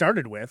sentence he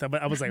started with.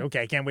 I was like,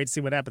 okay, I can't wait to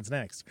see what happens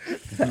next.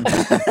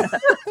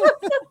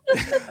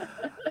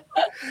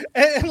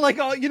 And like,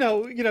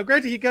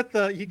 granted, he got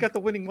the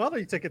winning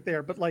lottery ticket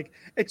there, but like,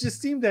 it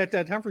just seemed that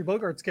Humphrey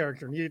Bogart's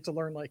character needed to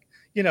learn, like,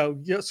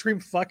 scream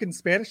 "fucking"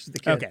 Spanish to the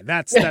kid. Okay,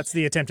 that's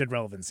the attempted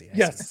relevancy.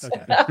 Yes.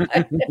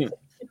 Okay.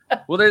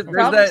 Well, there's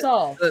Problem that.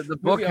 solved. The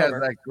book Movie has over.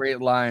 that great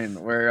line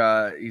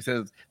where he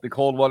says the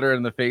cold water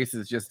in the face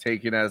is just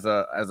taken as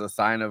a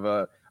sign of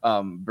a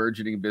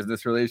burgeoning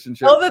business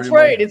relationship. Oh, that's pretty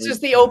right. much. It's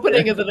just the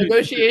opening of the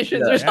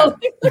negotiations or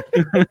something.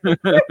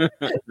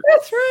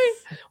 That's right.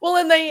 Well,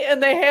 and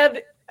they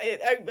had.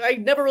 I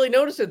never really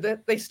noticed it.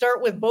 That they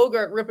start with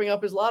Bogart ripping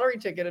up his lottery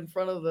ticket in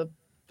front of the.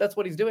 That's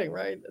what he's doing,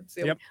 right?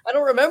 Yep. I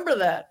don't remember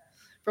that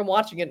from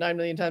watching it 9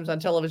 million times on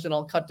television,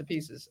 all cut to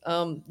pieces.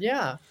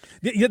 Yeah.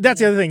 That's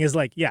the other thing is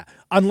like, yeah,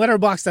 on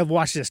Letterboxd, I've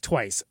watched this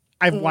twice.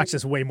 I've watched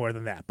this way more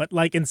than that, but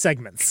like in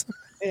segments.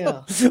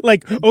 Yeah.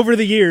 Like over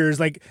the years,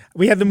 like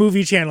we had the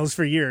movie channels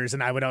for years,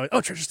 and I would always,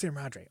 Treasure Sierra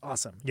Madre,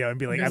 awesome, and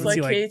be like, It I was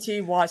would like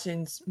see KT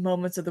watching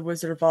moments of The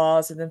Wizard of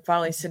Oz, and then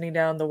finally sitting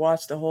down to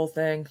watch the whole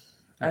thing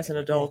as an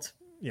adult.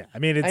 Yeah, I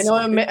mean, I know.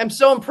 I'm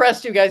so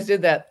impressed you guys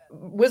did that.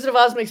 Wizard of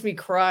Oz makes me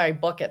cry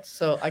buckets,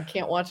 so I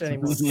can't watch it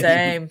anymore.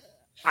 Same.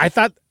 I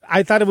thought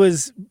it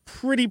was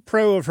pretty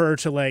pro of her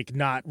to like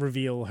not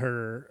reveal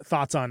her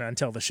thoughts on it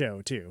until the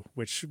show too,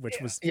 which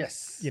was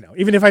yes,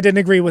 even if I didn't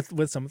agree with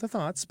some of the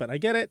thoughts, but I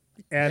get it,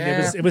 and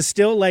Yeah. it was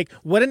still like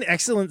what an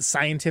excellent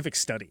scientific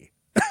study.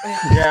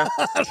 Yeah.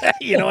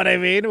 You know what I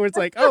mean? Where it's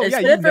like, oh It's yeah,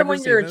 you've different never when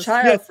seen you're a this.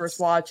 child Yeah. first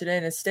watching it,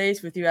 and it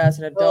stays with you as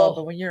an adult.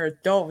 But when you're an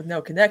adult with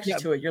no connection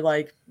to it, you're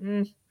like,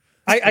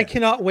 I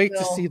cannot wait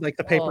to No. see like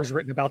the papers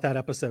written about that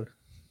episode.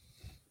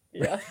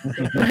 Yeah.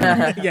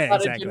 Yeah,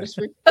 Cottage exactly.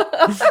 industry.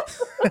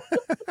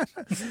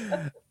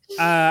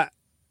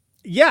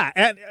 Yeah,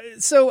 and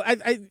so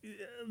I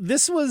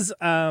this was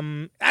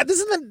this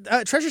is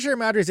the Treasure Sierra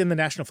Madre is in the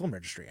National Film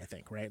Registry, I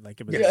think, right? Like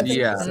it was,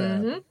 Yeah.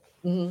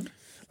 Mhm.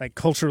 like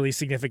culturally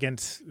significant,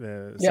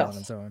 so Yeah. on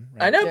and so on.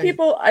 I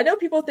Right? know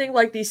people think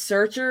like these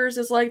Searchers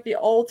is like the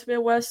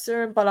ultimate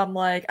Western, but I'm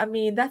like, I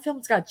mean, that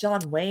film's got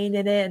John Wayne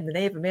in it, and the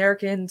Native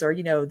Americans are,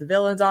 the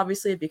villains,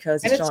 obviously,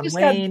 because And it's it's John just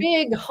Wayne. got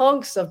big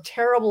hunks of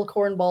terrible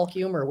cornball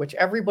humor, which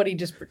everybody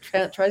just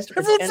tries to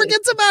Everyone pretend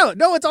forgets about.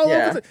 No, it's all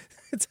Yeah. over.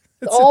 It's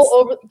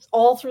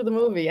all through the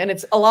movie, and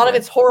it's a lot of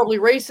it's horribly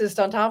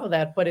racist on top of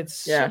that, but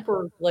it's Yeah.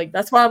 super like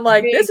That's why I'm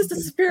like, this big is the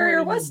and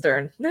superior corny.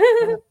 Western.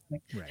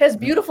 has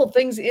beautiful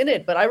things in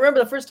it. But I remember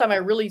the first time I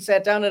really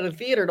sat down at a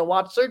theater to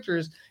watch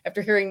Searchers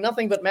after hearing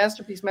nothing but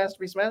masterpiece,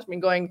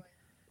 and going,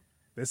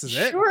 This is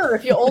it. sure,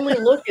 if you only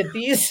look at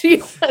these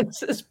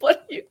sequences,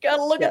 but you got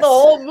to look at the Yes.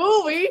 whole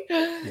movie.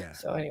 Yeah.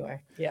 So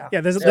anyway, yeah. Yeah,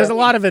 there's a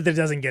lot of it that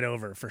doesn't get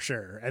over for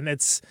sure, and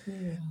it's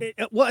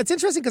it's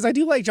interesting because I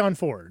do like John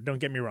Ford. Don't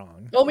get me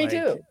wrong. Oh, me Like,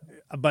 too.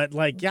 But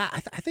like, yeah, I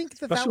think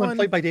that Especially that when one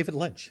played by David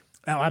Lynch.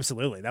 Oh,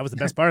 absolutely, that was the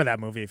best part of that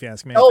movie, if you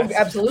ask me. Oh,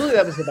 absolutely,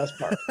 that was the best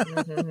part.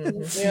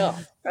 Yeah,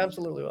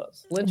 absolutely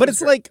was. Lynch But was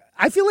it's great. like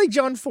I feel like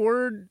John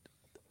Ford,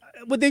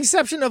 with the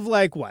exception of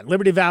like what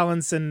Liberty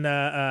Valance and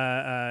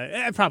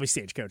probably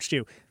Stagecoach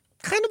too,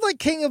 kind of like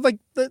king of like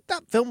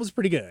that film was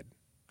pretty good.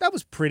 That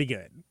was pretty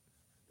good.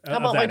 How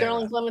of about My that era.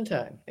 Darling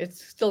Clementine?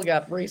 It's still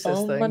got racist Oh,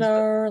 things. my but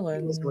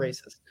darling. It was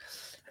racist,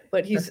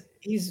 but he's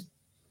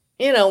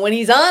when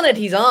he's on it,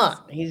 he's on.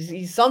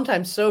 He's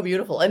sometimes so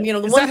beautiful, and the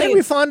Is one that thing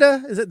Henry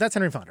Fonda? That's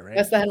Henry Fonda, right?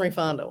 that's the Henry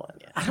Fonda one.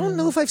 Yeah, I don't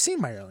know if I've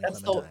seen My Darling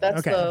that's Clementine. that's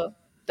okay. the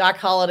Doc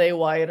Holliday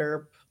Wyatt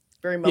Earp,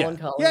 very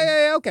melancholy.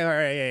 Yeah. Okay. All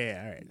right.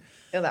 Yeah. All right.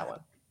 Yeah, that one.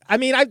 I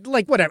mean, I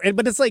like whatever,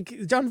 but it's like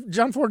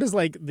John Ford is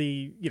like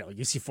the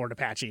you see Ford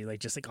Apache like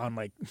just like on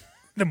like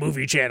the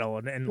movie channel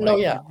and like, No,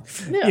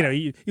 yeah.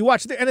 you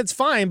watch it and it's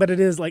fine, but it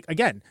is like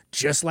again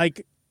just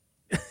like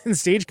in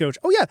Stagecoach.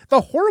 Oh yeah,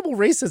 the horrible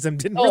racism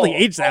didn't really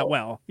age that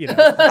well.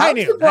 I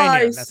knew.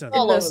 Surprised That's in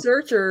another the thing.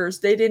 Searchers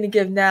they didn't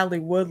give Natalie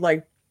Wood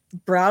like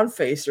brown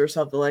face or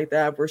something like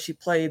that, where she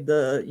played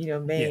the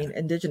main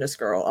indigenous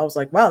girl. I was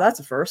like, wow, that's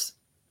a first.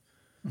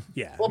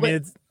 Yeah, Well, I mean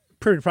but- it's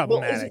pretty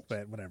problematic,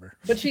 but whatever.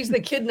 But she's the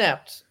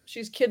kidnapped.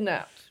 She's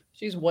kidnapped.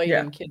 She's white Yeah.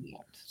 and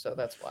kidnapped. So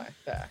that's why.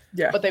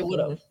 Yeah. But they would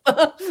have.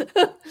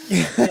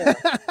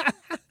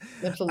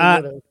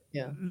 Absolutely.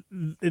 Yeah.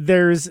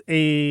 There's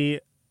I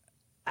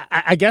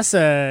guess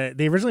they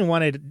originally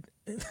wanted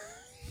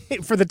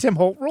for the Tim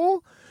Holt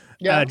role,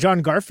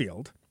 John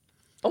Garfield.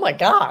 Oh my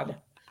God.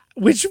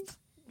 Which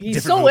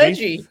he's so movie.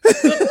 edgy.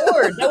 Good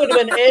Lord. That would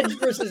have been Edge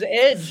versus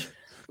Edge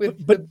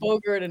with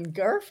Bogart and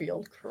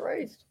Garfield.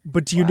 Christ.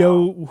 But do you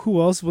know who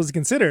else was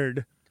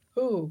considered?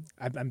 Who?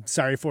 I'm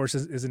sorry, Forrest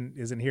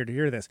isn't here to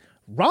hear this.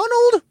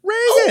 Ronald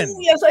Reagan. Oh,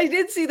 yes, I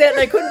did see that,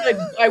 and I couldn't.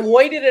 I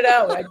whited it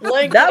out. I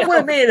blanked. That would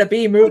have made it a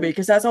B movie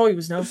because that's all he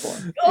was known for.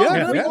 Oh,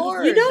 good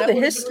Lord. You know That the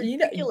would've history. been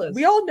ridiculous.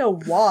 We all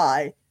know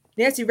why.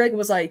 Nancy Reagan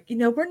was like,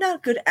 we're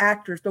not good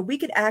actors, but we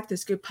could act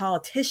as good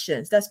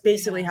politicians. That's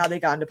basically how they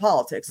got into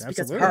politics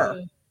because of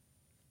her.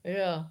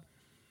 Yeah.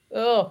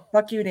 Oh,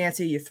 fuck you,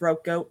 Nancy, you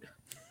throat goat.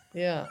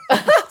 Yeah.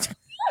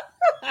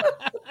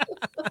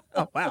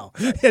 Oh, wow.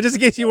 Yeah, just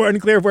in case you were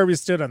unclear of where we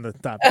stood on the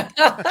topic.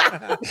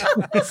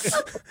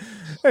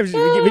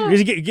 we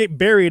should get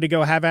Barry to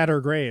go have at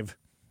her grave,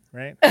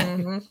 right?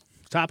 Mm-hmm.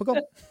 Topical?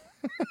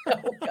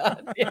 Oh,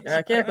 God. Yeah.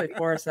 I can't believe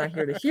Forrest's not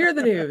here to hear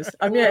the news.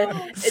 I mean,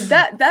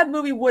 that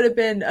movie would have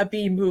been a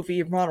B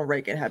movie if Ronald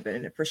Reagan had been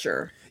in it for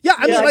sure. Yeah,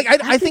 I mean,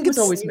 I think it's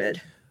it's always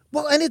mid.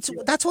 Well, and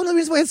that's one of the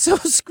reasons why it's so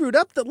screwed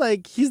up that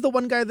like he's the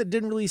one guy that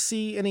didn't really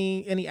see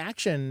any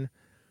action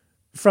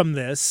from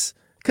this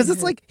because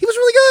it's like he was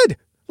really good.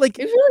 Like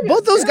really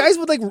both good, those guys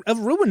would like have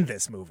ruined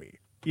this movie.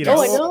 You know?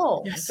 Oh, I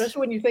know. Yes. Especially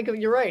when you think of,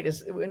 you're right.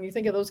 When you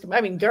think of those, I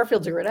mean,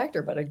 Garfield's a great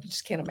actor, but I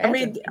just can't imagine. I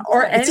mean,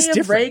 are It's any just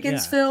of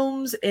Reagan's yeah.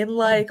 films in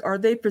like, are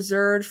they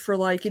preserved for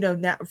like,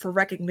 for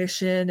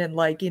recognition and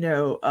like,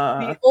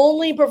 the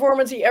only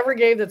performance he ever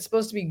gave that's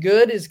supposed to be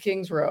good is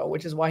King's Row,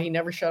 which is why he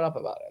never shut up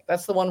about it.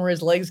 That's the one where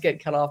his legs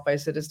get cut off by a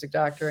sadistic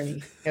doctor and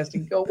he has to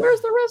go,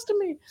 where's the rest of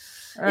me?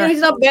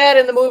 He's not bad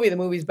in the movie. The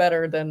movie's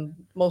better than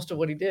most of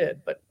what he did,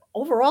 but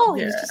overall,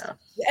 he was just,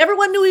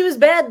 everyone knew he was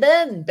bad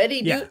then.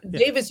 Betty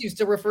Davis used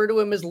to refer to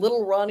him as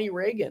Little Ronnie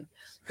Reagan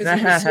because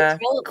he was so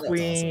talentless.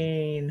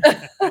 Queen.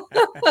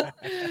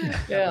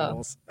 Yeah.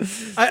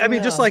 I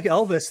mean, just like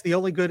Elvis, the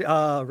only good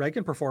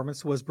Reagan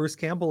performance was Bruce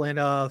Campbell in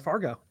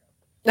Fargo.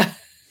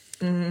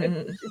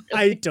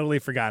 I totally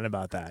forgot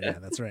about that. Yeah,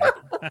 that's right.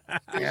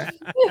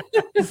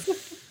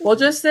 Well,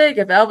 just think,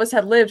 if Elvis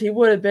had lived, he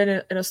would have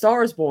been in A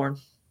Star Is Born.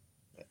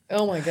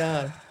 Oh my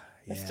God.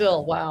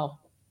 Still, wow.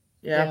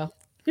 Yeah.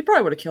 He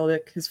probably would have killed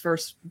it, his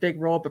first big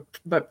role,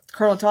 but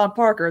Colonel Tom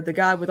Parker, the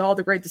guy with all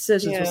the great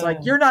decisions, was like,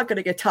 "You're not going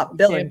to get top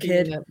billing,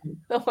 kid."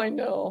 Oh, I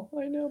know.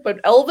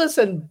 But Elvis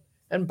and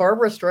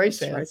Barbara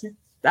Streisand,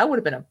 that would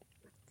have been a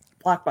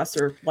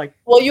blockbuster. Like,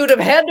 well, you would have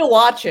had to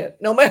watch it,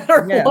 no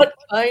matter what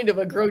kind of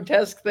a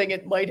grotesque thing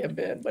it might have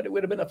been. But it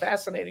would have been a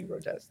fascinating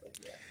grotesque thing.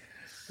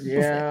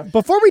 Yeah.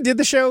 Before we did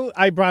the show,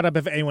 I brought up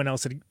if anyone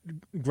else had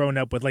grown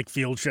up with like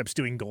field trips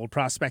doing gold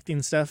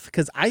prospecting stuff,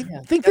 because I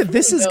think that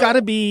this has got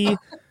to be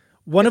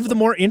one of the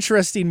more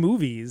interesting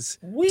movies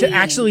to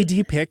actually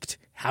depict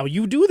how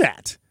you do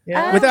that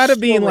without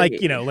it being like,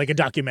 like a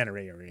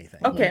documentary or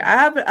anything. Okay,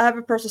 I have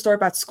a personal story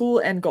about school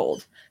and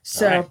gold.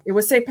 So it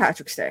was St.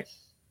 Patrick's Day,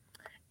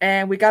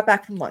 and we got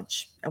back from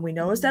lunch, and we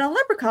noticed that a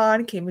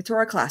leprechaun came into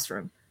our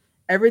classroom.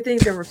 Everything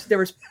there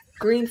was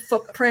green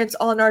footprints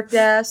on our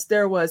desk.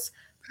 There was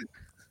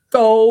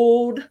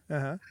gold.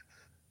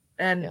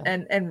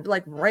 And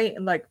like rain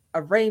and like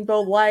a rainbow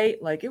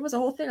light, like it was a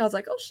whole thing. I was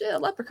like, oh shit, a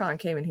leprechaun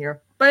came in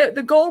here. But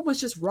the gold was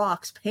just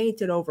rocks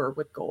painted over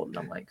with gold. And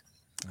I'm like,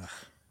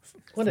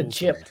 what a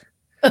chip.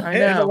 I know.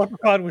 And the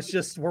leprechaun was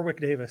just Warwick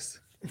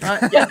Davis.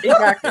 Yeah,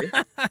 exactly.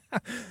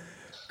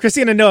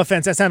 Christina, no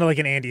offense, that sounded like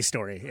an Andy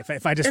story.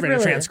 If I just read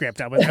a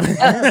transcript, I was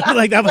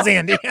like, that was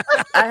Andy.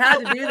 I had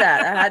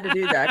to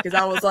do that because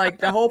I was like,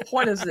 the whole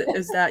point is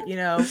that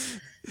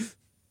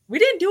we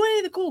didn't do any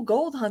of the cool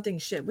gold hunting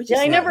shit. We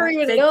just I never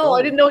even know. Gold.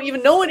 I didn't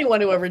even know anyone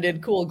who ever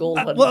did cool gold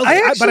hunting. Well,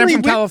 but I'm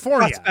from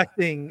California.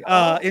 Prospecting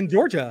in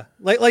Georgia.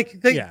 There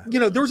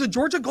was a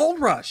Georgia gold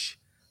rush.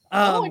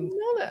 I didn't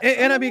know that.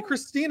 And I mean,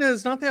 Christina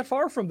is not that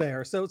far from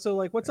there. So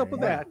like, what's up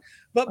with that?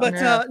 But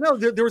no,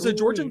 there was a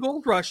Georgian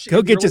gold rush.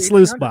 Go get your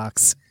sluice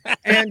box.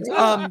 And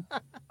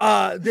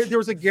there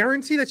was a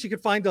guarantee that you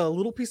could find a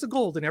little piece of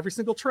gold in every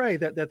single tray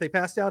that they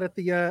passed out at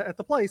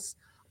the place.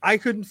 I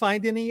couldn't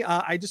find any.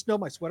 I just know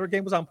my sweater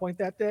game was on point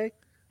that day.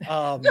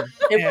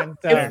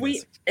 If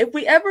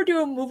we ever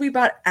do a movie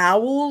about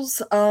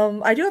owls,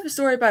 I do have a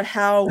story about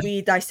how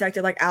we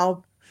dissected like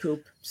owl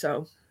poop.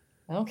 So,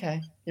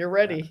 okay, you're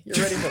ready. You're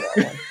ready for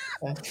that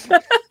one.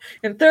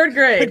 In third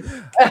grade.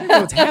 I don't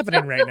know what's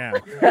happening right now.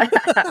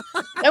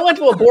 I went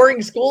to a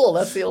boring school.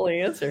 That's the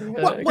only answer.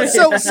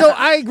 So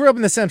I grew up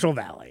in the Central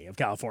Valley of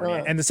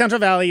California, and the Central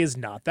Valley is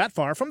not that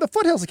far from the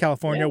foothills of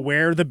California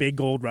where the big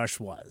gold rush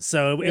was.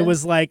 So it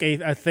was like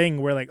a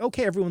thing where like,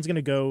 okay, everyone's going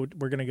to go,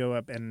 we're going to go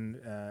up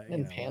and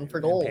pan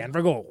for gold.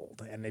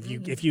 And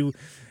if you,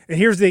 and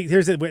here's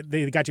what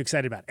they got you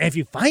excited about. And if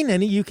you find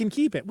any, you can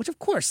keep it, which of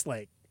course,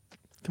 like,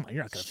 come on,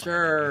 you're not going to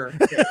find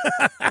it.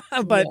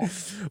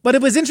 But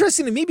it was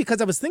interesting to me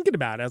because I was thinking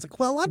about it. I was like,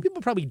 well, a lot of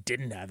people probably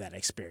didn't have that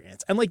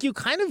experience. And like, you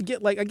kind of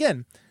get like,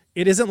 again,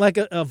 it isn't like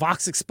a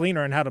Vox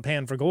explainer on how to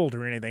pan for gold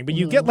or anything, but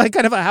you get like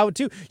kind of a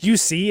how-to. You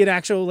see an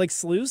actual like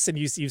sluice, and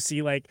you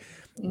see like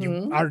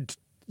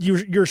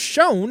you're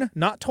shown,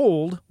 not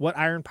told, what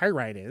iron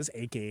pyrite is,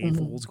 aka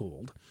fool's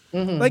gold.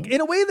 Like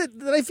in a way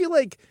that I feel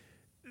like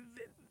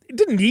it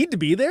didn't need to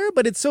be there,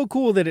 but it's so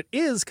cool that it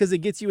is, because it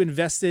gets you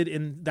invested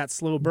in that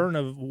slow burn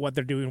of what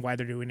they're doing, why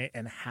they're doing it,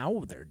 and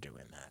how they're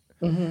doing that.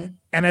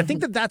 And I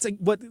think that that's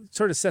what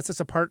sort of sets us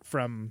apart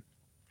from,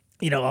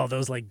 all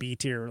those like B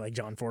tier, like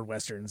John Ford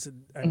Westerns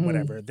and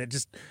whatever, that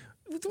just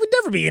would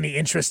never be any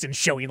interest in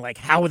showing like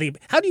how do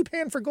you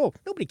pan for gold?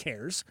 Nobody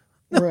cares.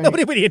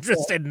 Nobody would be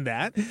interested in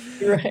that.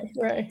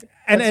 Right.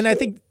 And I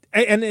think,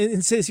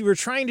 and since you were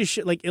trying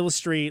to like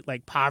illustrate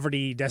like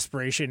poverty,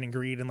 desperation, and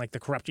greed, and like the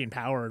corrupting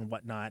power and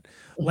whatnot,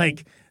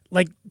 like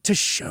to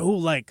show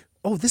like,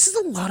 oh, this is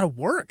a lot of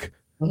work.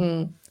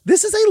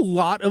 This is a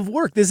lot of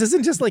work. This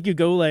isn't just like you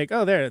go like,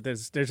 oh,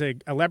 there's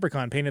a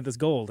leprechaun painted this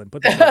gold and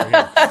put this over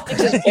here.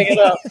 Just pick it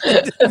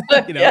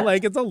up.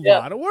 Like it's a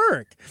lot of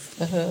work.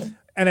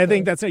 And I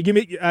think that's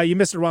you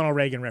missed a Ronald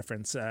Reagan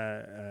reference.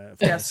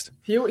 Yes,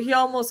 he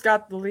almost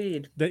got the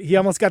lead. He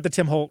almost got the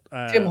Tim Holt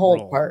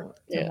role, part.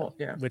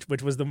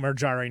 Which was the more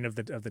jarring of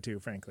the two,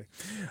 frankly.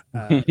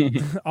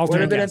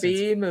 Would have been a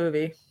B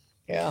movie.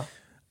 Yeah.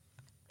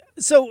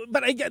 So,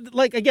 but I get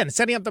like again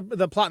setting up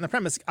the plot and the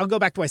premise. I'll go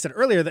back to what I said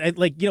earlier. That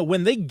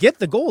when they get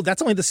the gold,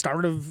 that's only the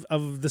start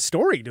of the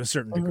story to a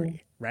certain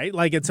degree, right?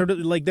 Like it's sort of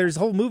like there's a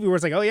whole movie where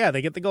it's like, oh yeah,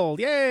 they get the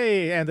gold,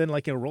 yay, and then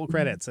like roll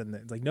credits, and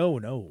it's like no,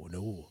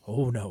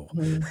 oh no,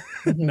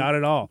 not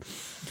at all.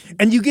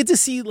 And you get to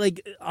see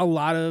like a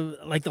lot of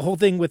like the whole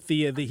thing with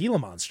the Gila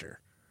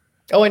monster.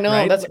 Oh, I know.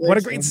 Right? That's what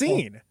a great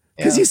scene,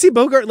 because you see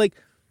Bogart like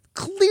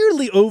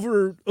clearly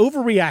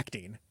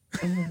overreacting.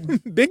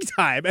 Big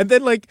time, and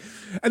then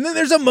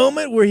there's a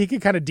moment where he can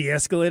kind of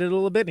de-escalate it a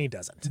little bit, and he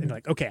doesn't. And you're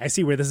like, okay, I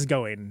see where this is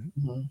going.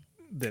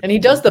 And he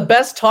does the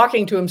best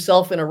talking to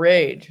himself in a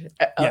rage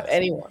of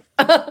anyone.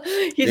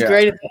 He's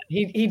great at that.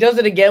 He does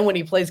it again when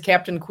he plays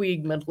Captain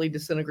Queeg mentally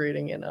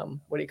disintegrating in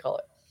what do you call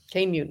it?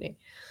 Cane Mutiny,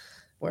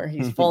 where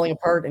he's falling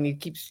apart and he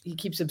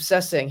keeps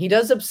obsessing. He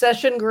does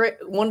obsession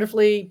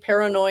wonderfully,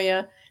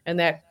 paranoia, and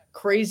that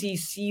crazy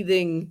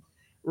seething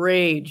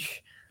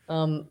rage.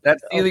 That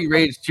seething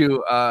rage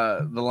to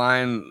the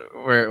line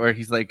where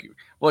he's like,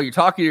 well, you're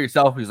talking to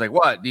yourself. He's like,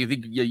 what? Do you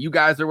think you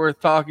guys are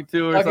worth talking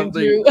to or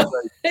something?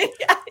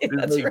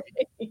 That's right.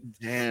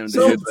 Damn,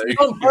 some dude.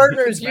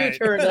 partners you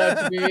turned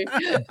out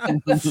to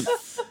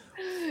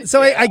be.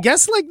 So I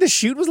guess like the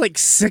shoot was like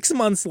 6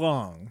 months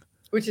long.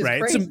 Which is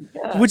right? crazy.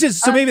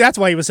 So maybe that's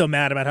why he was so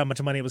mad about how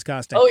much money it was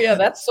costing. Oh yeah,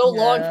 that's so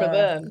long for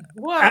them.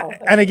 Wow.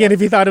 And again, if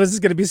he thought it was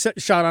going to be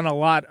shot on a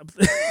lot,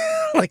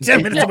 like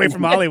 10 minutes away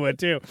from Hollywood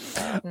too.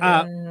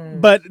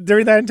 But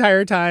during that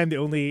entire time, the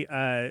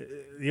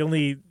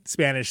only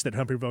Spanish that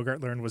Humphrey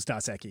Bogart learned was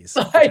Dos Equis.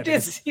 I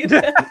did see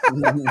that.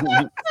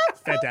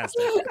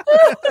 Fantastic.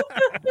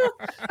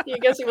 I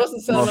guess he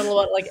wasn't sending a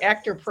lot like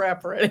actor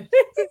prep or anything.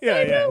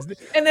 Yeah.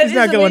 And that he's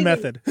not going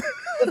method.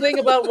 The thing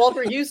about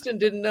Walter Houston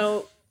didn't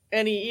know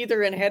any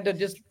either, and had to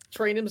just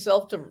train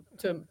himself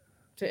to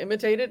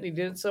imitate it. And he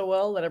did it so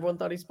well that everyone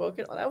thought he spoke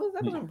it. That was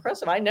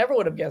impressive. I never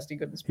would have guessed he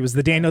couldn't speak. He was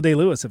the Daniel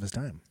Day-Lewis of his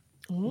time.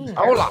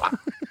 Hola.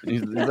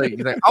 He's like,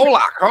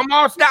 hola,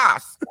 ¿cómo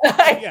estás?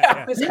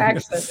 His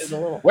accent is a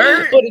little.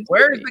 Where's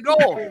the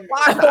gold?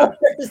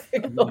 Where's the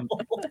gold?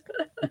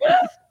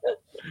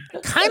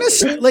 Kind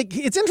of like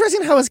it's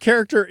interesting how his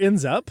character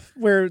ends up,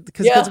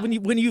 because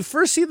when you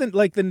first see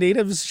the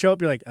natives show up,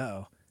 you're like,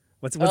 oh.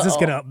 What's this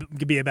gonna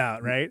be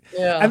about, right?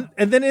 Yeah.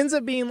 And then ends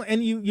up being,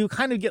 and you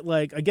kind of get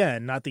like,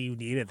 again, not that you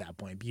need at that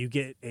point, but you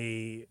get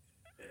a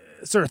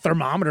sort of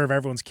thermometer of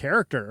everyone's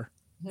character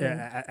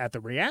at the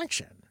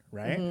reaction,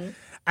 right?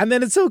 And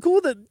then it's so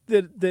cool that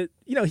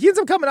he ends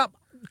up coming up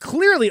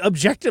clearly,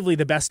 objectively,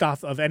 the best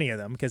off of any of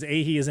them, because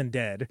A, he isn't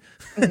dead,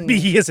 B,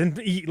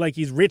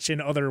 he's rich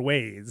in other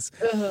ways,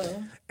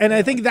 and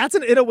I think that's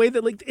in a way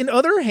that like in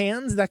other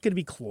hands that could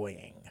be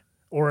cloying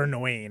or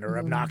annoying or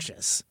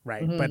obnoxious,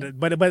 right?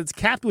 But it's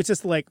capped with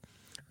just like,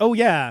 oh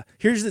yeah,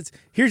 here's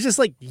just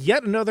like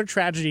yet another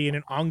tragedy in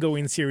an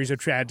ongoing series of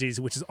tragedies,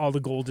 which is all the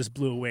gold just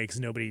blew away because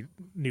nobody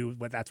knew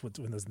when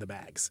was in the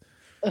bags.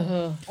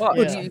 Well,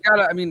 you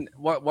gotta. I mean,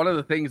 one of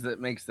the things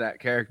that makes that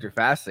character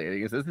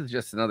fascinating is this is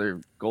just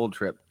another gold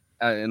trip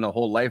in the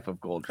whole life of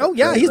gold trip. Oh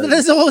yeah, he's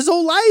his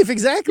whole life,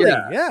 exactly.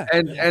 Yeah.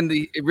 And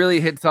it really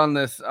hits on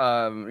this.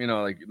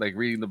 Like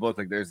reading the book,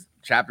 like there's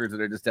chapters that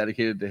are just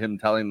dedicated to him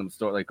telling them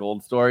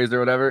gold stories or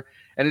whatever.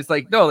 And it's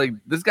like, no, like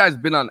this guy's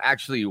been on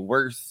actually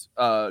worse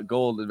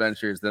gold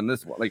adventures than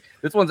this one. Like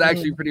this one's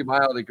actually pretty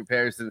mild in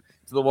comparison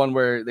to the one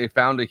where they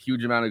found a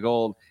huge amount of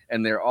gold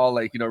and they're all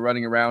like,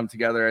 running around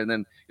together. And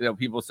then,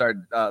 people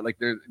started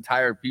their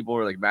entire people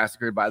were like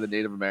massacred by the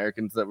Native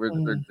Americans that were,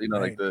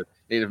 like the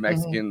Native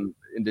Mexican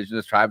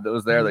indigenous tribe that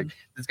was there. Like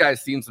this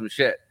guy's seen some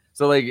shit.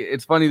 So like,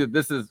 it's funny that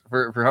this is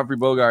for Humphrey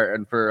Bogart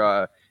and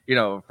for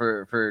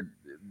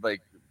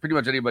like pretty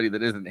much anybody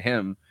that isn't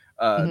him.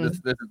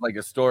 This is like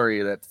a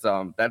story that's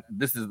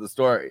this is the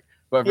story,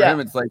 but for him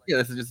it's like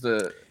this is just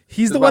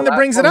He's the my one that last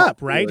brings it one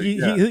up, was right?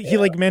 like, He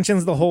like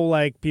mentions the whole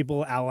like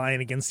people allying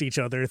against each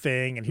other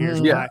thing, and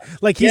here's Mhm. why.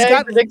 Like he's he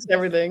got predicts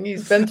everything.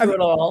 He's been through it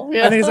all.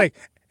 Yeah. And then he's like,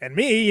 and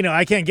me, you know,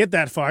 I can't get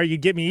that far. You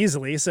get me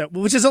easily. So,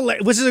 which is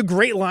a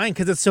great line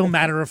because it's so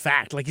matter of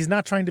fact. Like he's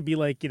not trying to be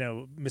like, you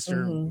know,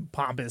 Mr.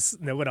 Pompous,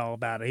 know it all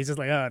about it. He's just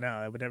like, oh no,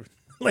 I would never.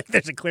 Like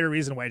there's a clear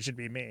reason why it should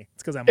be me.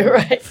 It's because I'm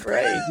right.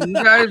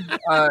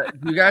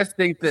 Do you guys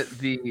think that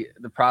the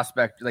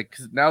prospect, like,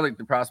 because now like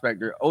the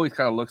prospector always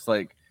kind of looks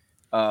like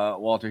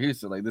Walter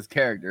Houston, like this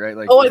character, right?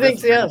 Like, I think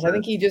so, yes. I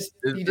think he just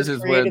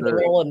created the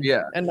role, and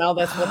yeah, and now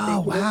that's what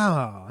they do.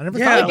 Wow, I never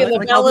Like in the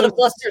like Ballad of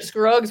Buster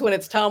Scruggs when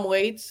it's Tom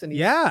Waits and he's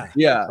Yeah.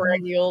 a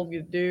craggy old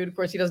dude. Of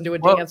course, he doesn't do a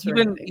dance. Or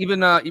anything.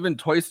 Even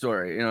Toy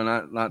Story, you know,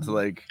 not to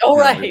like. Oh, you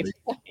know, right.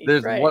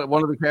 There's Right.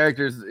 one of the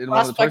characters in one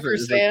of the Toy Prospector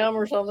Stories. Sam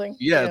or something.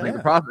 Yeah, it's like the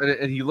prospect,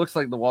 and he looks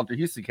like the Walter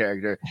Houston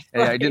character,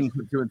 and I Right. didn't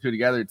put two and two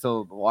together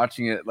until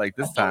watching it like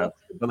this time.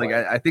 But like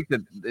I think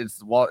that it's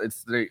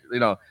the you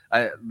know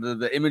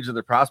the image of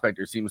the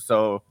prospector seems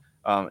so.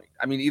 I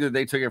mean, either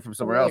they took it from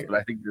somewhere else, but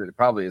I think that it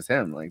probably is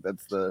him. Like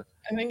that's the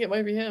I think it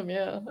might be him.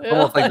 Yeah.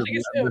 almost I like think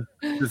it's him.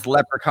 this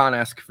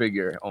leprechaun-esque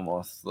figure,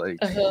 almost like.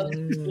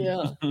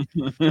 Yeah.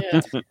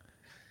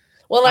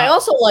 Well, I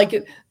also like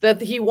it that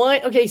he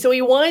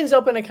winds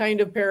up in a kind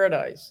of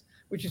paradise,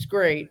 which is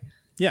great.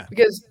 Yeah.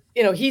 Because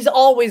you know he's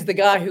always the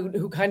guy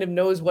who kind of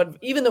knows what,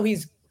 even though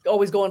he's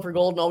always going for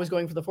gold and always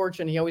going for the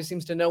fortune, he always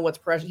seems to know what's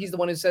precious. He's the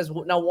one who says,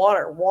 "Now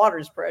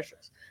water's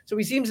precious." So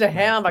he seems to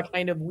have a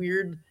kind of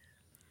weird,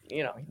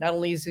 you know, not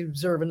only is he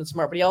observant and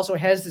smart, but he also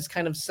has this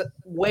kind of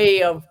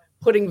way of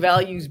putting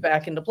values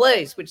back into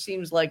place, which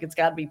seems like it's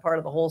got to be part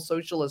of the whole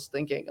socialist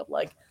thinking of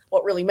like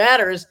what really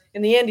matters.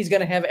 In the end, he's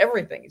going to have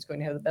everything. He's going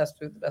to have the best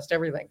food, the best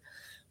everything.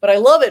 But I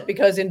love it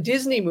because in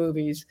Disney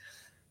movies,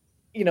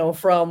 you know,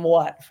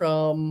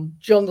 from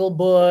Jungle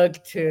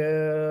Book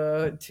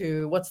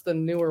to what's the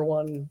newer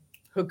one,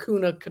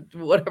 Hakuna,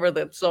 whatever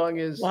that song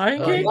is,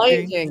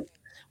 Lion King.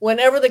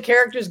 Whenever the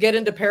characters get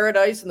into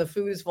paradise and the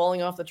food is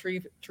falling off the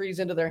trees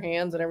into their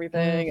hands and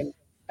everything, and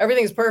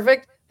everything's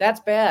perfect, that's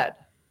bad.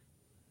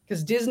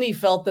 Because Disney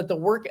felt that the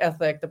work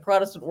ethic, the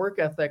Protestant work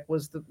ethic,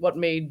 was what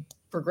made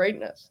for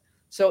greatness.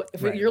 So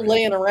if you're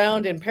laying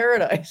around in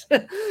paradise,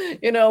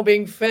 you know,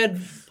 being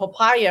fed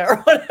papaya or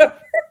whatever,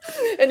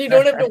 and you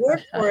don't have to work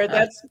for it,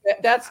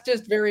 that's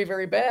just very,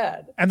 very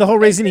bad. And the whole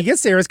reason he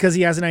gets there is because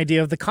he has an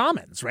idea of the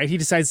commons, right? He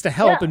decides to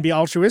help and be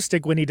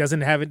altruistic when he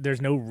doesn't have it. There's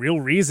no real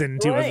reason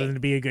to other than to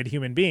be a good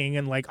human being.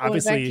 And like,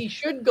 obviously, in fact, he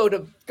should go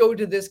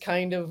to this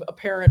kind of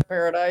apparent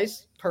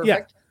paradise.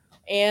 Perfect. Yeah.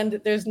 And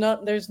there's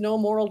no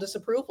moral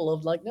disapproval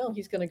of like, no,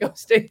 he's going to go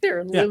stay there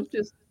and live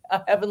just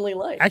a heavenly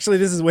life. Actually,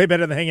 this is way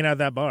better than hanging out at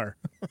that bar.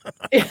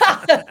 Way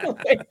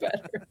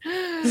better.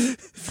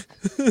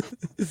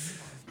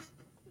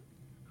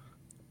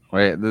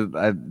 Wait,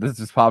 this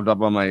just popped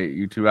up on my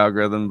YouTube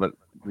algorithm, but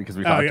because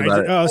we talked about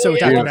it. Oh, so we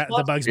talked about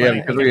the Bugs Bunny.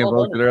 Yeah, because we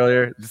invoked it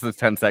earlier. Just the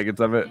 10 seconds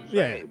of it.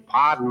 Yeah. Hey,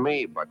 pardon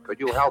me, but could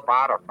you help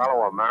out a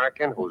fellow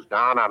American who's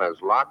down on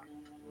his luck?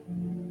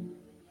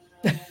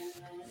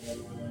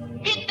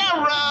 Hit the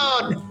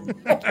road!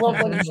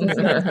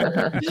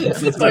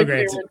 It's so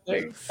great.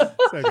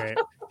 So great.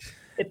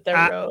 Hit the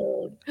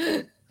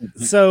road.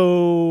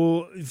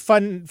 So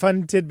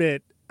fun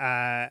tidbit.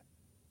 A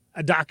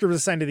doctor was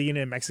assigned to the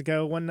unit in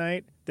Mexico one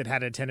night that had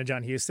to attend to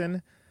John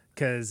Huston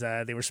because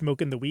they were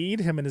smoking the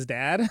weed, him and his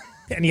dad,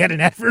 and he had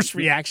an adverse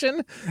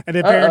reaction. And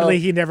apparently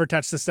he never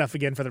touched the stuff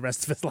again for the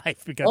rest of his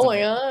life because oh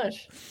my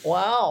gosh.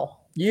 Wow.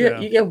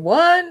 You get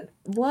one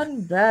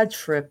bad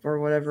trip or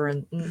whatever,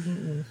 and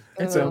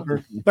it's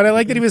over. But I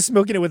like that he was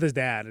smoking it with his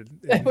dad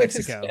in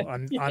Mexico.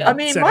 I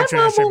mean, my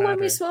mom won't let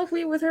me smoke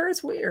weed with her.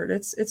 It's weird.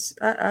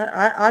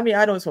 I mean,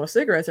 I don't smoke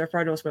cigarettes. I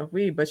probably don't smoke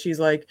weed, but she's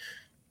like,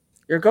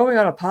 "You're going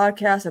on a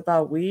podcast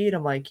about weed?"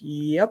 I'm like,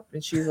 "Yep."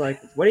 And she's like,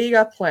 "What do you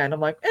got planned?"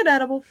 I'm like,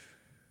 "Inedible."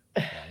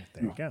 There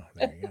you go.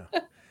 There you go.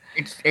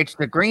 It's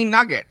the green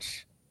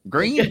nuggets.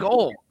 Green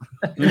gold.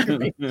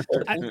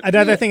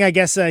 Another thing, I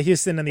guess,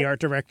 Houston and the art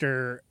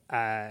director,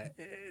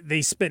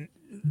 they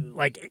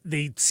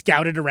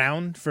scouted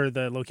around for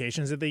the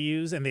locations that they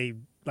use, and they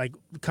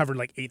covered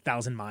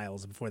 8,000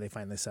 miles before they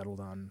finally settled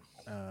on.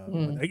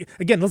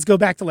 Again, let's go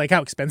back to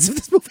how expensive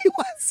this movie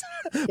was.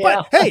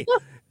 But hey,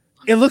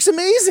 it looks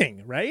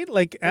amazing, right?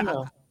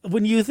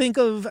 When you think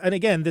of, and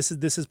again, this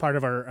is part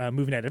of our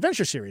Movie Night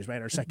Adventure series,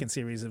 right? Our second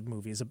series of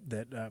movies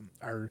that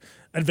are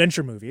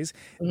adventure movies.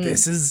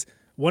 This is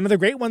one of the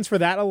great ones for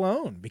that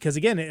alone, because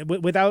again,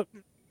 without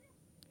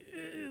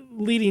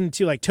leading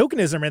to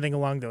tokenism or anything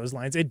along those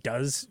lines, it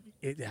has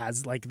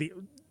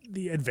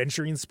the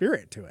adventuring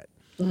spirit to it.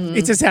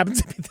 It just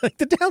happens to be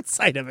the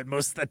downside of it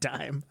most of the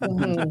time.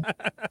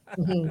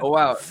 Oh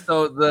wow!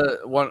 So the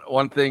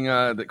one thing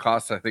that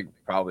costs, I think,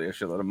 probably a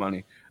shitload of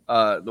money.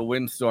 The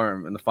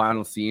windstorm in the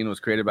final scene was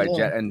created by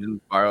jet engines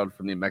borrowed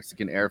from the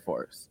Mexican Air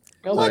Force.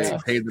 So they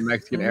paid the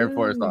Mexican Air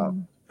Force off.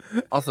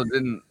 Also,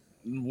 didn't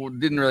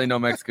didn't really know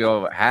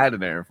Mexico had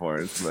an Air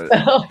Force, but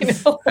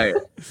hey,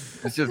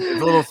 it's a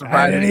little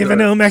surprising. I didn't even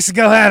know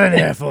Mexico had an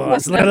Air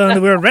Force, let alone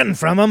that we were renting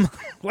from them.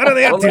 What are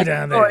they up to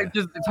down there?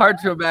 It's hard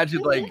to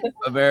imagine like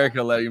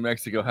America letting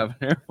Mexico have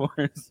an Air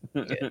Force.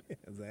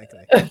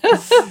 Exactly.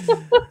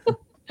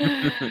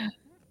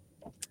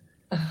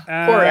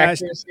 Poor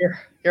actors.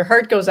 Your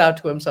heart goes out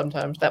to him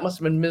sometimes. That must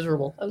have been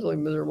miserable.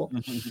 Absolutely miserable.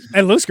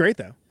 It looks great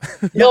though.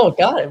 No,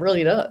 God, it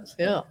really does.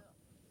 Yeah.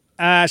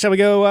 Shall we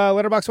go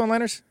Letterboxd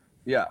one-liners?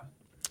 Yeah.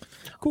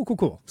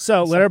 Cool.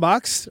 So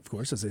Letterboxd, of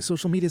course, is a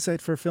social media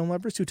site for film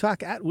lovers who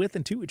talk at, with,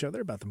 and to each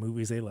other about the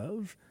movies they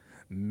love,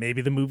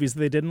 maybe the movies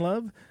they didn't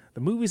love,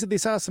 the movies that they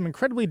saw some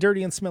incredibly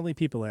dirty and smelly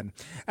people in.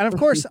 And of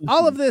course,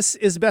 all of this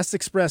is best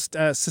expressed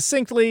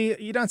succinctly.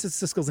 You don't sit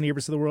Siskel's and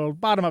Eberts of the world,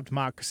 bottom-up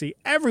democracy.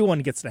 Everyone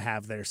gets to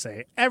have their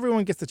say.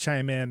 Everyone gets to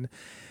chime in.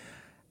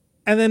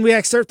 And then we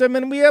excerpt them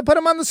and we put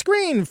them on the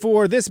screen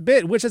for this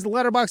bit, which is the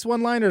Letterboxd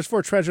one-liners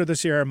for Treasure of the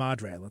Sierra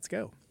Madre. Let's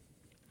go.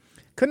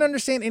 Couldn't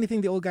understand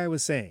anything the old guy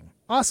was saying.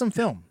 Awesome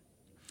film.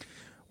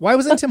 Why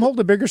wasn't Tim Holt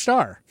a bigger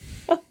star?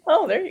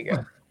 Oh, there you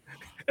go.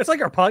 It's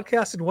like our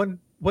podcast in one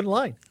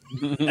line.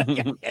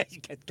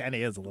 It kind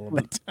of is a little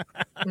bit.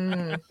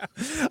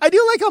 I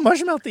do like how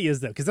mushmouth he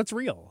is, though, because that's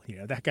real. You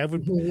know, that guy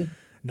would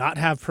not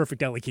have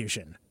perfect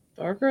elocution.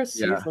 Barbara's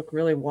teeth look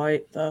really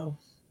white, though.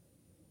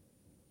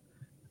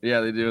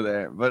 Yeah, they do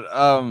there. But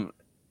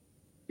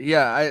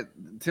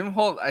Tim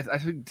Holt. I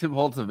think Tim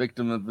Holt's a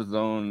victim of his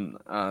own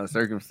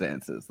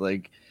circumstances.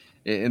 Like,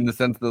 in the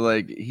sense that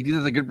like he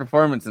does a good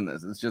performance in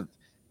this. It's just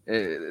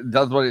it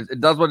does what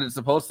it's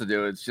supposed to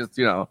do. It's just,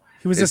 you know,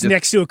 he was just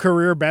next to a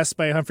career best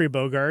by Humphrey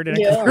Bogart and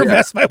a career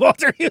best by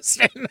Walter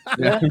Houston.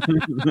 But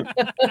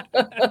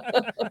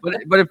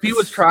if he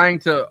was trying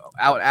to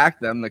outact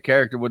them, the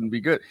character wouldn't be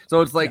good. So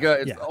it's like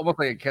it's almost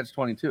like a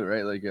catch-22,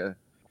 right? Like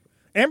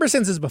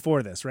Ambersons is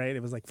before this, right?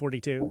 It was like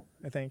 42,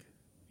 I think.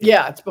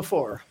 Yeah, it's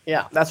before.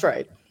 Yeah, that's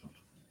right.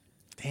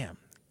 Damn.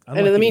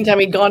 And in the meantime,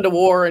 he'd gone to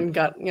war and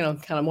got, you know,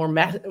 kind of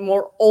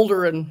more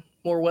older and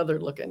more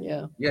weathered looking.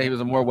 Yeah. Yeah, he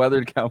was a more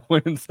weathered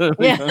cowboy. It's a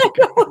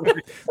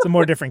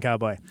more different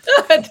cowboy.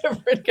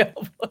 Different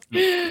cowboy.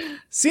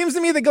 Seems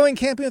to me that going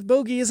camping with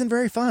Bogey isn't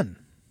very fun.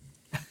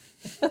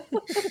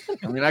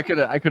 I mean, I could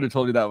have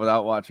told you that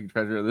without watching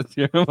Treasure of the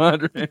Sierra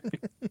Madre.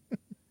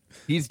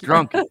 He's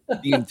drunk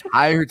the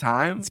entire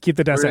time. Let's keep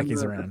the Dos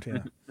Equis around.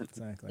 Yeah,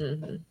 exactly.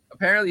 Mm-hmm.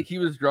 Apparently, he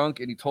was drunk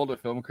and he told a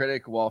film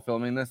critic while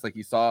filming this, like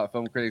he saw a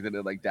film critic that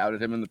had like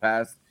doubted him in the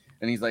past,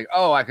 and he's like,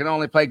 "Oh, I can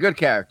only play good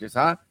characters,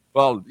 huh?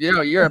 Well, you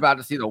know, you're about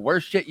to see the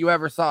worst shit you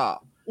ever saw."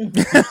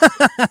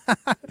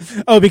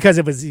 Oh, because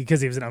he was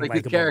an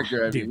unlikable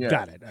character. Dude,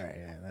 got it. All right,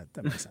 yeah,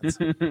 that makes sense.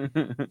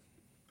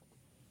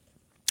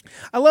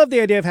 I love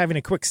the idea of having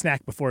a quick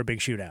snack before a big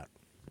shootout.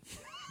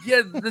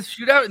 Yeah, the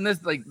shootout in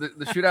this, like the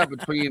shootout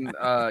between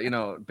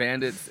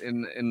bandits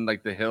in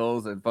like the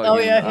hills and fucking,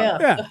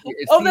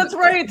 Oh, that's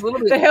right.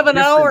 They have an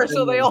hour,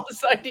 so they all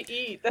decide to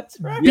eat. That's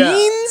right.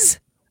 Beans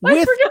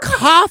with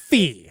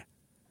coffee.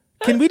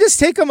 Can we just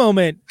take a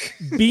moment?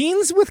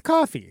 Beans with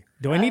coffee.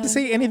 Do I need to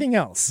say anything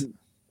else?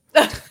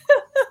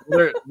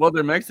 They're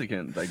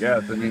Mexicans, I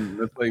guess. I mean,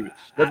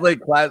 that's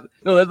like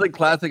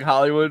classic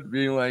Hollywood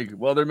being like,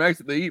 well, they're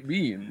Mexican, they eat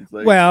beans.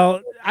 Like,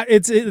 well,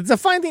 it's a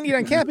fine thing to eat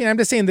on camping. I'm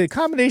just saying the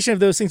combination of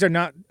those things are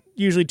not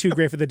usually too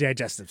great for the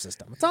digestive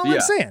system. That's all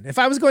I'm saying. If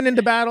I was going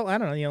into battle, I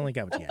don't know, you only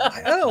got what you got.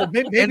 I don't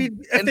know. Maybe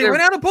if they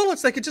ran out of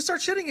bullets, they could just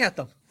start shitting at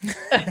them.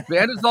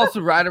 Bandits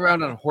also ride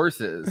around on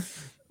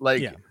horses.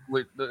 Like,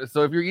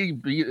 so if you're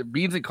eating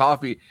beans and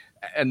coffee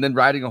and then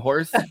riding a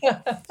horse,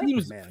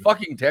 seems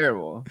fucking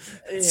terrible.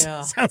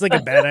 Yeah, sounds like a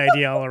bad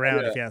idea all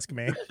around, if you ask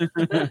me.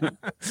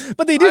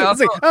 But they do. It's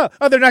like,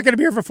 oh, they're not going to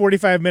be here for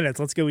 45 minutes.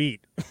 Let's go eat.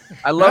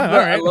 I love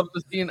I love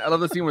the scene. I love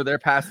the scene where they're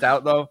passed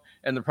out though,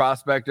 and the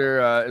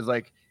prospector is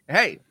like,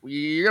 "Hey,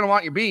 you're gonna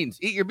want your beans.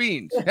 Eat your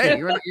beans. Hey,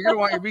 you're gonna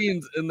want your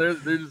beans," and they're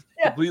just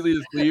completely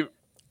asleep.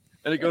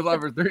 And it goes on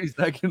for 30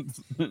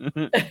 seconds.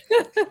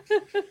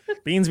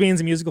 Beans,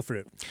 and musical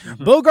fruit.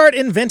 Bogart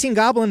inventing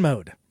goblin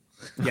mode.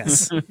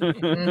 Yes.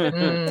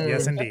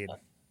 Yes, indeed.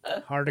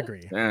 Hard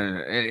agree.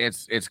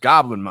 It's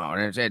goblin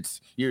mode. It's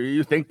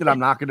you think that I'm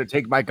not going to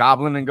take my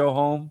goblin and go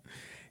home?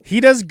 He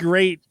does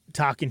great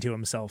talking to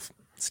himself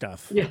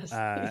stuff. Yes.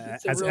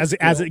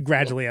 As it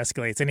gradually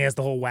escalates, and he has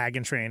the whole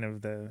wagon train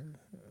of the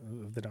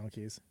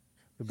donkeys.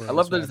 I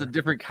love that it's a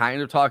different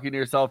kind of talking to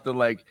yourself than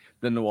like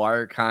the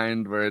noir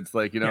kind, where it's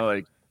like,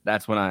 like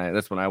that's when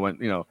I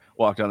went,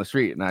 walked down the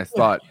street and I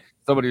thought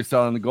somebody was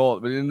selling the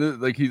gold, but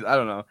I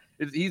don't know,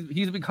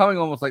 he's becoming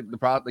almost like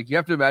like you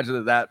have to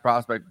imagine that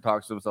prospect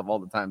talks to himself all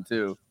the time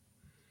too.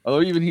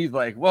 Although even he's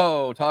like,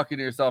 whoa, talking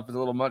to yourself is a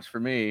little much for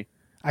me.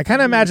 I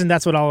kind of imagine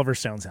that's what Oliver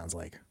Stone sounds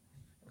like.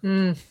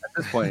 At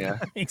this point, yeah.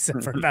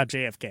 Except for about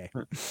JFK.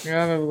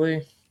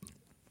 Probably.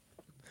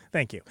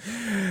 Thank you.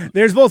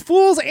 There's both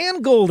fools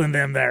and gold in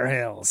them there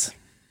hills.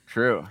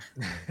 True.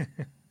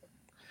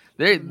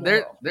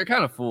 They're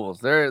kind of fools.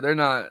 They're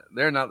not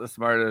the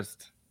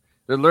smartest.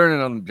 They're learning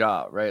on the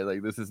job, right?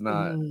 Like this is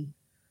not.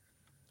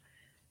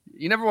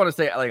 You never want to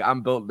say like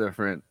I'm built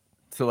different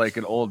to like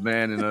an old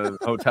man in a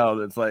hotel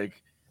that's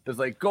like,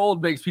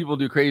 gold makes people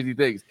do crazy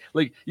things.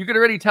 Like you can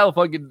already tell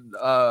fucking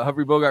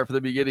Humphrey Bogart from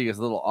the beginning is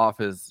a little off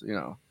his,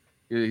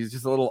 he's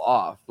just a little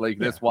off. Like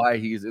that's why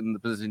he's in the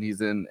position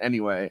he's in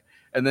anyway.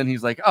 And then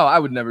he's like, oh, I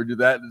would never do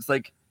that. And it's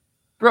like,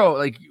 bro,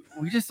 like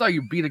we just saw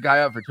you beat a guy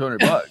up for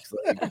 $200.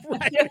 Like,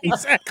 right,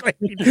 exactly.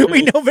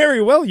 We know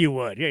very well you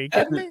would. Yeah, you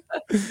kidding me?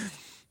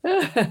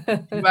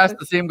 You asked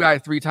the same guy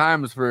 3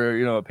 times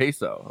for a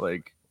peso.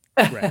 Like,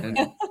 right.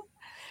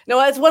 No,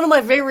 that's one of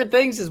my favorite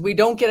things is we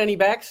don't get any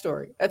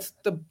backstory. That's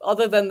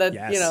other than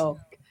that,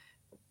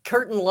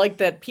 Curtin liked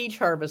that peach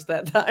harvest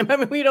that time. I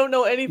mean, we don't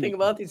know anything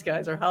about these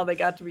guys or how they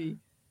got to be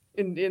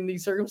in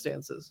these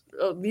circumstances.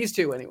 These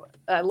two, anyway.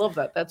 I love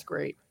that. That's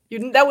great.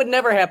 That would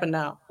never happen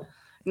now.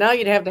 Now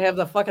you'd have to have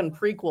the fucking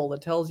prequel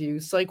that tells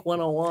you Psych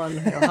 101,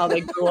 how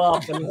they grew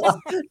up.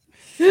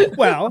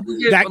 Well,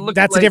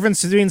 that's the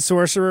difference between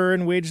Sorcerer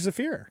and Wages of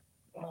Fear.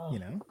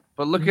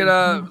 But look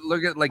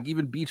at like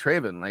even B.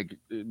 Traven. Like,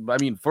 I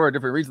mean, for a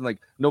different reason. Like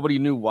nobody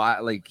knew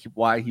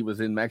why he was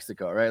in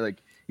Mexico, right?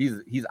 Like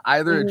he's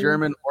either a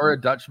German or a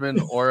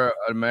Dutchman or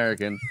an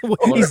American. Well,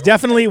 he's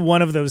definitely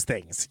one of those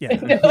things. Yeah,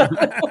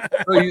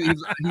 so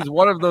he's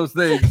one of those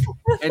things,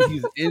 and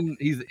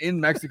he's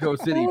in Mexico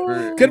City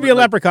for could be a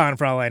leprechaun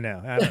for all I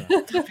know. I don't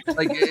know.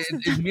 Like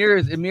it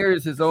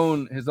mirrors his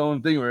own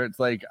thing where it's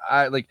like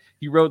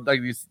he wrote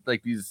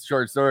these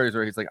short stories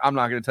where he's like, I'm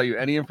not going to tell you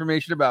any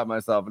information about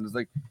myself, and it's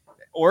like.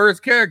 Or his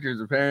characters,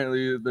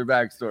 apparently their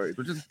backstories,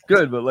 which is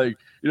good, but like,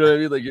 you know what I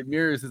mean? Like it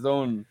mirrors his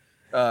own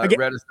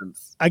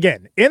reticence.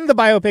 Again, in the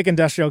biopic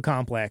industrial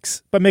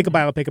complex, but make a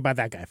biopic about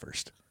that guy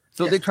first.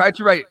 So they tried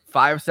to write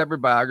 5 separate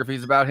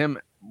biographies about him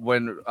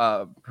when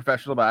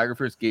professional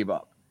biographers gave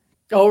up.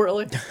 Oh,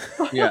 really?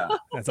 Yeah.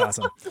 That's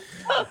awesome.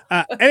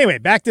 Anyway,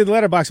 back to the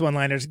letterbox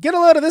one-liners. Get a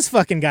load of this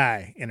fucking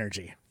guy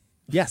energy.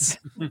 Yes.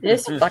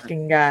 This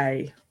fucking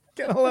guy.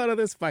 Get a load of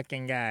this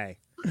fucking guy.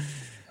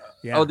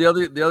 Yeah. Oh, the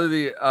other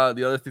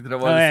thing that I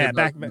wanted to say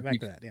back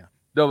to that. Yeah.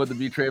 No, but the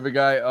B. Traven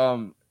guy,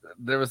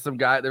 there was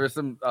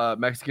some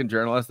Mexican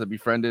journalist that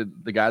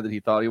befriended the guy that he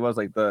thought he was,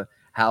 like the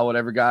Hal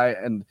whatever guy,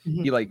 and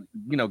he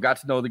got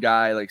to know the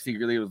guy, like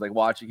secretly was like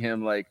watching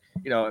him, like,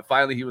 and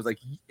finally he was like,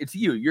 it's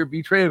you're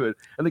B. Traven,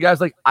 and the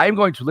guy's like, I'm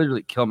going to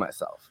literally kill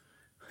myself,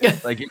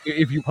 like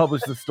if you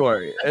publish the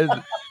story, and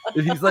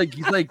he's like,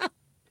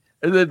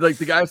 and then like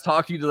the guy's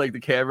talking to like the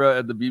camera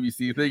and the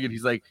BBC thing, and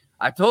he's like,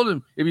 I told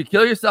him, if you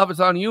kill yourself,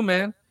 it's on you,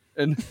 man.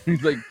 And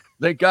he's like,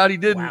 thank God he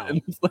didn't. Wow.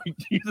 And it's like,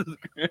 Jesus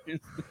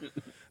Christ.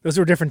 Those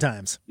were different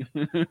times.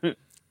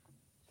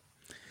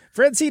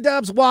 Fred C.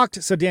 Dobbs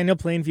walked so Daniel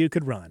Plainview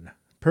could run.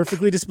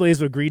 Perfectly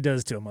displays what greed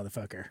does to a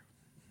motherfucker.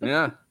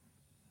 Yeah.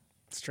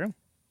 It's true.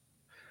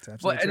 It's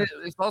absolutely true.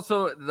 And it's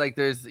also like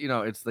there's,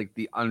 it's like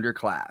the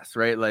underclass,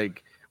 right?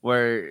 Like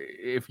where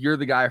if you're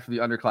the guy for the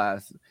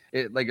underclass,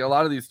 it like a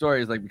lot of these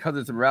stories, like because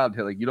it's in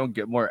reality, like you don't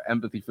get more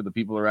empathy for the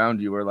people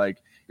around you, or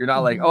like you're not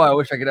like, oh, I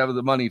wish I could have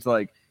the money to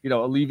like,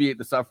 alleviate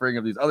the suffering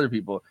of these other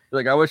people. You're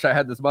like, I wish I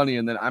had this money,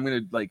 and then I'm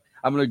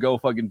gonna go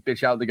fucking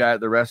bitch out the guy at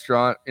the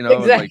restaurant,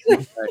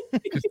 exactly.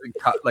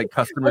 like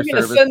customer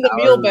service. Send the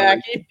meal back,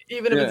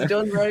 even if it's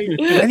done right.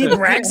 And he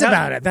brags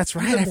about it. That's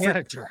right.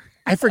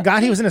 I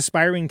forgot he was an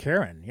aspiring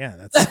Karen. Yeah,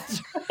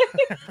 that's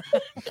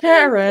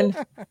Karen.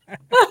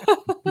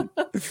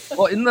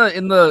 Well, in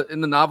the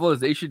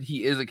novelization,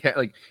 he is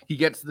he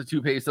gets the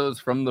 2 pesos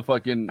from the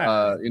fucking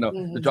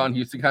the John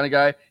Huston kind of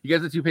guy. He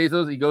gets the 2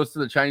 pesos. He goes to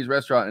the Chinese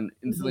restaurant and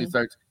instantly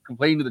starts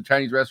complaining to the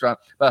Chinese restaurant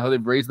about how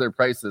they've raised their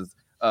prices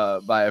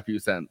by a few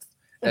cents.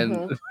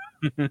 And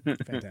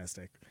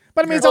fantastic.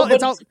 But I mean, it's all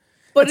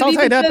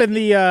tied up in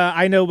the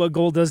I know what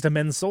gold does to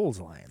men's souls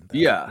line. Though,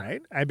 yeah.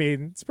 Right. I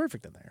mean, it's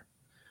perfect in there.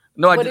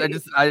 No, I think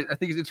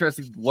it's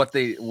interesting what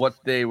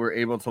they were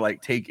able to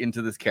like take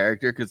into this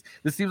character, because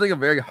this seems like a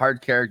very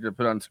hard character to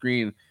put on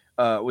screen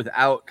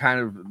without kind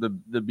of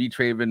the B.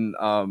 Traven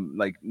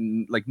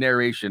like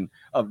narration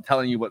of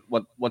telling you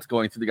what's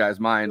going through the guy's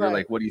mind, or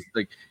like what he's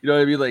like, what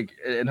I mean? Like,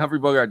 and Humphrey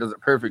Bogart does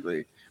it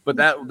perfectly. But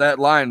that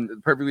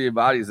line perfectly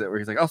embodies it, where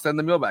he's like, I'll send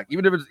the meal back,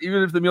 even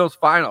if the meal's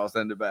fine, I'll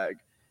send it back.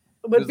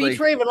 But B.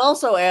 Traven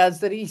also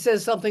adds that he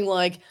says something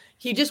like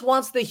he just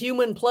wants the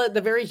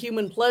very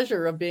human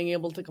pleasure of being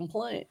able to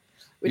complain.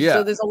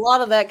 So there's a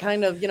lot of that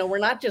kind of, we're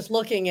not just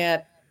looking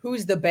at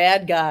who's the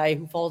bad guy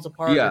who falls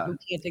apart or who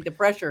can't take the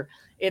pressure.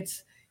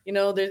 It's,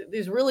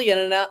 there's really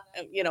an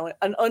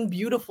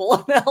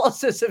unbeautiful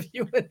analysis of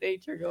human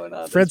nature going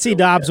on. Fred C.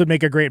 Dobbs would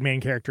make a great main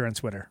character on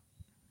Twitter.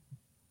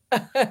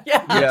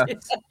 Yeah.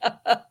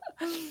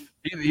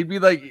 He'd be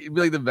like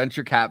the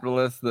venture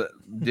capitalist that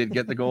did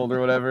get the gold or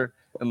whatever,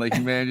 and like he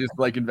manages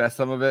to like invest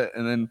some of it,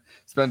 and then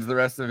spends the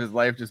rest of his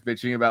life just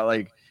bitching about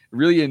like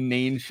really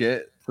inane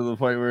shit to the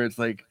point where it's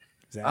like,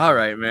 all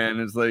right, man.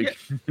 It's like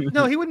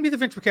no, he wouldn't be the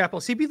venture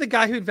capitalist. He'd be the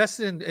guy who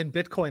invested in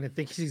Bitcoin and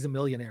thinks he's a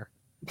millionaire.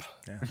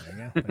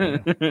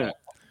 Yeah.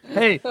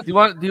 Hey, do you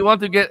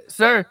want to get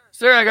sir?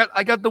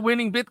 I got the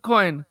winning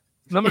Bitcoin.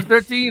 Number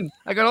 13.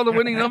 I got all the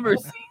winning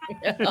numbers.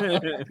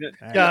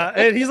 Yeah,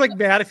 and he's like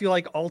mad if you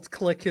like alt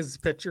click his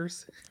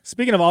pictures.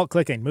 Speaking of alt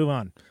clicking, move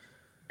on.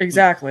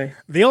 Exactly.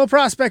 The old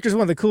prospector's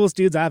one of the coolest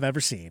dudes I've ever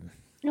seen.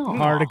 Aw.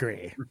 Hard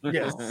agree.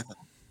 Yes.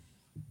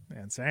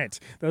 That's right.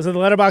 Those are the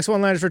Letterboxd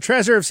one-liners for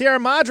Treasure of Sierra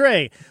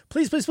Madre.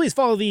 Please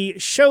follow the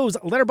show's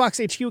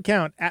Letterboxd HQ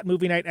account at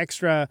Movie Night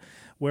Extra,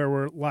 where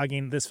we're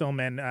logging this film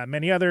and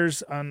many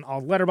others on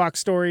all Letterboxd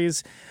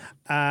stories.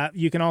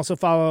 You can also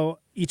follow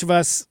each of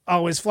us,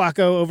 Always Flacco,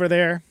 over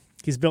there.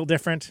 He's built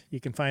different. You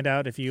can find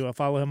out if you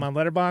follow him on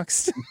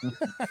Letterboxd.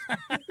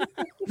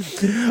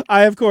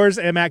 I, of course,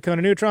 am at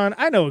Conan Neutron.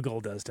 I know what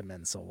gold does to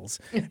men's souls.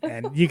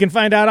 And you can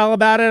find out all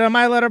about it on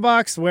my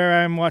Letterboxd,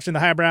 where I'm watching the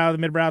highbrow, the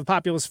midbrow, the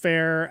populist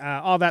fare,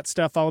 all that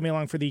stuff. Follow me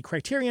along for the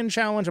Criterion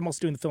Challenge. I'm also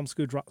doing the Film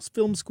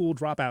School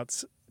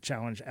Dropouts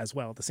Challenge as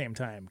well at the same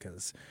time,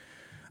 because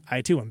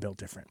I, too, am built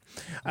different.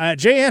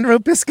 J.N.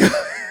 wrote Pisco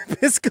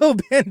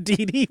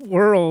Banditi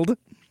World.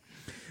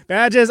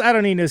 Badges, I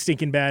don't need no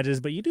stinking badges,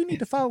 but you do need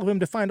to follow him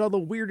to find all the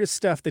weirdest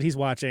stuff that he's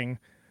watching.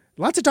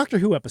 Lots of Doctor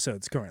Who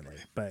episodes currently,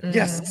 but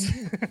yes,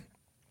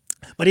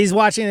 but he's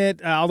watching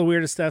it, all the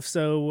weirdest stuff.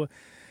 So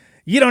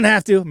you don't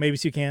have to. Maybe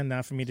you can.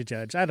 Not for me to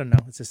judge. I don't know.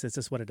 It's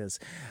just what it is.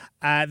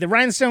 The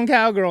Rhinestone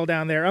Cowgirl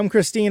down there,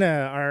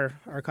 Christina,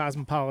 our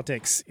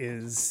Cosmopolitics,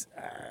 is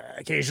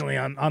occasionally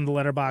on the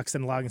Letterboxd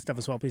and logging stuff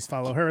as well. Please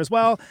follow her as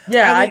well.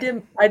 Yeah, I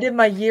did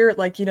my year,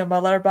 my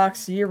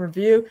Letterboxd year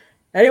review.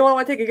 Anyone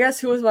want to take a guess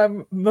who was my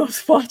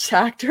most watched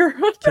actor?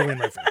 Cillian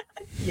Murphy.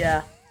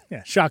 Yeah.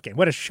 Yeah, shocking.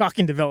 What a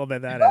shocking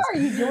development that How is. are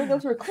you doing?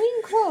 Those were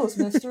clean clothes,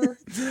 mister.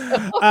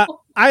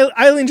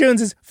 Eileen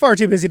Jones is far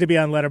too busy to be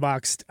on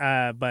Letterboxd,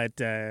 but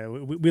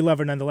we love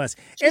her nonetheless.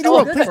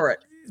 Andrew, good for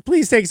it.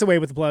 Please take us away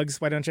with the plugs.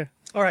 Why don't you?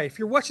 All right. If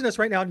you're watching us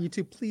right now on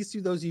YouTube, please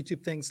do those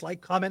YouTube things: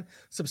 like, comment,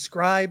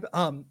 subscribe.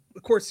 Of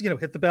course,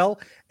 hit the bell.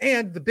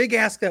 And the big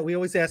ask that we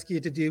always ask you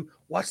to do: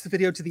 watch the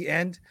video to the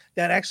end.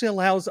 That actually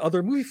allows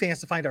other movie fans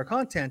to find our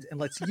content and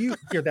lets you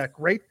hear that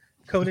great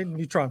Conan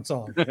Neutron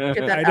song.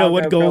 I know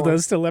what gold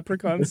does to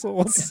leprechaun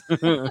souls.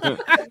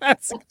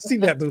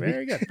 Seen that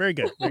movie. Very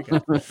good.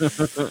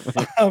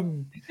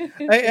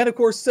 And of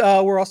course,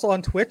 we're also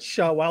on Twitch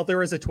while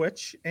there is a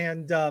Twitch.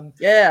 And the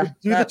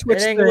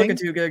Twitch it ain't thing. looking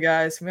too good,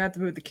 guys. We have to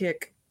move the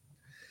kick.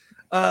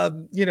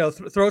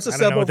 Throw us a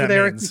sub over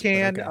there if you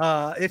can.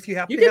 Okay. If you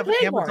happen You to get have an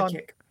paid more, Amazon,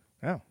 kick.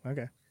 Oh,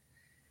 okay.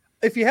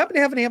 If you happen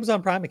to have an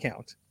Amazon Prime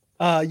account,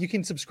 you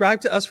can subscribe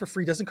to us for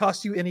free. Doesn't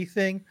cost you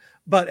anything,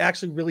 but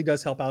actually really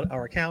does help out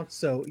our account.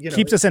 So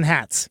Keeps us in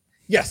hats.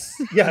 Yes,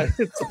 yeah,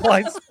 it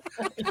supplies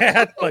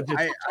hat budget.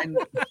 I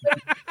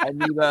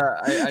need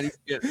to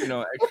get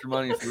extra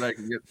money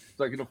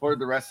so I can afford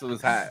the rest of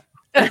this hat.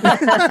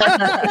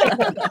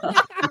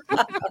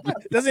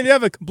 Doesn't he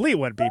have a complete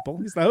one, people?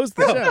 He's the host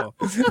of the show.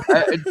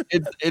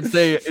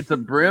 It's a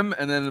brim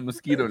and then a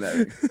mosquito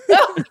net.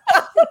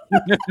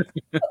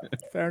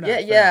 Fair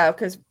enough. Yeah,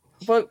 because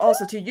but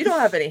also too, you don't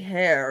have any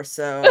hair,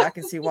 so I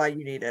can see why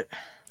you need it.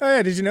 Oh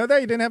yeah, did you know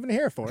that you didn't have any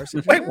hair for us?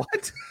 Wait,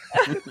 what?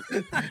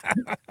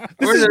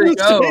 Where did it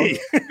go?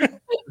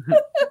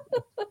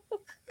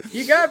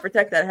 You gotta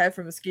protect that head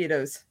from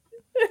mosquitoes.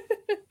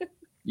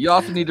 You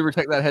also need to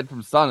protect that head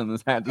from sun in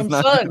this hat.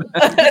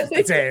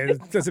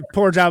 It's a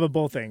poor job of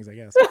both things, I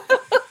guess.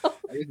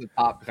 I guess the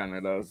top kind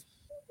of does.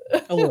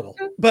 A little,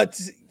 but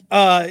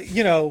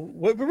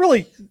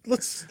really,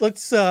 let's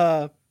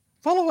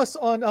follow us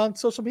on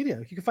social media.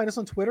 You can find us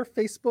on Twitter,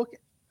 Facebook,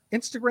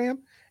 Instagram,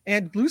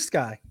 and Blue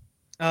Sky.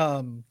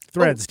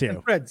 Threads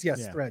too. Threads, yes,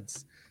 Yeah.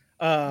 Threads.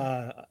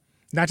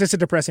 Not just a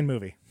depressing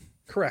movie.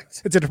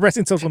 Correct. It's a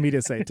depressing social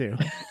media site too.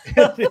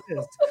 It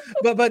is.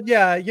 But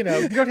yeah, you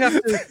don't have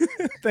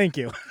to. Thank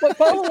you. But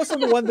follow us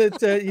on the one that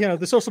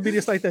the social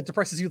media site that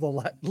depresses you the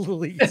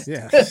least.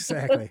 Yeah,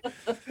 exactly.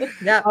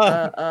 Yeah,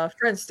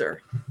 Friendster.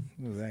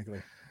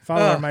 Exactly.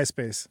 Follow our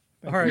MySpace.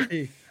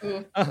 R.I.P.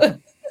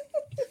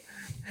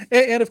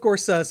 And of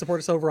course, support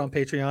us over on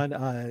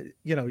Patreon.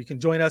 You can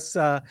join us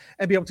and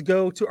be able to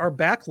go to our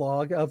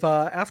backlog of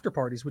after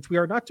parties, which we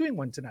are not doing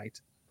one tonight.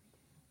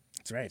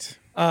 That's right.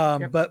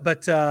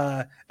 But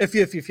if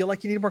you feel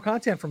like you need more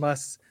content from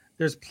us,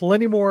 there's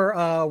plenty more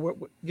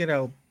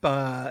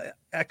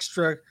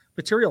extra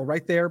material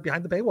right there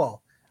behind the paywall.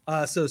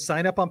 So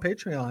sign up on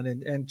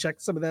Patreon and check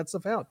some of that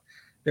stuff out.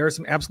 There are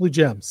some absolute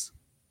gems.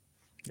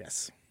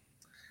 Yes.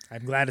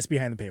 I'm glad it's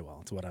behind the paywall.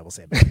 That's what I will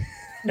say about it.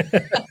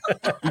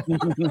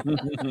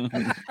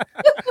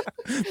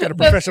 Got a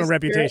professional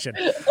reputation.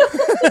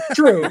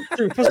 True.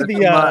 Supposed to be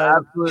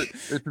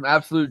there's some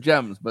absolute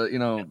gems, but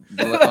on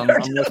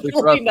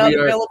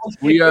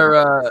we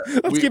are.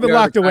 Let's keep it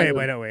locked away.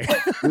 Why don't we?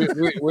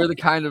 We're the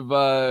kind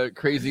of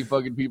crazy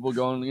fucking people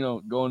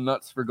going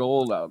nuts for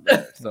gold out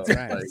there. So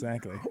right,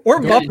 exactly.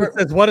 Or Muppets,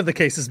 as one of the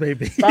cases may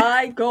be.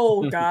 Buy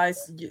gold,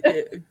 guys.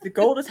 The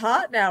gold is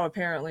hot now.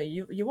 Apparently,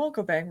 you won't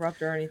go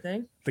bankrupt or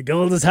anything. The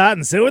gold is hot,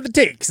 and so are the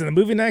takes in the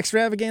Movie Night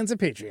Extravaganza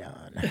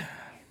Patreon.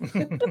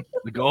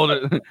 the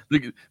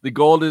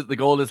gold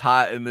is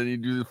hot, and then you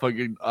do the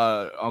fucking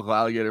Uncle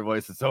Alligator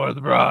voice, and so are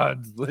the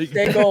broads.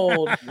 Stay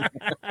gold.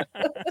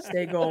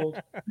 Stay gold.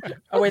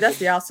 Oh wait, that's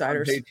the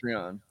Outsiders.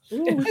 Patreon.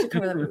 Ooh, we should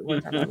cover that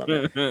one time. I love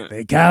it.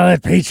 They call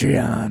it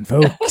Patreon,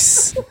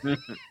 folks.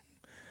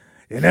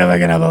 You're never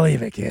gonna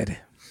believe it, kid.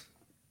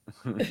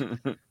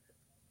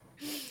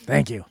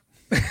 Thank you.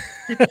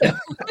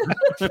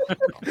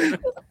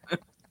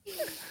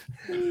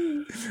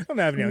 I'm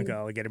having Uncle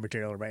Alligator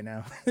material right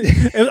now.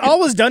 It was all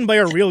was done by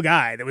a real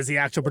guy that was the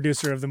actual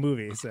producer of the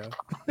movie. So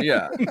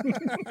yeah,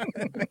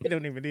 you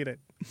don't even need it.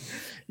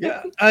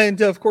 Yeah, and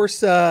of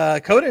course,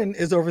 Conan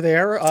is over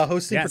there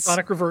hosting Yes.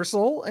 Protonic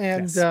Reversal,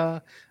 and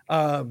Yes.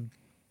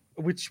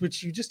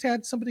 Which you just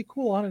had somebody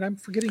cool on, and I'm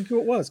forgetting who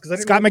it was because I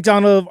didn't Scott know-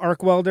 McDonald of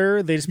Arc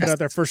Welder. They just put Yes. out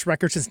their first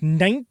record since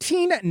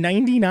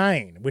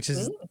 1999, which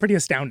is pretty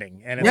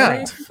astounding. And it's Yeah.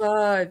 like,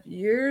 25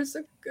 years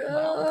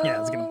ago.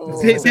 Yeah, it's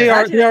gonna-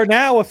 They are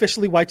now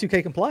officially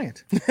Y2K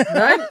compliant.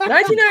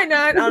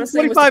 1999,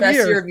 honestly, was the 25 best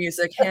years. year of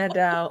music. Hand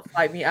out.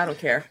 Fight me. I don't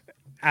care.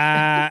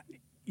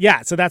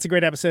 yeah, so that's a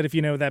great episode. If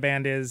you know who that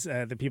band is,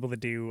 the people that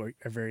do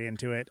are very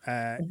into it.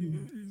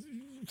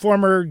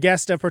 Former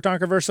guest of Protonic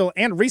Reversal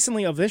and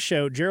recently of this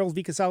show, Gerald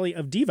Vicasali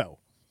of Devo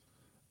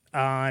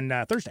on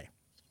Thursday.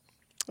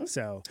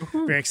 So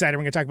very excited.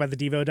 We're going to talk about the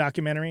Devo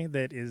documentary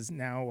that is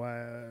now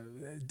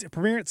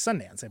premiering at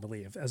Sundance, I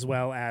believe, as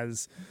well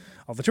as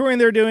all the touring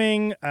they're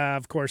doing.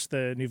 Of course,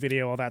 the new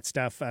video, all that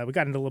stuff. We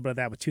got into a little bit of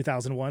that with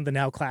 2001, the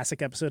now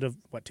classic episode of,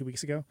 2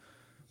 weeks ago?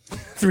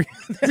 3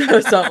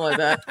 Something like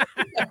that.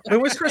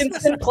 It was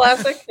Christmas. Instant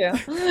classic. Yeah.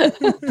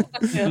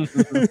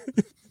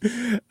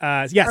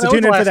 So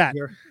tune in for that.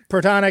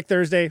 Protonic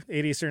Thursday,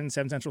 8 Eastern,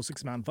 7 Central,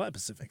 6 Mountain, 5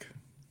 Pacific.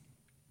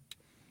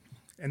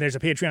 And there's a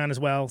Patreon as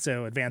well,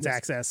 so advance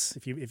access.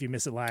 If you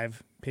miss it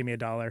live, pay me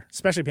 $1.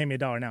 Especially pay me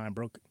 $1 now. I'm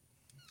broke.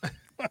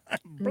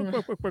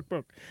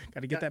 broke.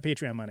 Got to get that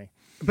Patreon money.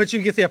 But you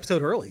can get the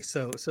episode early,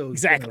 so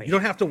Exactly. you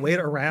don't have to wait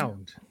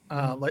around.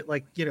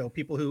 Like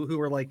people who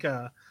are like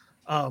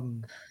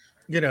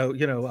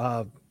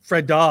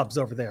Fred Dobbs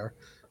over there.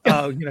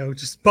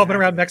 Just bumming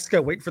around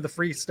Mexico, waiting for the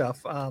free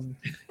stuff.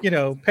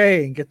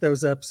 Pay and get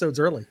those episodes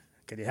early.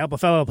 Could you help a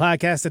fellow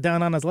podcaster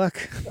down on his luck?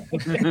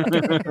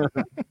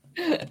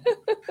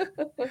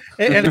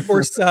 and of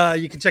course,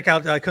 you can check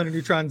out Conan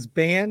Neutron's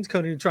band,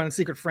 Conan Neutron and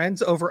Secret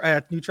Friends, over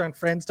at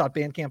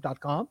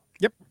neutronfriends.bandcamp.com.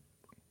 Yep.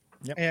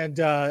 And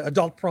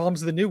Adult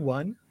Prom's the new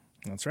one.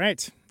 That's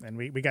right. And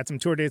we got some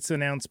tour dates to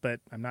announce, but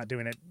I'm not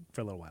doing it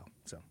for a little while.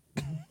 So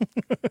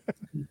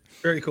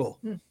very cool.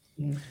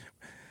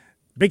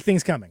 Big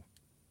things coming.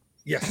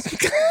 Yes.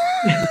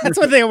 That's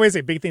what they always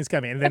say. Big things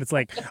coming. And then it's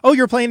like, oh,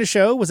 you're playing a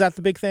show? Was that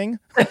the big thing?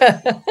 If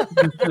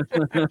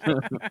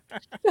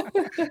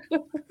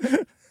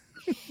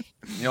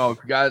you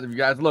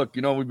guys look,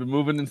 we've been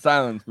moving in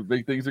silence, but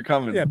big things are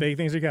coming. Yeah, big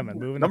things are coming.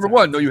 Moving. Number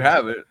one, no, you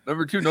have it.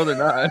 Number two, no, they're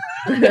not.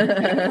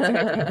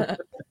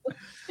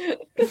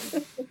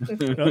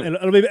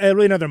 it'll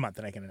be another month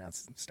and I can announce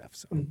some stuff.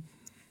 So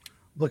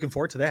looking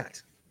forward to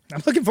that.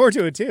 I'm looking forward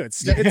to it too.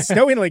 It's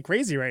snowing like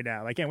crazy right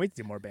now. I can't wait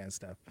to do more band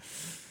stuff.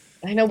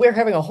 I know we were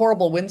having a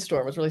horrible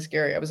windstorm. It was really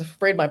scary. I was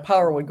afraid my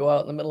power would go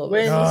out in the middle of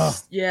Wind,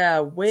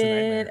 it.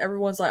 wind.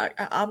 Everyone's like,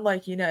 I'm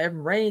like,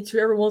 rain too.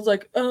 Everyone's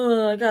like,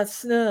 I got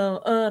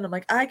snow. And I'm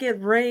like, I get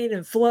rain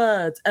and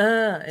floods.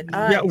 And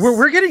ice. Yeah,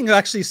 we're getting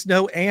actually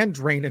snow and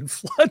rain and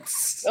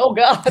floods. Oh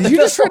God! Did you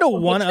just try to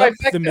one up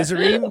the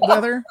misery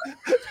weather?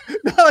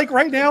 Like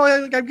right now,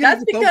 I'm getting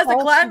that's because phone of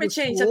calls climate from the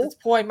change. At this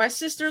point, my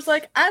sister's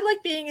like, I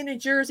like being in New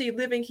Jersey,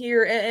 living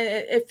here,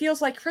 and it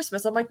feels like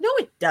Christmas. I'm like, no,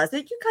 it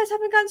doesn't. You guys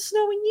haven't gotten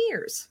snow in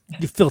years.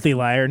 You filthy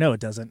liar. No, it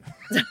doesn't.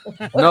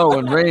 No,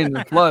 and rain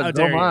and floods.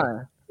 How Oh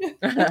dare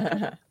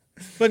my.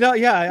 But no,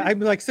 yeah, I'm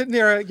like sitting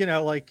there,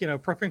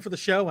 prepping for the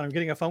show, and I'm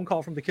getting a phone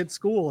call from the kids'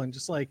 school, and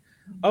just like,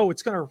 oh,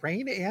 it's gonna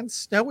rain and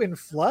snow and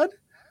flood.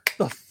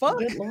 The fuck?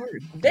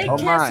 They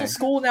cancel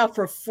school now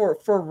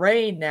for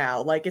rain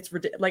now. Like it's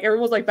like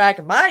everyone's like, back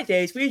in my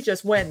days, we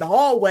just went in the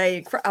hallway.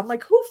 And I'm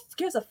like, who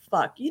gives a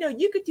fuck?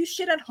 You could do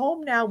shit at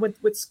home now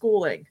with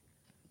schooling.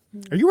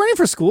 Are you running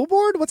for school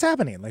board? What's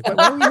happening? Like,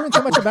 why are we hearing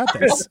so much about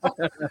this?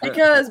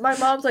 Because my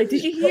mom's like,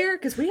 did you hear?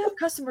 Because we have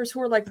customers who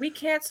are like, we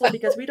cancel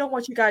because we don't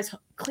want you guys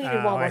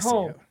cleaning while we're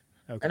home.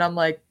 Okay. And I'm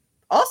like,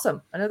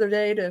 awesome. Another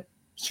day to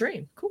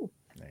stream. Cool.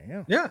 There you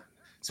go. Yeah.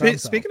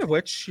 Speaking of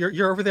which,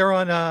 you're over there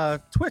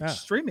on Twitch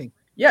streaming.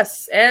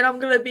 Yes, and I'm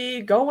gonna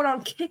be going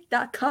on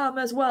Kick.com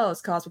as well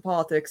as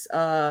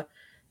Cosmopolitics.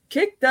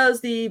 Kick does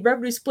the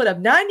revenue split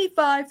of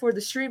 95 for the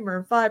streamer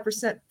and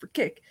 5% for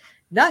Kick,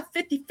 not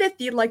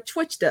 50-50 like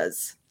Twitch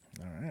does.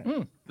 All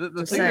right.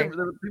 The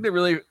thing that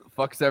really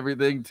fucks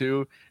everything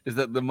too is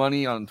that the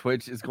money on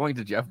Twitch is going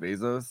to Jeff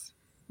Bezos.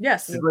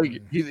 Yes,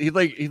 he's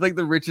like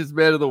the richest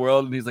man in the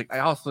world, and he's like, I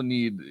also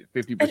need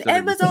 50%. And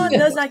Amazon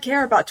does not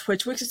care about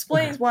Twitch, which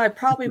explains why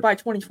probably by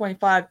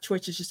 2025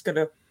 Twitch is just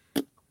gonna.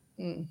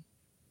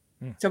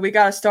 So we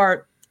got to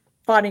start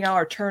finding our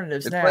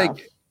alternatives now.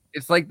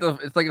 It's like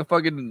a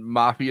fucking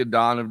mafia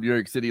don of New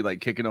York City, like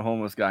kicking a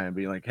homeless guy and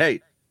being like,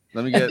 "Hey,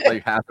 let me get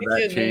like half of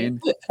that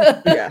change."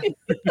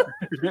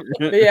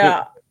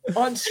 Yeah.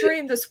 On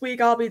stream this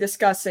week, I'll be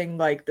discussing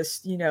like this,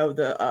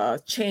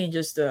 the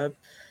changes to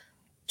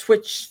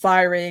Twitch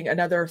firing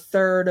another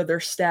third of their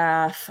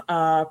staff,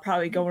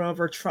 probably going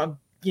over Trump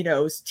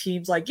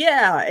team's like,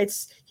 yeah,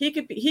 he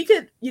could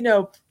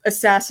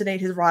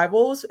assassinate his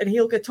rivals and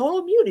he'll get total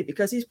immunity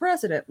because he's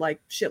president, like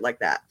shit like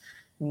that.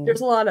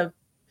 There's a lot of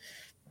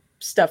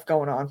stuff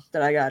going on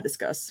that I gotta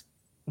discuss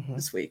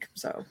this week.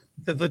 So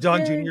the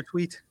Don Jr.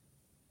 tweet.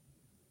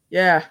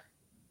 Yeah.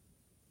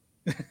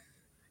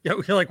 Yeah,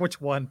 we're like,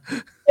 which one?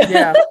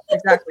 Yeah,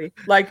 exactly.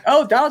 Like,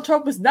 oh, Donald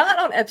Trump was not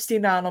on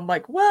Epstein Island. I'm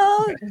like,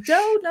 well,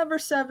 Joe number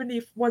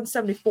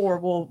 174.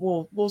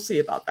 We'll see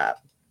about that.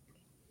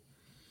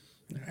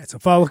 All right, so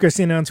follow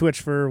Christina on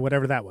Twitch for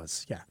whatever that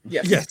was. Yeah.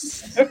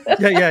 Yes.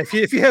 Yeah.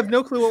 If you have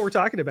no clue what we're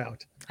talking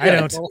about, I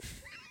don't.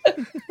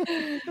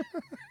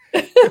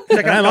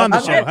 I'm on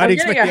the show. How do you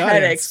expect a the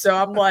headache? audience? So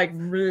I'm like,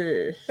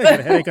 bleh. I get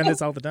a headache on this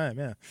all the time.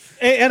 Yeah.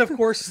 And of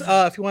course,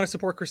 if you want to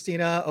support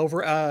Christina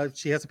over,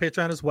 she has a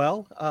Patreon as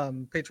well.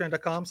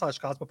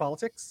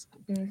 Patreon.com/cosmopolitics.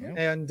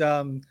 And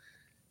throw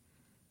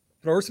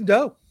her some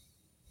dough.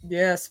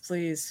 Yes,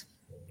 please.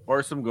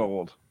 Or some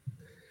gold.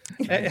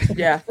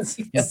 Yeah.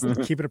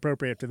 Keep it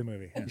appropriate to the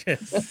movie. Yeah.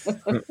 Yes.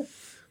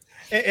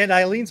 And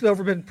Eileen's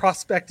been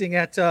prospecting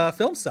at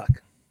Filmsuck.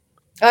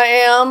 I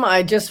am.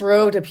 I just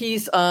wrote a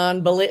piece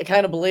on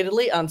kind of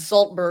belatedly on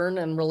Saltburn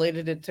and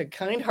related it to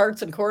Kind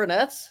Hearts and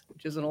Coronets,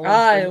 which is an old.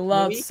 I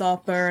love movie.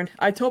 Saltburn.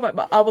 I told my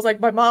mom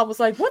was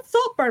like, "What's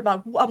Saltburn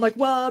about?" I'm like,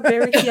 "Well,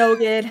 Barry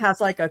Keoghan has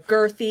like a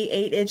girthy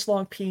 8-inch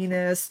long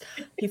penis.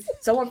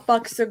 Someone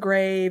fucks a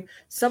grave.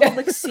 Someone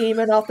licks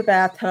semen off the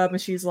bathtub," and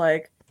she's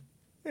like,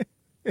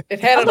 "It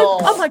had I'm it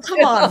all." I'm like, "Come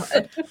on!"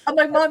 I'm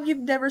like, "Mom, you've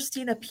never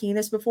seen a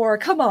penis before?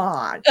 Come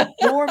on,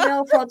 more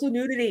male frontal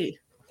nudity."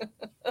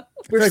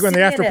 We're like when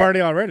the after seeing it. party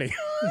already.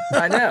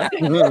 I know.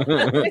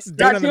 It's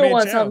done Not on the doing main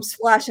one, show. so I'm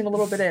splashing a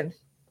little bit in.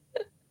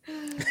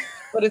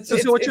 But it's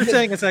So what you're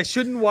saying is I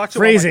shouldn't watch it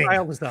Phrasing.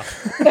 while my child is up.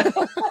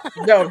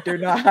 No, do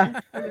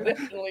not.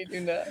 Definitely do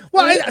not.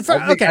 Well, I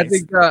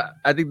think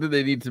that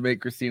they need to make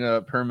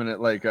Christina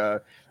permanent. Like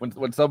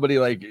when somebody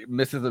like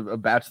misses a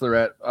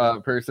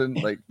bachelorette person,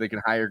 like they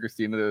can hire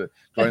Christina to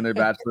join their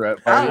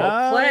bachelorette party.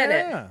 Plan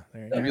it. Yeah.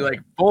 There you And go. be like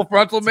full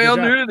frontal male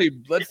job. nudity.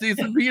 Let's see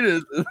some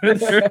penis.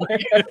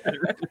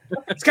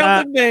 It's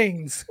got the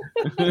names.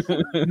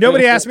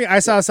 Nobody asked me. I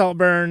saw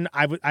Saltburn.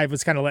 I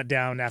was kind of let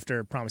down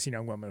after Promising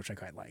Young Woman, which I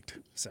quite liked.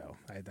 So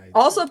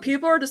Also,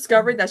 people are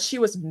discovering that she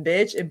was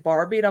Midge in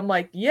Barbie, and I'm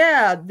like,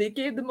 yeah, they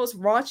gave the most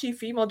raunchy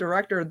female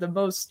director the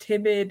most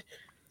timid,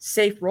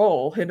 safe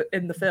role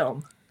in the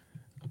film.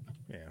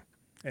 Yeah.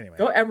 Anyway.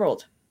 Go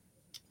Emerald.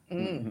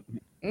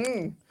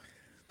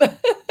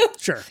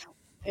 Sure.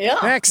 Yeah.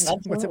 Next.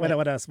 absolutely.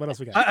 What else? What else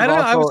we got? I don't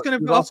know. I was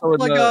going to also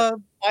also in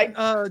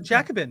like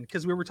Jacobin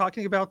because we were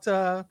talking about.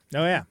 Oh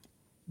yeah.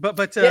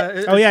 But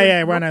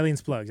yeah. We're on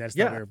Eileen's plugs. I just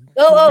thought we were...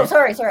 Oh,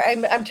 sorry.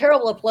 I'm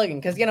terrible at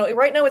plugging because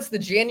right now it's the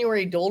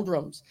January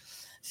doldrums,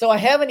 so I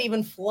haven't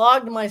even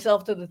flogged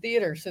myself to the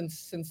theater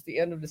since the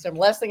end of December.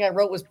 Last thing I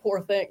wrote was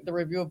the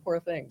review of Poor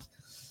Things.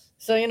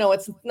 So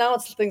it's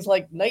things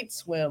like Night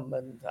Swim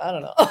and I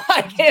don't know.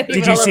 I can't.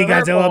 Did you see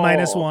Godzilla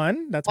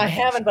 -1? That's I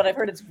haven't, but I've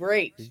heard it's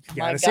great. My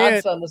gotta see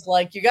it. godson was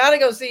like, "You gotta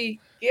go see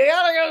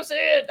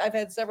it." I've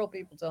had several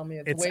people tell me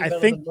it's way better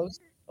than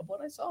most of what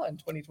I saw in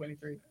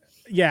 2023.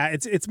 Yeah,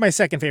 it's my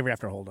second favorite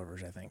after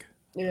Holdovers, I think.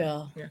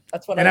 Yeah.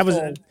 That's what And I I was,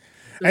 told.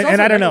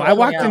 and I don't know. I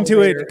walked Megalodon into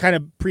later. it kind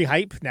of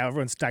pre-hype. Now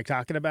everyone's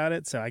talking about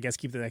it, so I guess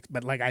keep the next.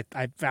 But like I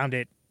found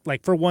it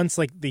like for once,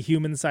 like the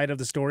human side of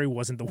the story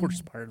wasn't the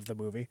worst part of the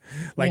movie,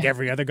 like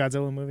every other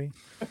Godzilla movie.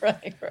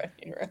 Right.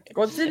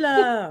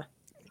 Godzilla.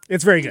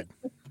 It's very good.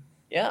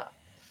 Yeah.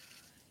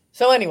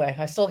 So anyway,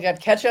 I still got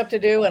catch up to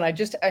do, and I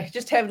just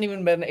haven't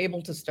even been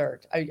able to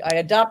start. I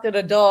adopted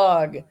a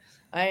dog.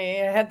 I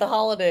had the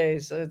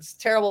holidays. It's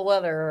terrible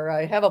weather. Or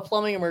I have a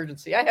plumbing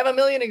emergency. I have a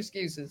million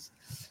excuses.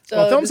 So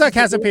Well, this Filmsuck is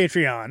has a the-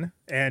 Patreon,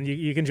 and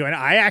you can join it.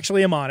 I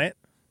actually am on it.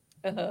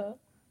 Uh-huh.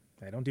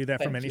 I don't do that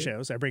for Thank many you.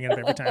 shows. I bring it up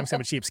every time. 'Cause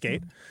I'm a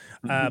cheapskate,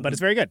 but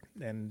it's very good,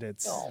 and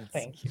it's. Oh,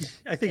 thank you.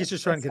 I think it's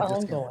just trying to get a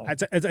discount.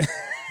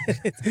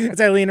 It's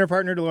Eileen, her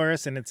partner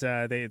Dolores, and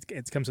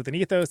it comes with an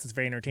ethos. It's a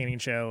very entertaining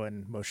show,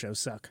 and most shows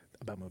suck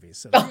about movies.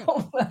 So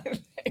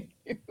Thank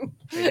you.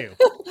 they do.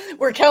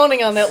 We're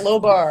counting on that low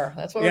bar.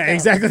 That's what. Yeah, we're counting.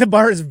 exactly. The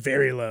bar is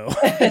very low.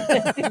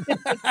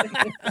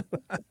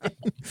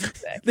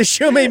 The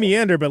show may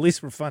meander, but at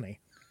least we're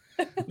funny.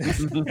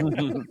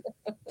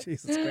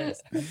 Jesus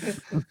Christ.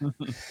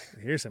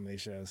 Here's some of these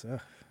shows. Ugh.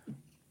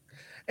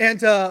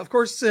 And of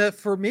course,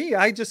 for me,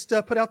 I just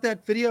put out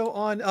that video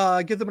on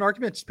Give Them an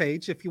Argument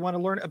page if you want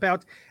to learn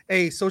about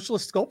a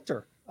socialist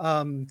sculptor.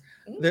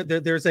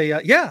 There's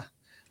a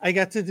I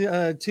got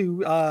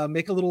to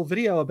make a little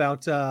video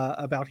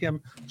about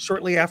him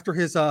shortly after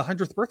his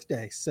 100th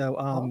birthday.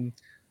 So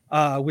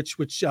which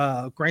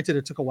granted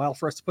it took a while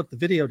for us to put the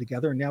video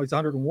together, and now he's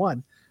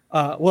 101.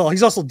 Well,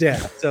 he's also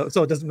dead, so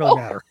it doesn't really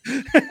matter.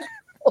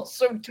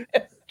 Also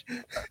dead. I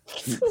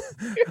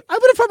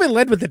would have probably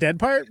led with the dead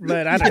part,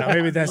 but I don't know.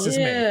 Maybe that's just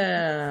me.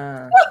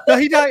 No,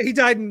 he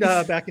died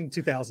back in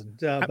 2000.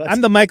 But... I'm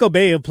the Michael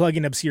Bay of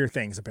plugging obscure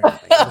things,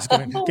 apparently. Just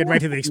getting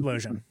right to the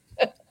explosion.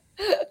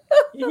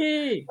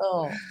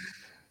 Oh.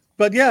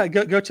 But yeah,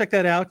 go check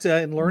that out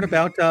and learn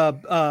about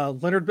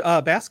Leonard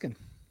Baskin.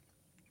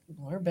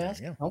 Leonard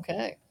Baskin.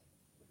 Okay.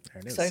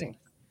 Exciting.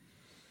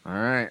 All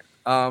right.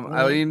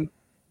 Eileen,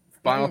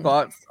 final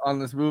thoughts on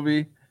this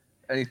movie?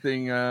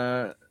 Anything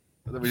that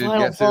we didn't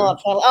get to?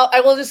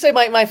 I will just say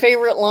my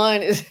favorite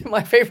line is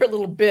my favorite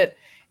little bit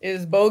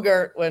is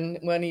Bogart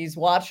when he's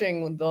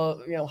watching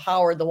the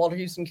Howard, the Walter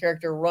Houston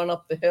character, run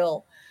up the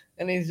hill,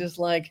 and he's just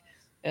like,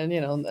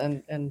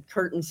 and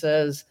Curtin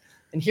says,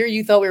 and here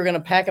you thought we were going to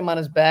pack him on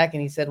his back,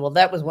 and he said, well,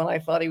 that was when I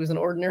thought he was an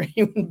ordinary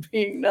human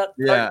being, not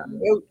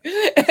and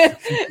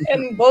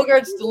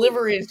Bogart's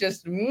delivery is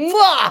just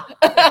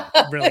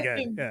mwah! Really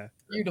good. Yeah,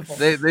 beautiful.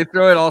 They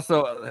throw it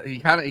also. He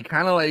kind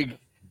of like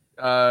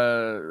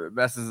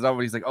messes it up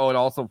when he's like, oh, and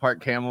also part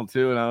camel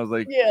too, and I was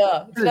like,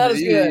 yeah, it's not as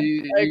good.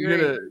 I agree.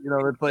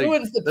 It's like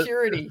ruins the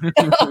purity.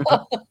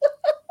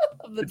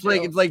 It's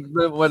like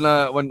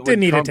when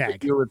didn't need Trump a hit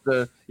tag. you with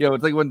the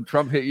it's like when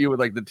Trump hit you with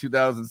like the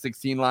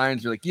 2016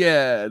 lines, you're like,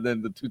 yeah, and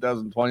then the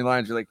 2020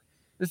 lines, you're like,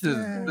 this is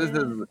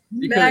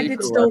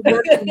magnets don't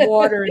work in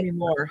water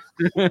anymore.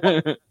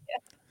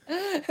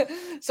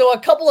 So a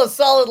couple of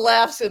solid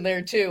laughs in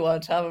there too, on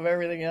top of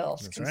everything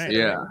else. That's right.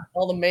 Yeah,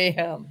 all the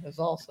mayhem is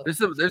also.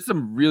 There's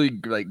some really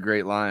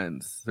great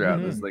lines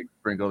throughout this, like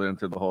sprinkled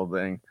into the whole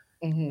thing.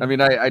 Mm-hmm. I mean,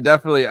 I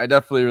definitely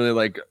really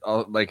like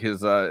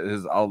his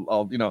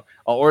I'll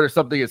order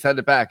something and send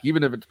it back,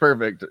 even if it's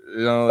perfect,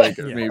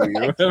 maybe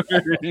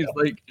he's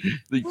like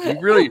you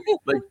really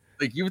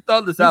like you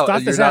thought this out.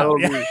 Thought this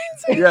out.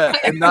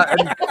 And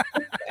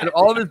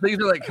all of his things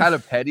are like kind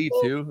of petty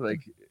too.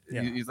 Like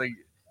he's like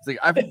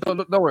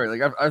don't worry,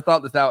 like I've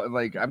thought this out, and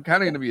like I'm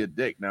kind of gonna be a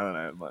dick now that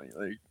I have money,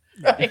 like.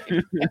 I'm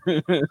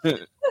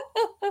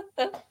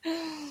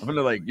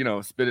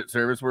gonna spit at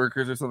service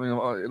workers or something.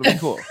 It'll be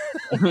cool.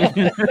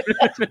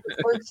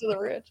 Works to the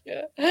rich,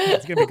 yeah.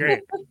 It's gonna be great.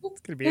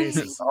 It's gonna be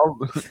aces.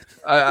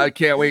 I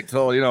can't wait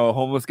till a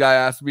homeless guy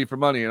asks me for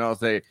money, and I'll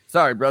say,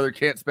 "Sorry, brother,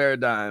 can't spare a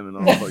dime." And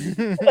I'll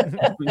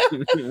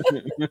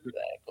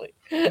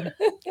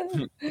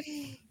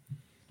exactly.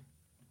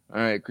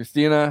 All right,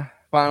 Christina,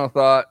 final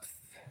thoughts.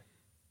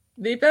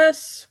 The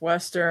best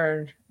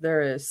Western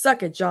there is.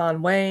 Suck it,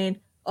 John Wayne.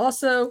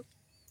 Also,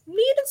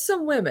 needed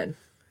some women.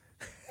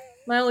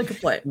 My only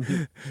complaint.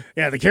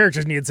 Yeah, the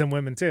characters need some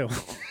women too.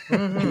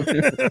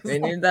 Mm-hmm. They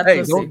need that. Hey,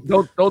 pussy.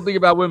 don't think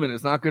about women.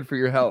 It's not good for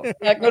your health.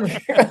 Not good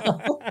for your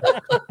health.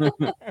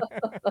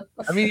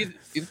 I mean,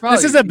 it's probably,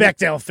 this is a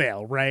Bechdel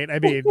fail, right? I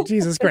mean,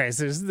 Jesus Christ,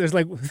 there's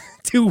like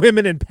two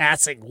women in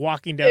passing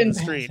walking down the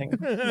street.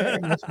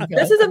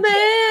 This is a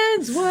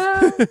man's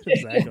world.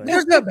 Exactly.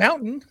 There's that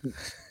mountain.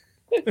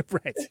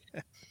 Right.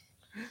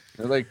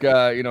 They're like,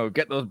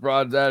 get those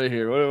broads out of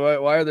here.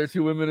 Why are there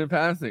two women in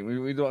passing?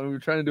 We're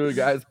trying to do a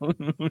guy's own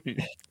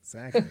movie.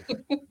 Exactly.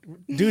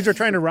 Dudes are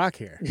trying to rock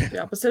here.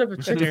 The opposite of a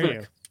chick dare flick.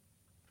 you.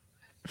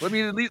 Well, I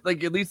mean, at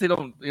least they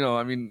don't,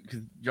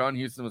 because John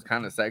Huston was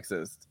kind of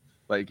sexist.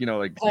 Like,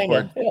 Kinda,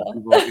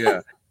 people,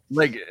 yeah.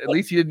 Like, at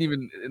least he didn't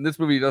even, in this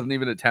movie, he doesn't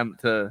even attempt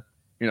to,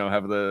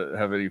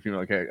 have any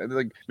female character.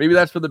 Like, maybe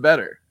that's for the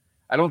better.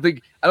 I don't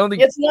think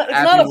it's not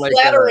a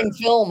flattering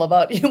film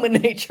about human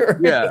nature.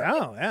 Yeah.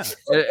 Oh, yeah.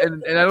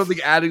 And I don't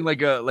think adding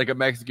like a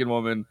Mexican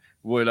woman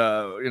would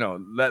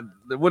that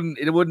it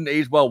wouldn't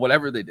age well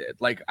whatever they did.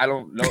 Like, I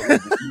don't know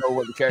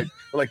what the character,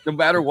 but like no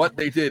matter what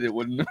they did, it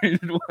wouldn't age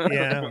well.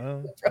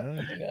 Yeah.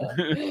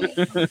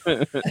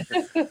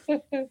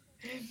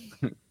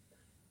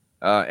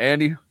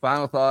 Andy,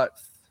 final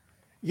thoughts.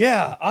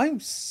 Yeah, I'm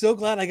so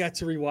glad I got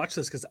to rewatch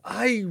this because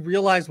I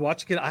realized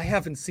watching it, I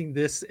haven't seen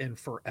this in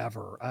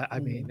forever.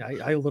 I mean,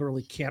 I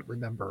literally can't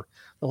remember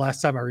the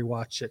last time I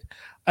rewatched it.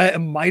 It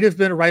might have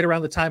been right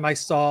around the time I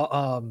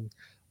saw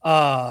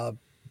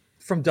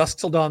From Dusk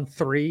Till Dawn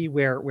 3,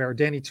 where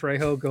Danny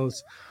Trejo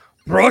goes,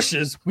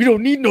 brushes? We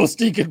don't need no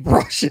stinking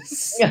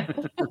brushes.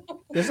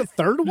 There's a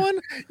third one?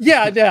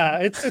 Yeah.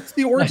 It's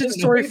the origin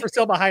story for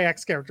Selma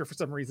Hayek's character for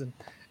some reason.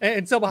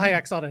 And Selma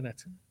Hayek's not in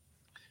it.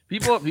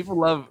 People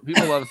love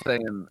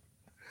saying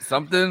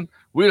something.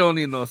 We don't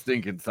need no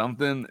stinking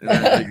something. And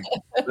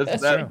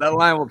that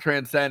line will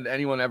transcend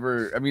anyone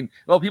ever. I mean,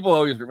 well, people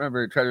always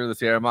remember Treasure of the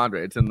Sierra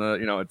Madre. It's in the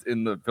it's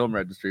in the film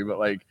registry. But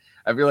like,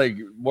 I feel like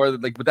more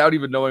like without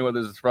even knowing what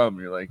this is from,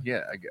 you're like,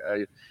 yeah,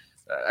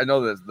 I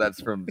know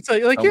that's from. It's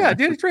like yeah,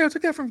 Danny Trejo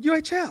took that from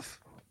UHF.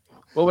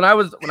 Well, when I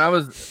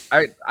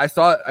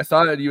saw it at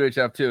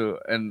UHF too,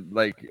 and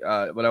like,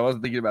 but I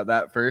wasn't thinking about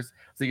that first.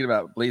 I was thinking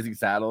about Blazing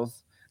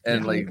Saddles.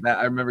 And like that,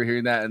 I remember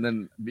hearing that, and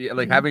then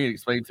having it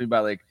explained to me by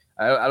like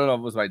I don't know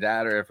if it was my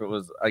dad or if it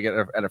was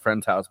at a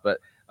friend's house,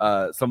 but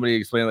somebody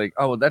explained like,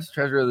 oh, well, that's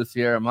Treasure of the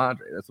Sierra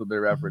Madre. That's what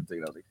they're referencing.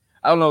 I was like,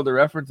 I don't know what they're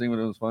referencing, but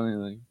it was funny.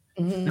 Like,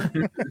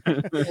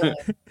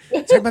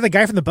 talking about the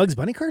guy from the Bugs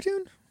Bunny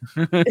cartoon.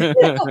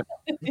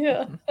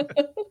 Yeah.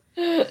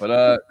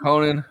 But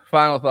Conan,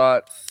 final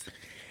thoughts.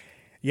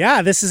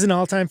 Yeah, this is an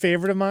all-time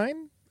favorite of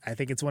mine. I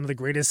think it's one of the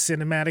greatest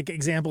cinematic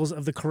examples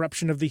of the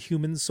corruption of the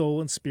human soul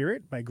and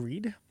spirit by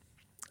greed.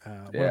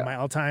 One of my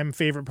all-time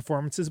favorite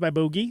performances by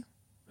Bogey,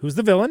 who's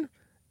the villain,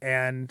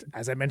 and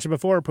as I mentioned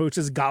before,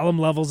 approaches Gollum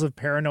levels of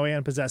paranoia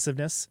and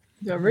possessiveness.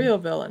 The real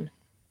villain.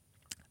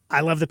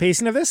 I love the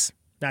pacing of this.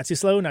 Not too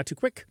slow, not too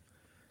quick.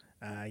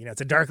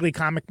 It's a darkly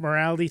comic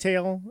morality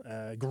tale,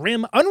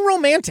 grim,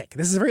 unromantic.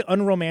 This is a very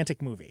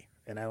unromantic movie,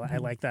 and I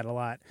like that a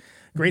lot.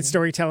 Great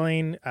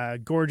storytelling,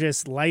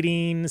 gorgeous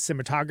lighting,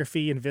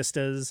 cinematography, and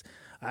vistas.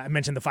 I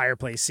mentioned the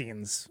fireplace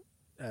scenes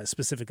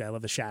specifically. I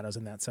love the shadows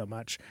in that so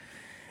much.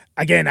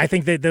 Again, I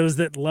think that those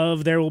that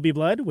love There Will Be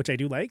Blood, which I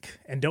do like,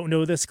 and don't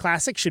know this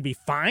classic should be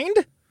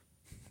fined,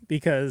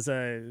 because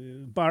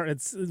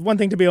it's one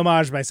thing to be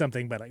homaged by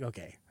something, but like,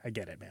 okay, I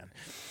get it, man.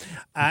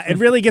 It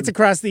really gets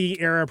across the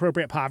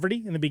era-appropriate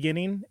poverty in the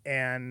beginning,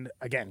 and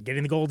again,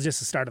 getting the gold is just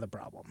the start of the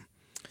problem.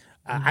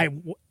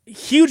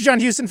 Huge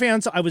John Huston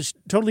fan, so I was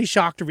totally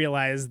shocked to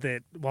realize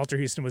that Walter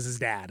Huston was his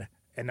dad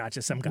and not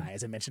just some guy,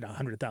 as I mentioned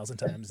 100,000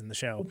 times in the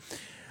show.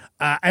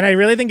 And I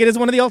really think it is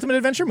one of the ultimate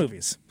adventure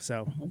movies.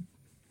 So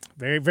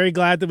very, very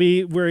glad that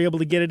we were able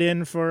to get it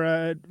in for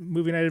a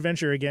movie night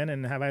adventure again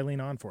and have Eileen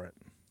on for it.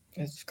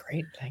 It's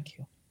great. Thank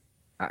you.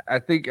 I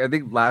think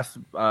last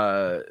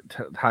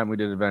time we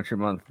did Adventure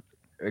Month,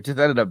 it just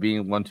ended up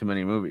being one too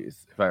many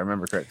movies, if I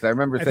remember correct. I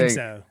remember saying, think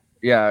so.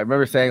 Yeah, I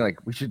remember saying like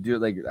we should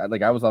do it.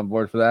 Like I was on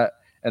board for that,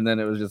 and then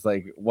it was just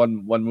like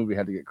one movie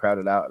had to get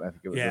crowded out, and I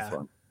think it was this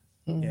one.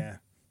 Yeah,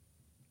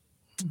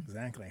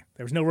 exactly.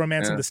 There was no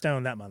Romance in the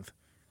Stone that month.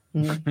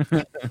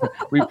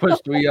 we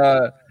pushed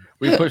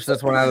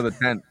this one out of the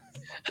tent.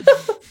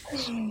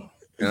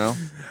 You know.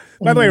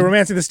 By the way,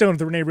 Romancing the Stone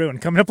with Renee Ruin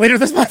coming up later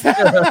this month. I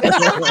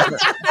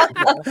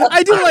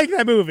do like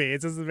that movie.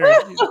 It's just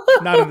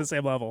not on the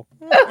same level.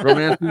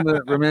 Romancing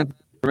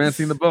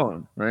the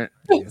Bone, right?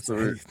 That's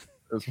what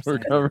we're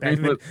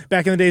covering.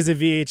 Back in the days of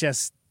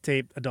VHS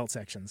tape adult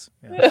sections.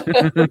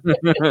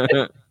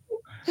 Yeah.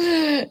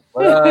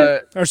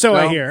 Or so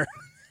I hear.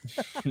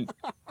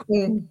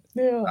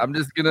 I'm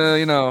just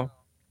gonna,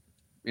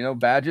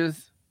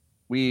 badges.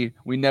 We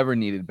never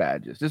needed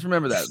badges. Just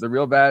remember that the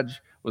real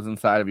badge was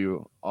inside of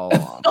you all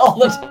along. All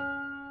the time.